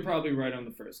think you're probably right on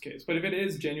the first case. But if it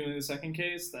is genuinely the second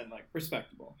case, then, like,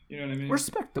 respectable. You know what I mean?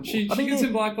 Respectable. She gets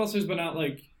in blockbusters, but not,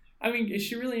 like... I mean, is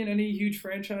she really in any huge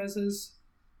franchises?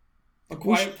 A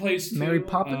Quiet Place 2? Mary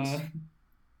Poppins?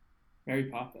 Mary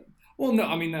Poppins. Well, no,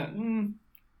 I mean,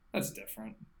 that's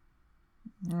different.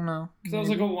 No. Because that was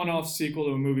like a one-off sequel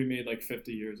to a movie made like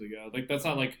 50 years ago. Like, that's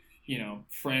not like, you know,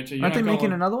 franchise. Aren't they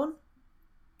making another one?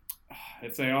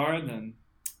 If they are, then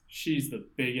she's the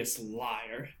biggest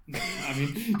liar. I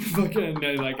mean, fucking,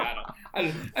 like, I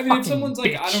mean, if someone's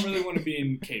like, I don't really want to be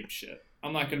in cape shit,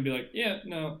 I'm not going to be like, yeah,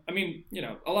 no. I mean, you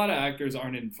know, a lot of actors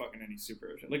aren't in fucking any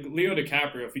superhero shit. Like, Leo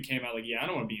DiCaprio, if he came out like, yeah, I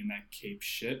don't want to be in that cape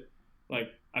shit, like,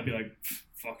 I'd be like,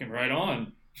 fucking right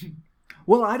on.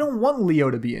 Well, I don't want Leo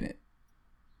to be in it.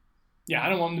 Yeah, I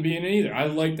don't want him to be in it either. I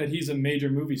like that he's a major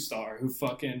movie star who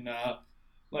fucking,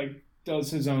 like,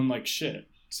 does his own, like, shit.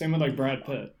 Same with, like, Brad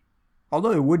Pitt.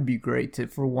 Although it would be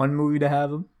great for one movie to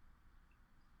have him.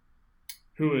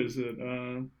 Who is it?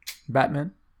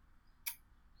 Batman.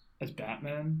 As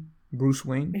Batman? Bruce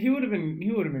Wayne. He would have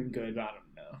been good. I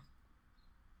don't know.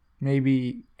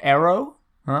 Maybe Arrow?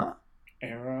 Huh?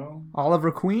 Arrow?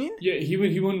 Oliver Queen? Yeah, he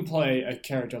wouldn't play a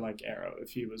character like Arrow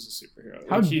if he was a superhero.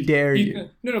 How dare you?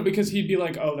 No, because he'd be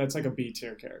like, oh, that's like a B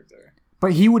tier character.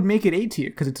 But he would make it A tier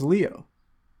because it's Leo.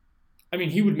 I mean,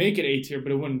 he would make it A tier,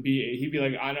 but it wouldn't be. He'd be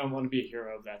like, I don't want to be a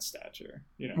hero of that stature.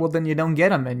 You know. Well, then you don't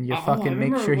get him, and you fucking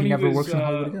make sure he never works in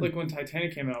Hollywood again. Like when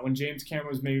Titanic came out, when James Cameron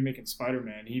was maybe making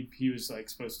Spider-Man, he was like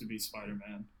supposed to be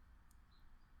Spider-Man.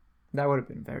 That would have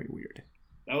been very weird.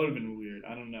 That would have been weird.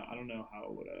 I don't know how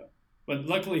it would have. But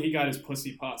luckily, he got his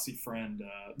pussy posse friend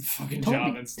fucking Toby.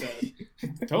 Job instead.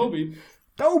 Toby.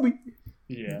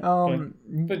 Yeah.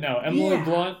 But no, Emily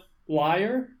Blunt,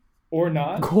 liar or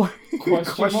not?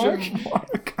 Question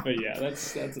mark. But yeah,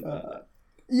 that's about that.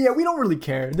 Yeah, we don't really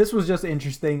care. This was just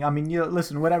interesting. I mean,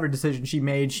 listen, whatever decision she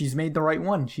made, she's made the right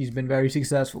one. She's been very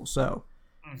successful, so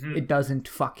it doesn't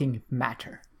fucking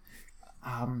matter.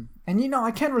 And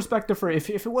I can respect her for if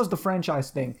it was the franchise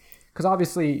thing. Because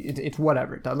obviously, it's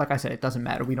whatever. Like I said, it doesn't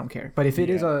matter. We don't care. But if it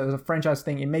is a franchise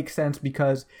thing, it makes sense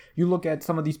because you look at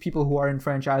some of these people who are in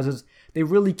franchises, they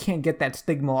really can't get that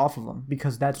stigma off of them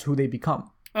because that's who they become.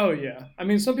 Oh, yeah. I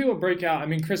mean, some people break out. I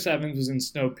mean, Chris Evans was in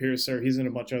Snowpiercer. He's in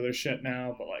a bunch of other shit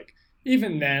now. But, like,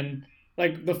 even then,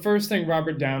 like, the first thing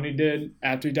Robert Downey did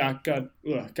after he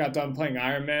got done playing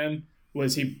Iron Man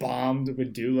was he bombed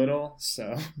with Doolittle.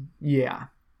 So, yeah.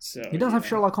 So he does have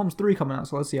Sherlock Holmes 3 coming out,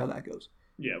 so let's see how that goes.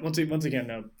 Yeah, once again,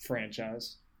 a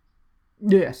franchise.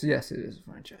 Yes, it is a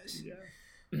franchise.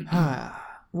 Yeah.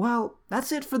 Well,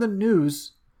 that's it for the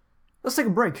news. Let's take a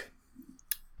break.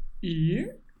 Yeah.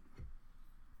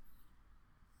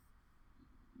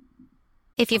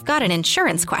 If you've got an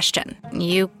insurance question,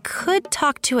 you could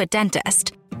talk to a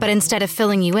dentist. But instead of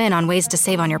filling you in on ways to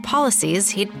save on your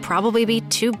policies, he'd probably be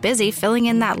too busy filling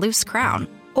in that loose crown.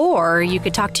 Or you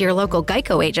could talk to your local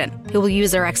Geico agent, who will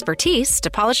use their expertise to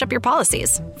polish up your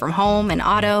policies, from home and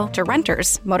auto to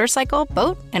renters, motorcycle,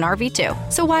 boat, and RV too.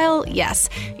 So while, yes,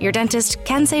 your dentist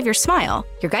can save your smile,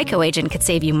 your Geico agent could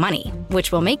save you money,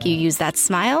 which will make you use that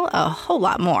smile a whole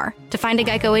lot more. To find a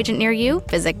Geico agent near you,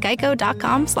 visit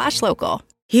geico.com/local.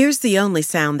 Here's the only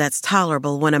sound that's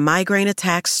tolerable when a migraine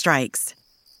attack strikes.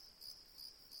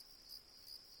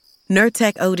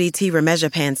 Nurtec ODT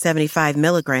Rimegepant 75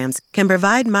 milligrams can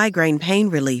provide migraine pain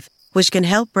relief, which can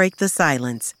help break the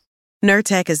silence.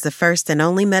 Nurtec is the first and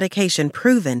only medication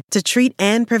proven to treat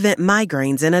and prevent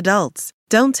migraines in adults.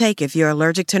 Don't take if you're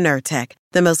allergic to Nurtec.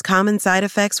 The most common side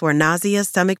effects were nausea,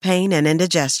 stomach pain, and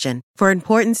indigestion. For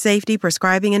important safety,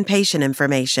 prescribing, and patient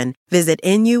information, visit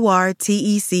NURTEC.com.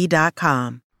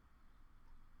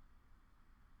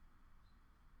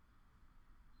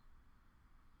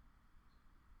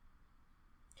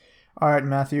 All right,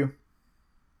 Matthew.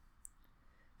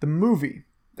 The movie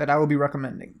that I will be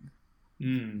recommending.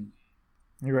 You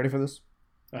ready for this?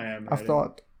 I am ready. I've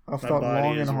thought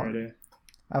long and hard. Ready.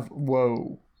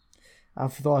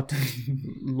 I've thought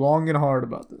long and hard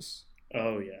about this.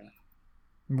 Oh yeah.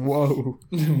 Whoa.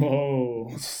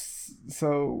 Whoa.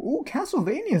 So,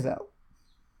 Castlevania's out.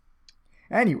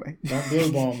 Anyway. Don't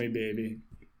blue ball me, baby.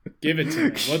 Give it to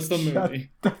me. What's the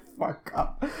movie? Shut the fuck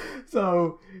up.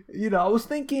 So, I was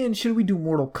thinking, should we do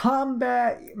Mortal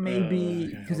Kombat? Maybe,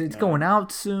 because it's going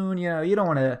out soon. You don't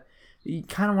want to, you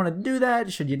kind of want to do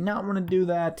that. Should you not want to do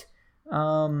that?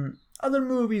 Other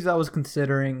movies I was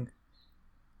considering.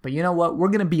 But you know what? We're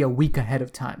going to be a week ahead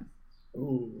of time.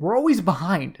 Ooh. We're always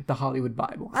behind the Hollywood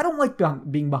Bible. I don't like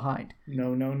being behind.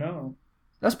 No.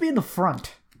 Let's be in the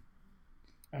front.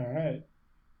 All right.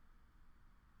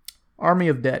 Army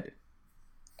of Dead.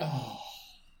 Oh.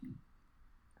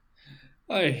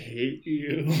 I hate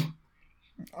you.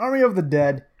 Army of the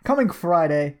Dead. Coming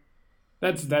Friday.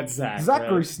 That's Zach.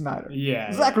 Zachary right? Snyder.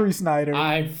 Yeah. Zachary Snyder.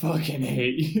 I fucking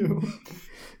hate you.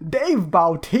 Dave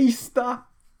Bautista.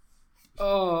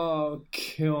 Oh,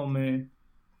 kill me.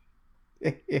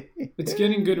 It's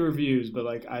getting good reviews, but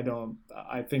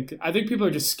I think people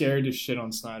are just scared to shit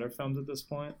on Snyder films at this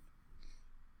point.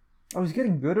 Oh, he's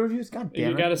getting good reviews? God damn it.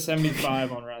 You got a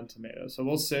 75 on Rotten Tomatoes, so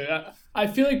we'll see. I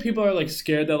feel like people are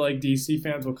scared that DC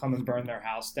fans will come and burn their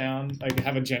house down,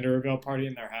 have a gender reveal party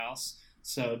in their house.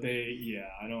 So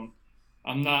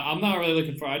I'm not really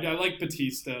looking forward. I like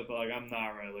Batista, but I'm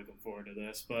not really looking forward to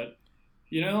this. But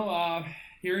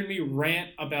hearing me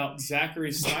rant about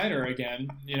Zachary Snyder again,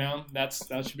 that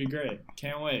should be great.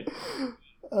 Can't wait.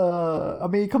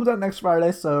 It comes out next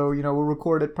Friday, so, we'll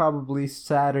record it probably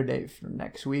Saturday for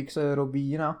next week, so it'll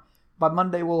be, by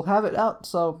Monday we'll have it out,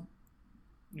 so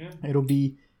yeah. It'll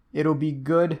be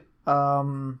good.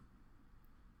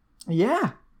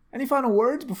 Yeah. Any final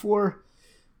words before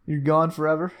you're gone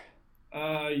forever?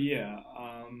 Yeah.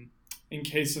 In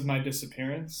case of my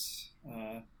disappearance,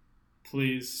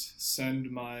 please send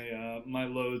my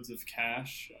loads of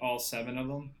cash, all 7 of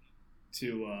them,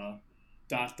 to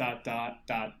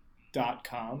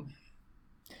 .com.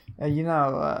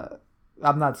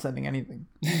 I'm not sending anything.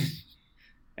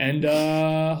 And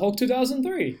Hulk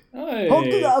 2003. Hey. Hulk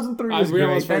 2003 is great. We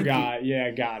almost forgot.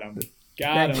 Yeah, got him.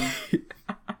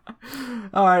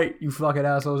 All right, you fucking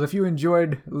assholes. If you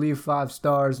enjoyed, leave 5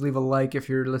 stars. Leave a like if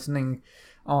you're listening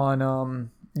on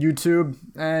YouTube.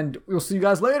 And we'll see you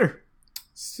guys later.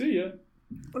 See ya.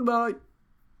 Bye.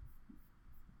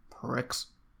 Pricks.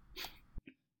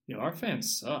 Yo, our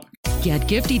fans suck. Get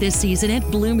gifty this season at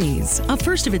Bloomies, a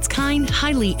first-of-its-kind,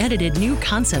 highly edited new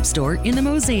concept store in the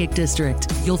Mosaic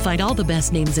District. You'll find all the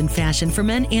best names in fashion for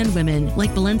men and women,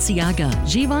 like Balenciaga,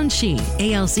 Givenchy,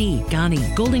 ALC,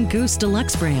 Ganni, Golden Goose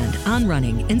Deluxe brand, On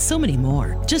Running, and so many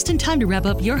more. Just in time to wrap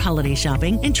up your holiday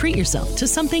shopping and treat yourself to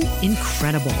something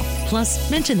incredible.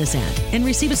 Plus, mention this ad and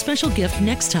receive a special gift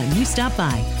next time you stop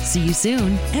by. See you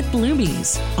soon at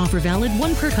Bloomies. Offer valid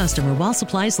 1 per customer while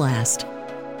supplies last.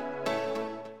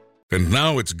 And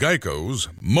now it's Geico's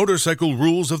Motorcycle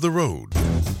Rules of the Road.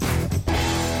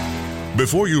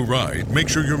 Before you ride, make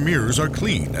sure your mirrors are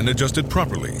clean and adjusted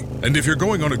properly. And if you're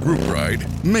going on a group ride,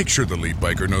 make sure the lead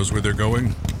biker knows where they're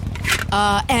going.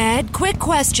 Ed, quick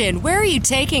question. Where are you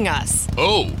taking us?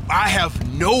 Oh, I have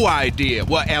no idea.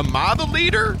 Well, am I the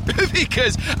leader?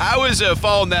 Because I was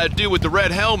following that dude with the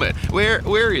red helmet.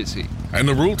 Where is he? And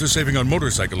the rule to saving on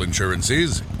motorcycle insurance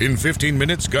is, in 15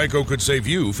 minutes, Geico could save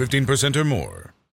you 15% or more.